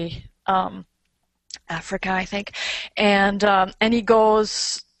 Italy, Africa, I think. And he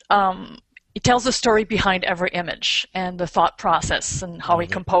goes, he tells the story behind every image and the thought process and how he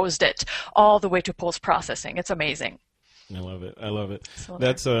composed it, all the way to post-processing. It's amazing. I love it. So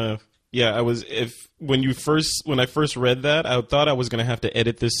that's when I first read that, I thought I was going to have to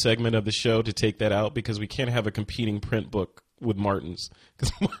edit this segment of the show to take that out, because we can't have a competing print book with Martin's.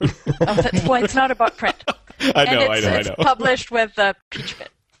 Well, it's not about print. I know. It's published with Peachbit.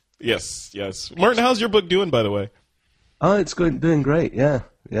 Yes. Martin, how's your book doing, by the way? Oh, it's doing great. Yeah.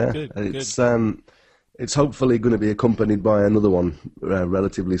 Good, It's hopefully going to be accompanied by another one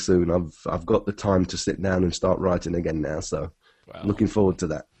relatively soon. I've got the time to sit down and start writing again now, so looking forward to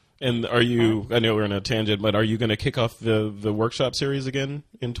that. And I know we're on a tangent, but are you going to kick off the workshop series again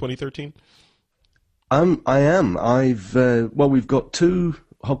in 2013? I am. We've got 2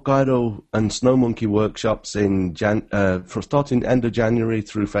 Hokkaido and Snow Monkey workshops in from starting end of January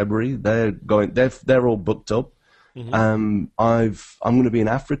through February. They're all booked up. Mm-hmm. I'm going to be in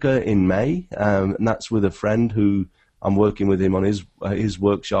Africa in May, and that's with a friend who I'm working with him on his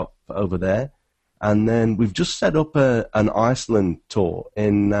workshop over there. And then we've just set up an Iceland tour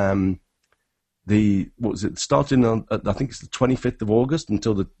in starting on I think it's the 25th of August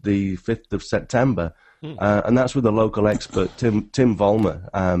until the 5th of September, and that's with a local expert, Tim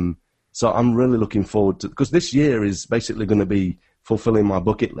Vollmer. So I'm really looking forward to, because this year is basically going to be fulfilling my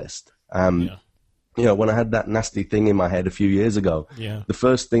bucket list. You know, when I had that nasty thing in my head a few years ago, the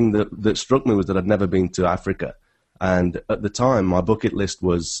first thing that struck me was that I'd never been to Africa. And at the time, my bucket list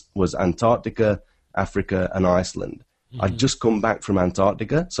was Antarctica, Africa, and Iceland. Mm-hmm. I'd just come back from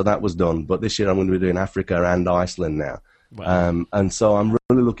Antarctica, so that was done. But this year I'm going to be doing Africa and Iceland now. Wow. And so I'm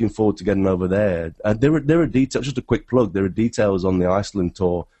really looking forward to getting over there. There are details, just a quick plug, there are details on the Iceland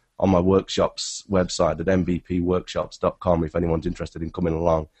tour on my workshops website at mbpworkshops.com if anyone's interested in coming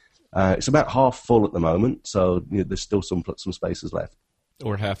along. It's about half full at the moment, so there's still some spaces left.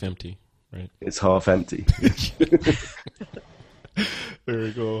 Or half empty, right? It's half empty.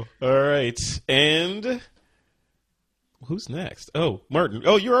 Very cool. All right, and who's next? Oh, Martin.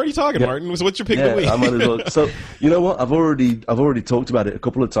 Oh, you're already talking, Martin. So what's your pick of the week? I might as well. So you know what? I've already talked about it a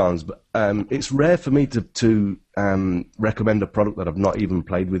couple of times, but it's rare for me to recommend a product that I've not even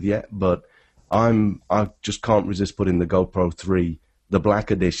played with yet. But I just can't resist putting the GoPro 3. The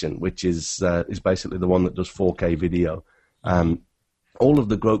Black Edition, which is basically the one that does 4K video. All of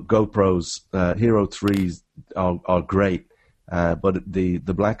the GoPros, Hero 3s are great, but the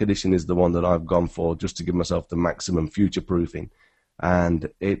Black Edition is the one that I've gone for just to give myself the maximum future-proofing. And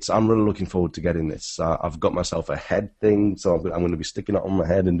I'm really looking forward to getting this. I've got myself a head thing, so I'm going to be sticking it on my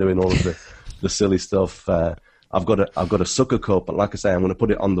head and doing all of the silly stuff. I've got a sucker cup, but like I say, I'm going to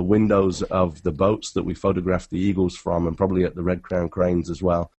put it on the windows of the boats that we photographed the eagles from, and probably at the Red Crown cranes as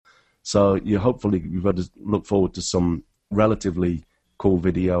well. So you've got to look forward to some relatively cool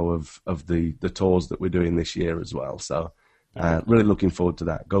video of the tours that we're doing this year as well. So really looking forward to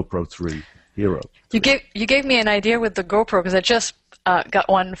that. GoPro 3 Hero. You gave me an idea with the GoPro, because I just got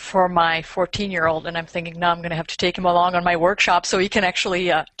one for my 14-year-old, and I'm thinking now I'm going to have to take him along on my workshop so he can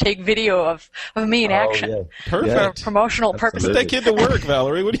actually take video of me in action. Yeah. Perfect. For promotional purposes. Put that kid to work,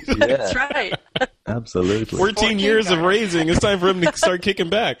 Valerie. What are you doing? That's right. Absolutely. 14 years of raising. It's time for him to start kicking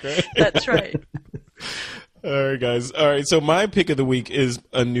back, right? That's right. All right, guys. All right, so my pick of the week is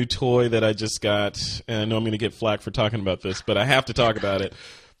a new toy that I just got. And I know I'm going to get flack for talking about this, but I have to talk about it.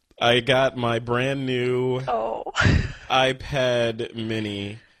 I got my brand new iPad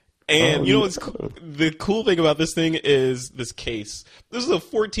mini. And you know what's the cool thing about this thing is this case. This is a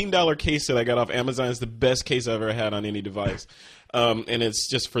 $14 case that I got off Amazon. It's the best case I've ever had on any device. And it's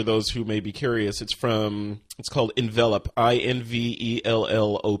just for those who may be curious. It's called Envelop,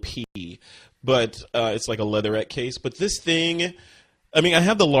 INVELLOP. But it's like a leatherette case. But this thing, I mean, I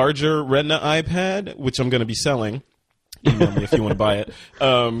have the larger Retina iPad, which I'm going to be selling. Email me if you want to buy it. But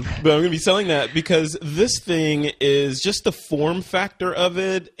I'm going to be selling that because this thing is just the form factor of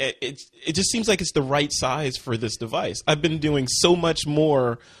it. It just seems like it's the right size for this device. I've been doing so much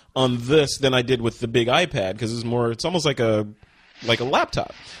more on this than I did with the big iPad because it's almost like a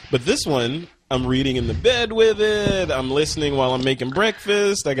laptop. But this one, I'm reading in the bed with it. I'm listening while I'm making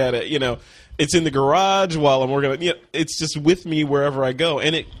breakfast. I got it, it's in the garage while I'm working. It's just with me wherever I go.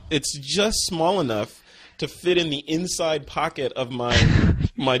 And it's just small enough to fit in the inside pocket of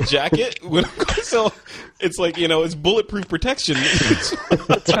my jacket. So it's like, it's bulletproof protection.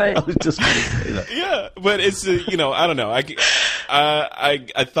 That's right. I was just going to say that. Yeah, but it's, I don't know. I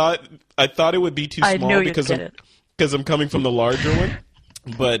thought it would be too small because I'm coming from the larger one.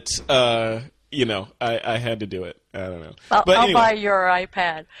 But, I had to do it. I don't know. I'll buy your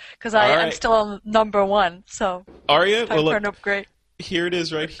iPad because I'm still on number 1. So are you? Time for an upgrade. Here it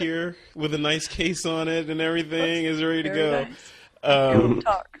is right here with a nice case on it and everything is ready to go.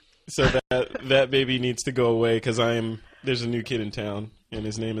 Nice. So that baby needs to go away because there's a new kid in town and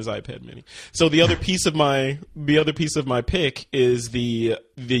his name is iPad Mini. So the other piece of my pick is the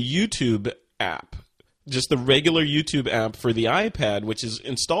YouTube app. Just the regular YouTube app for the iPad, which is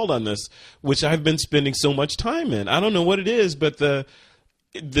installed on this, which I've been spending so much time in. I don't know what it is, but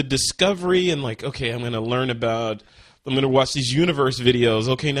the discovery and like, okay, I'm going to watch these universe videos.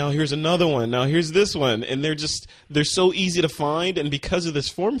 Okay, now here's another one. Now here's this one. And they're so easy to find. And because of this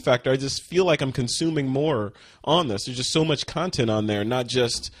form factor, I just feel like I'm consuming more on this. There's just so much content on there, not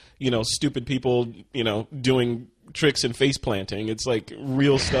just, stupid people, doing tricks and face planting. It's like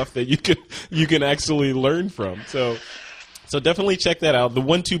real stuff that you can actually learn from. So definitely check that out. The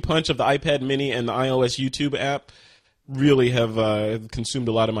 1-2 punch of the iPad mini and the iOS YouTube app really have consumed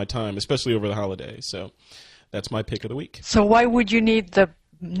a lot of my time, especially over the holidays. So that's my pick of the week. So why would you need the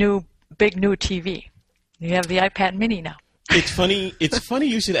big new TV? You have the iPad mini now. It's funny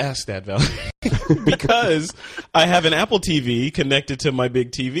you should ask that, Val. Because I have an Apple TV connected to my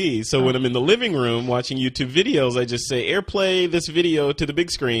big TV. So when I'm in the living room watching YouTube videos, I just say, AirPlay this video to the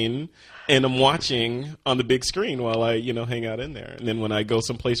big screen, and I'm watching on the big screen while I, hang out in there. And then when I go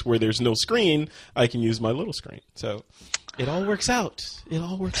someplace where there's no screen, I can use my little screen. So it all works out.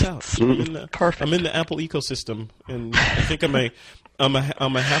 Perfect. I'm in the Apple ecosystem, and I think I'm a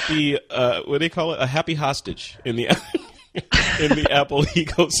happy what do they call it? A happy hostage in the Apple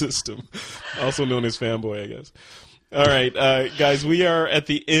ecosystem, also known as fanboy, I guess. All right, guys, we are at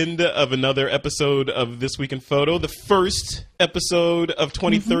the end of another episode of This Week in Photo, the first episode of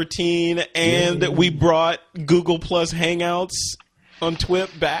 2013, and we brought Google Plus Hangouts on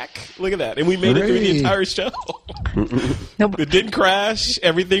TWIP back. Look at that. And we made it through the entire show. It didn't crash.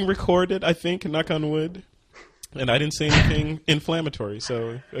 Everything recorded, I think, knock on wood. And I didn't say anything inflammatory,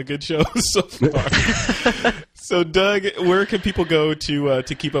 so a good show so far. So, Doug, where can people go to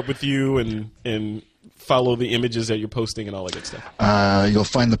keep up with you and follow the images that you're posting and all that good stuff? You'll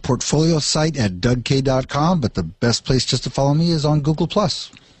find the portfolio site at dougk.com, but the best place just to follow me is on Google+. All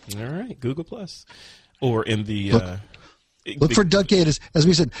right, Google+. Or in the... Look for Doug K. As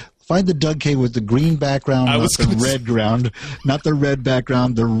we said, find the Doug K with the green background, not the red ground, not the red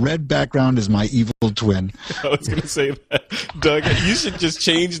background. The red background is my evil twin. I was going to say that. Doug, you should just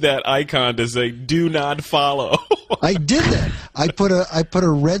change that icon to say, do not follow. I did that. I put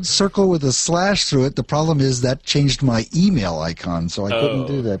a red circle with a slash through it. The problem is that changed my email icon, so I couldn't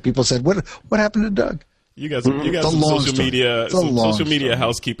do that. People said, what happened to Doug? You got some social media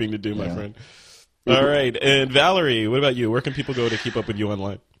housekeeping to do, my friend. All right. And Valerie, what about you? Where can people go to keep up with you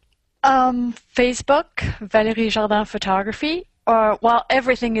online? Facebook, Valérie Jardin Photography.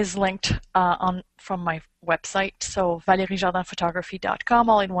 Everything is linked from my website. So valeriejardinphotography.com,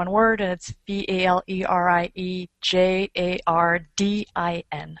 all in one word, and it's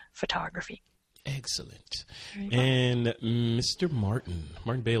VALERIEJARDIN photography. Excellent. And Mr. Martin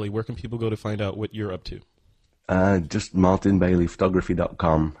Bailey, where can people go to find out what you're up to? Just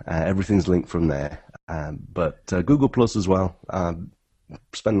martinbaileyphotography.com. Everything's linked from there. But Google Plus as well.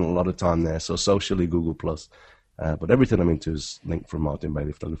 Spending a lot of time there, so socially Google Plus. But everything I'm into is linked from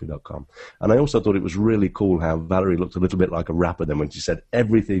martinbaileyphotography.com. And I also thought it was really cool how Valerie looked a little bit like a rapper then when she said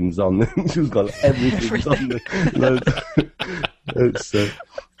everything's on the... She's got everything's on the... It's,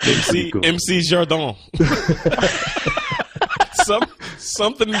 cool. MC Jardin.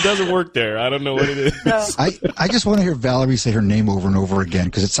 Something doesn't work there. I don't know what it is. No. I just want to hear Valerie say her name over and over again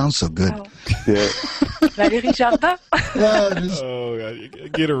because it sounds so good. Oh. Yeah. Valérie Jardin. Oh,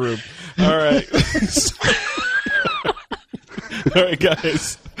 God. Get a room. All right. All right,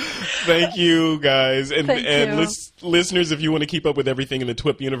 guys. Thank you, guys. And listeners, if you want to keep up with everything in the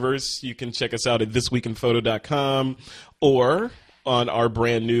TWIP universe, you can check us out at thisweekinphoto.com or on our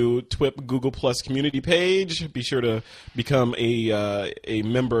brand new TWIP Google Plus community page. Be sure to become a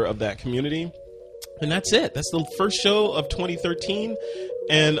member of that community. And that's it. That's the first show of 2013.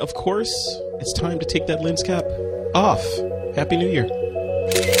 And of course, it's time to take that lens cap off. Happy New Year.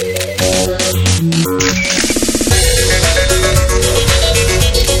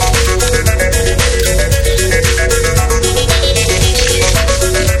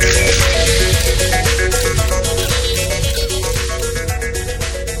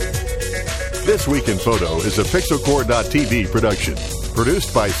 This Week in Photo is a PixelCore.tv production,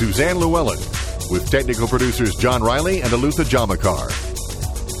 produced by Suzanne Llewellyn, with technical producers John Riley and Alutha Jamakar.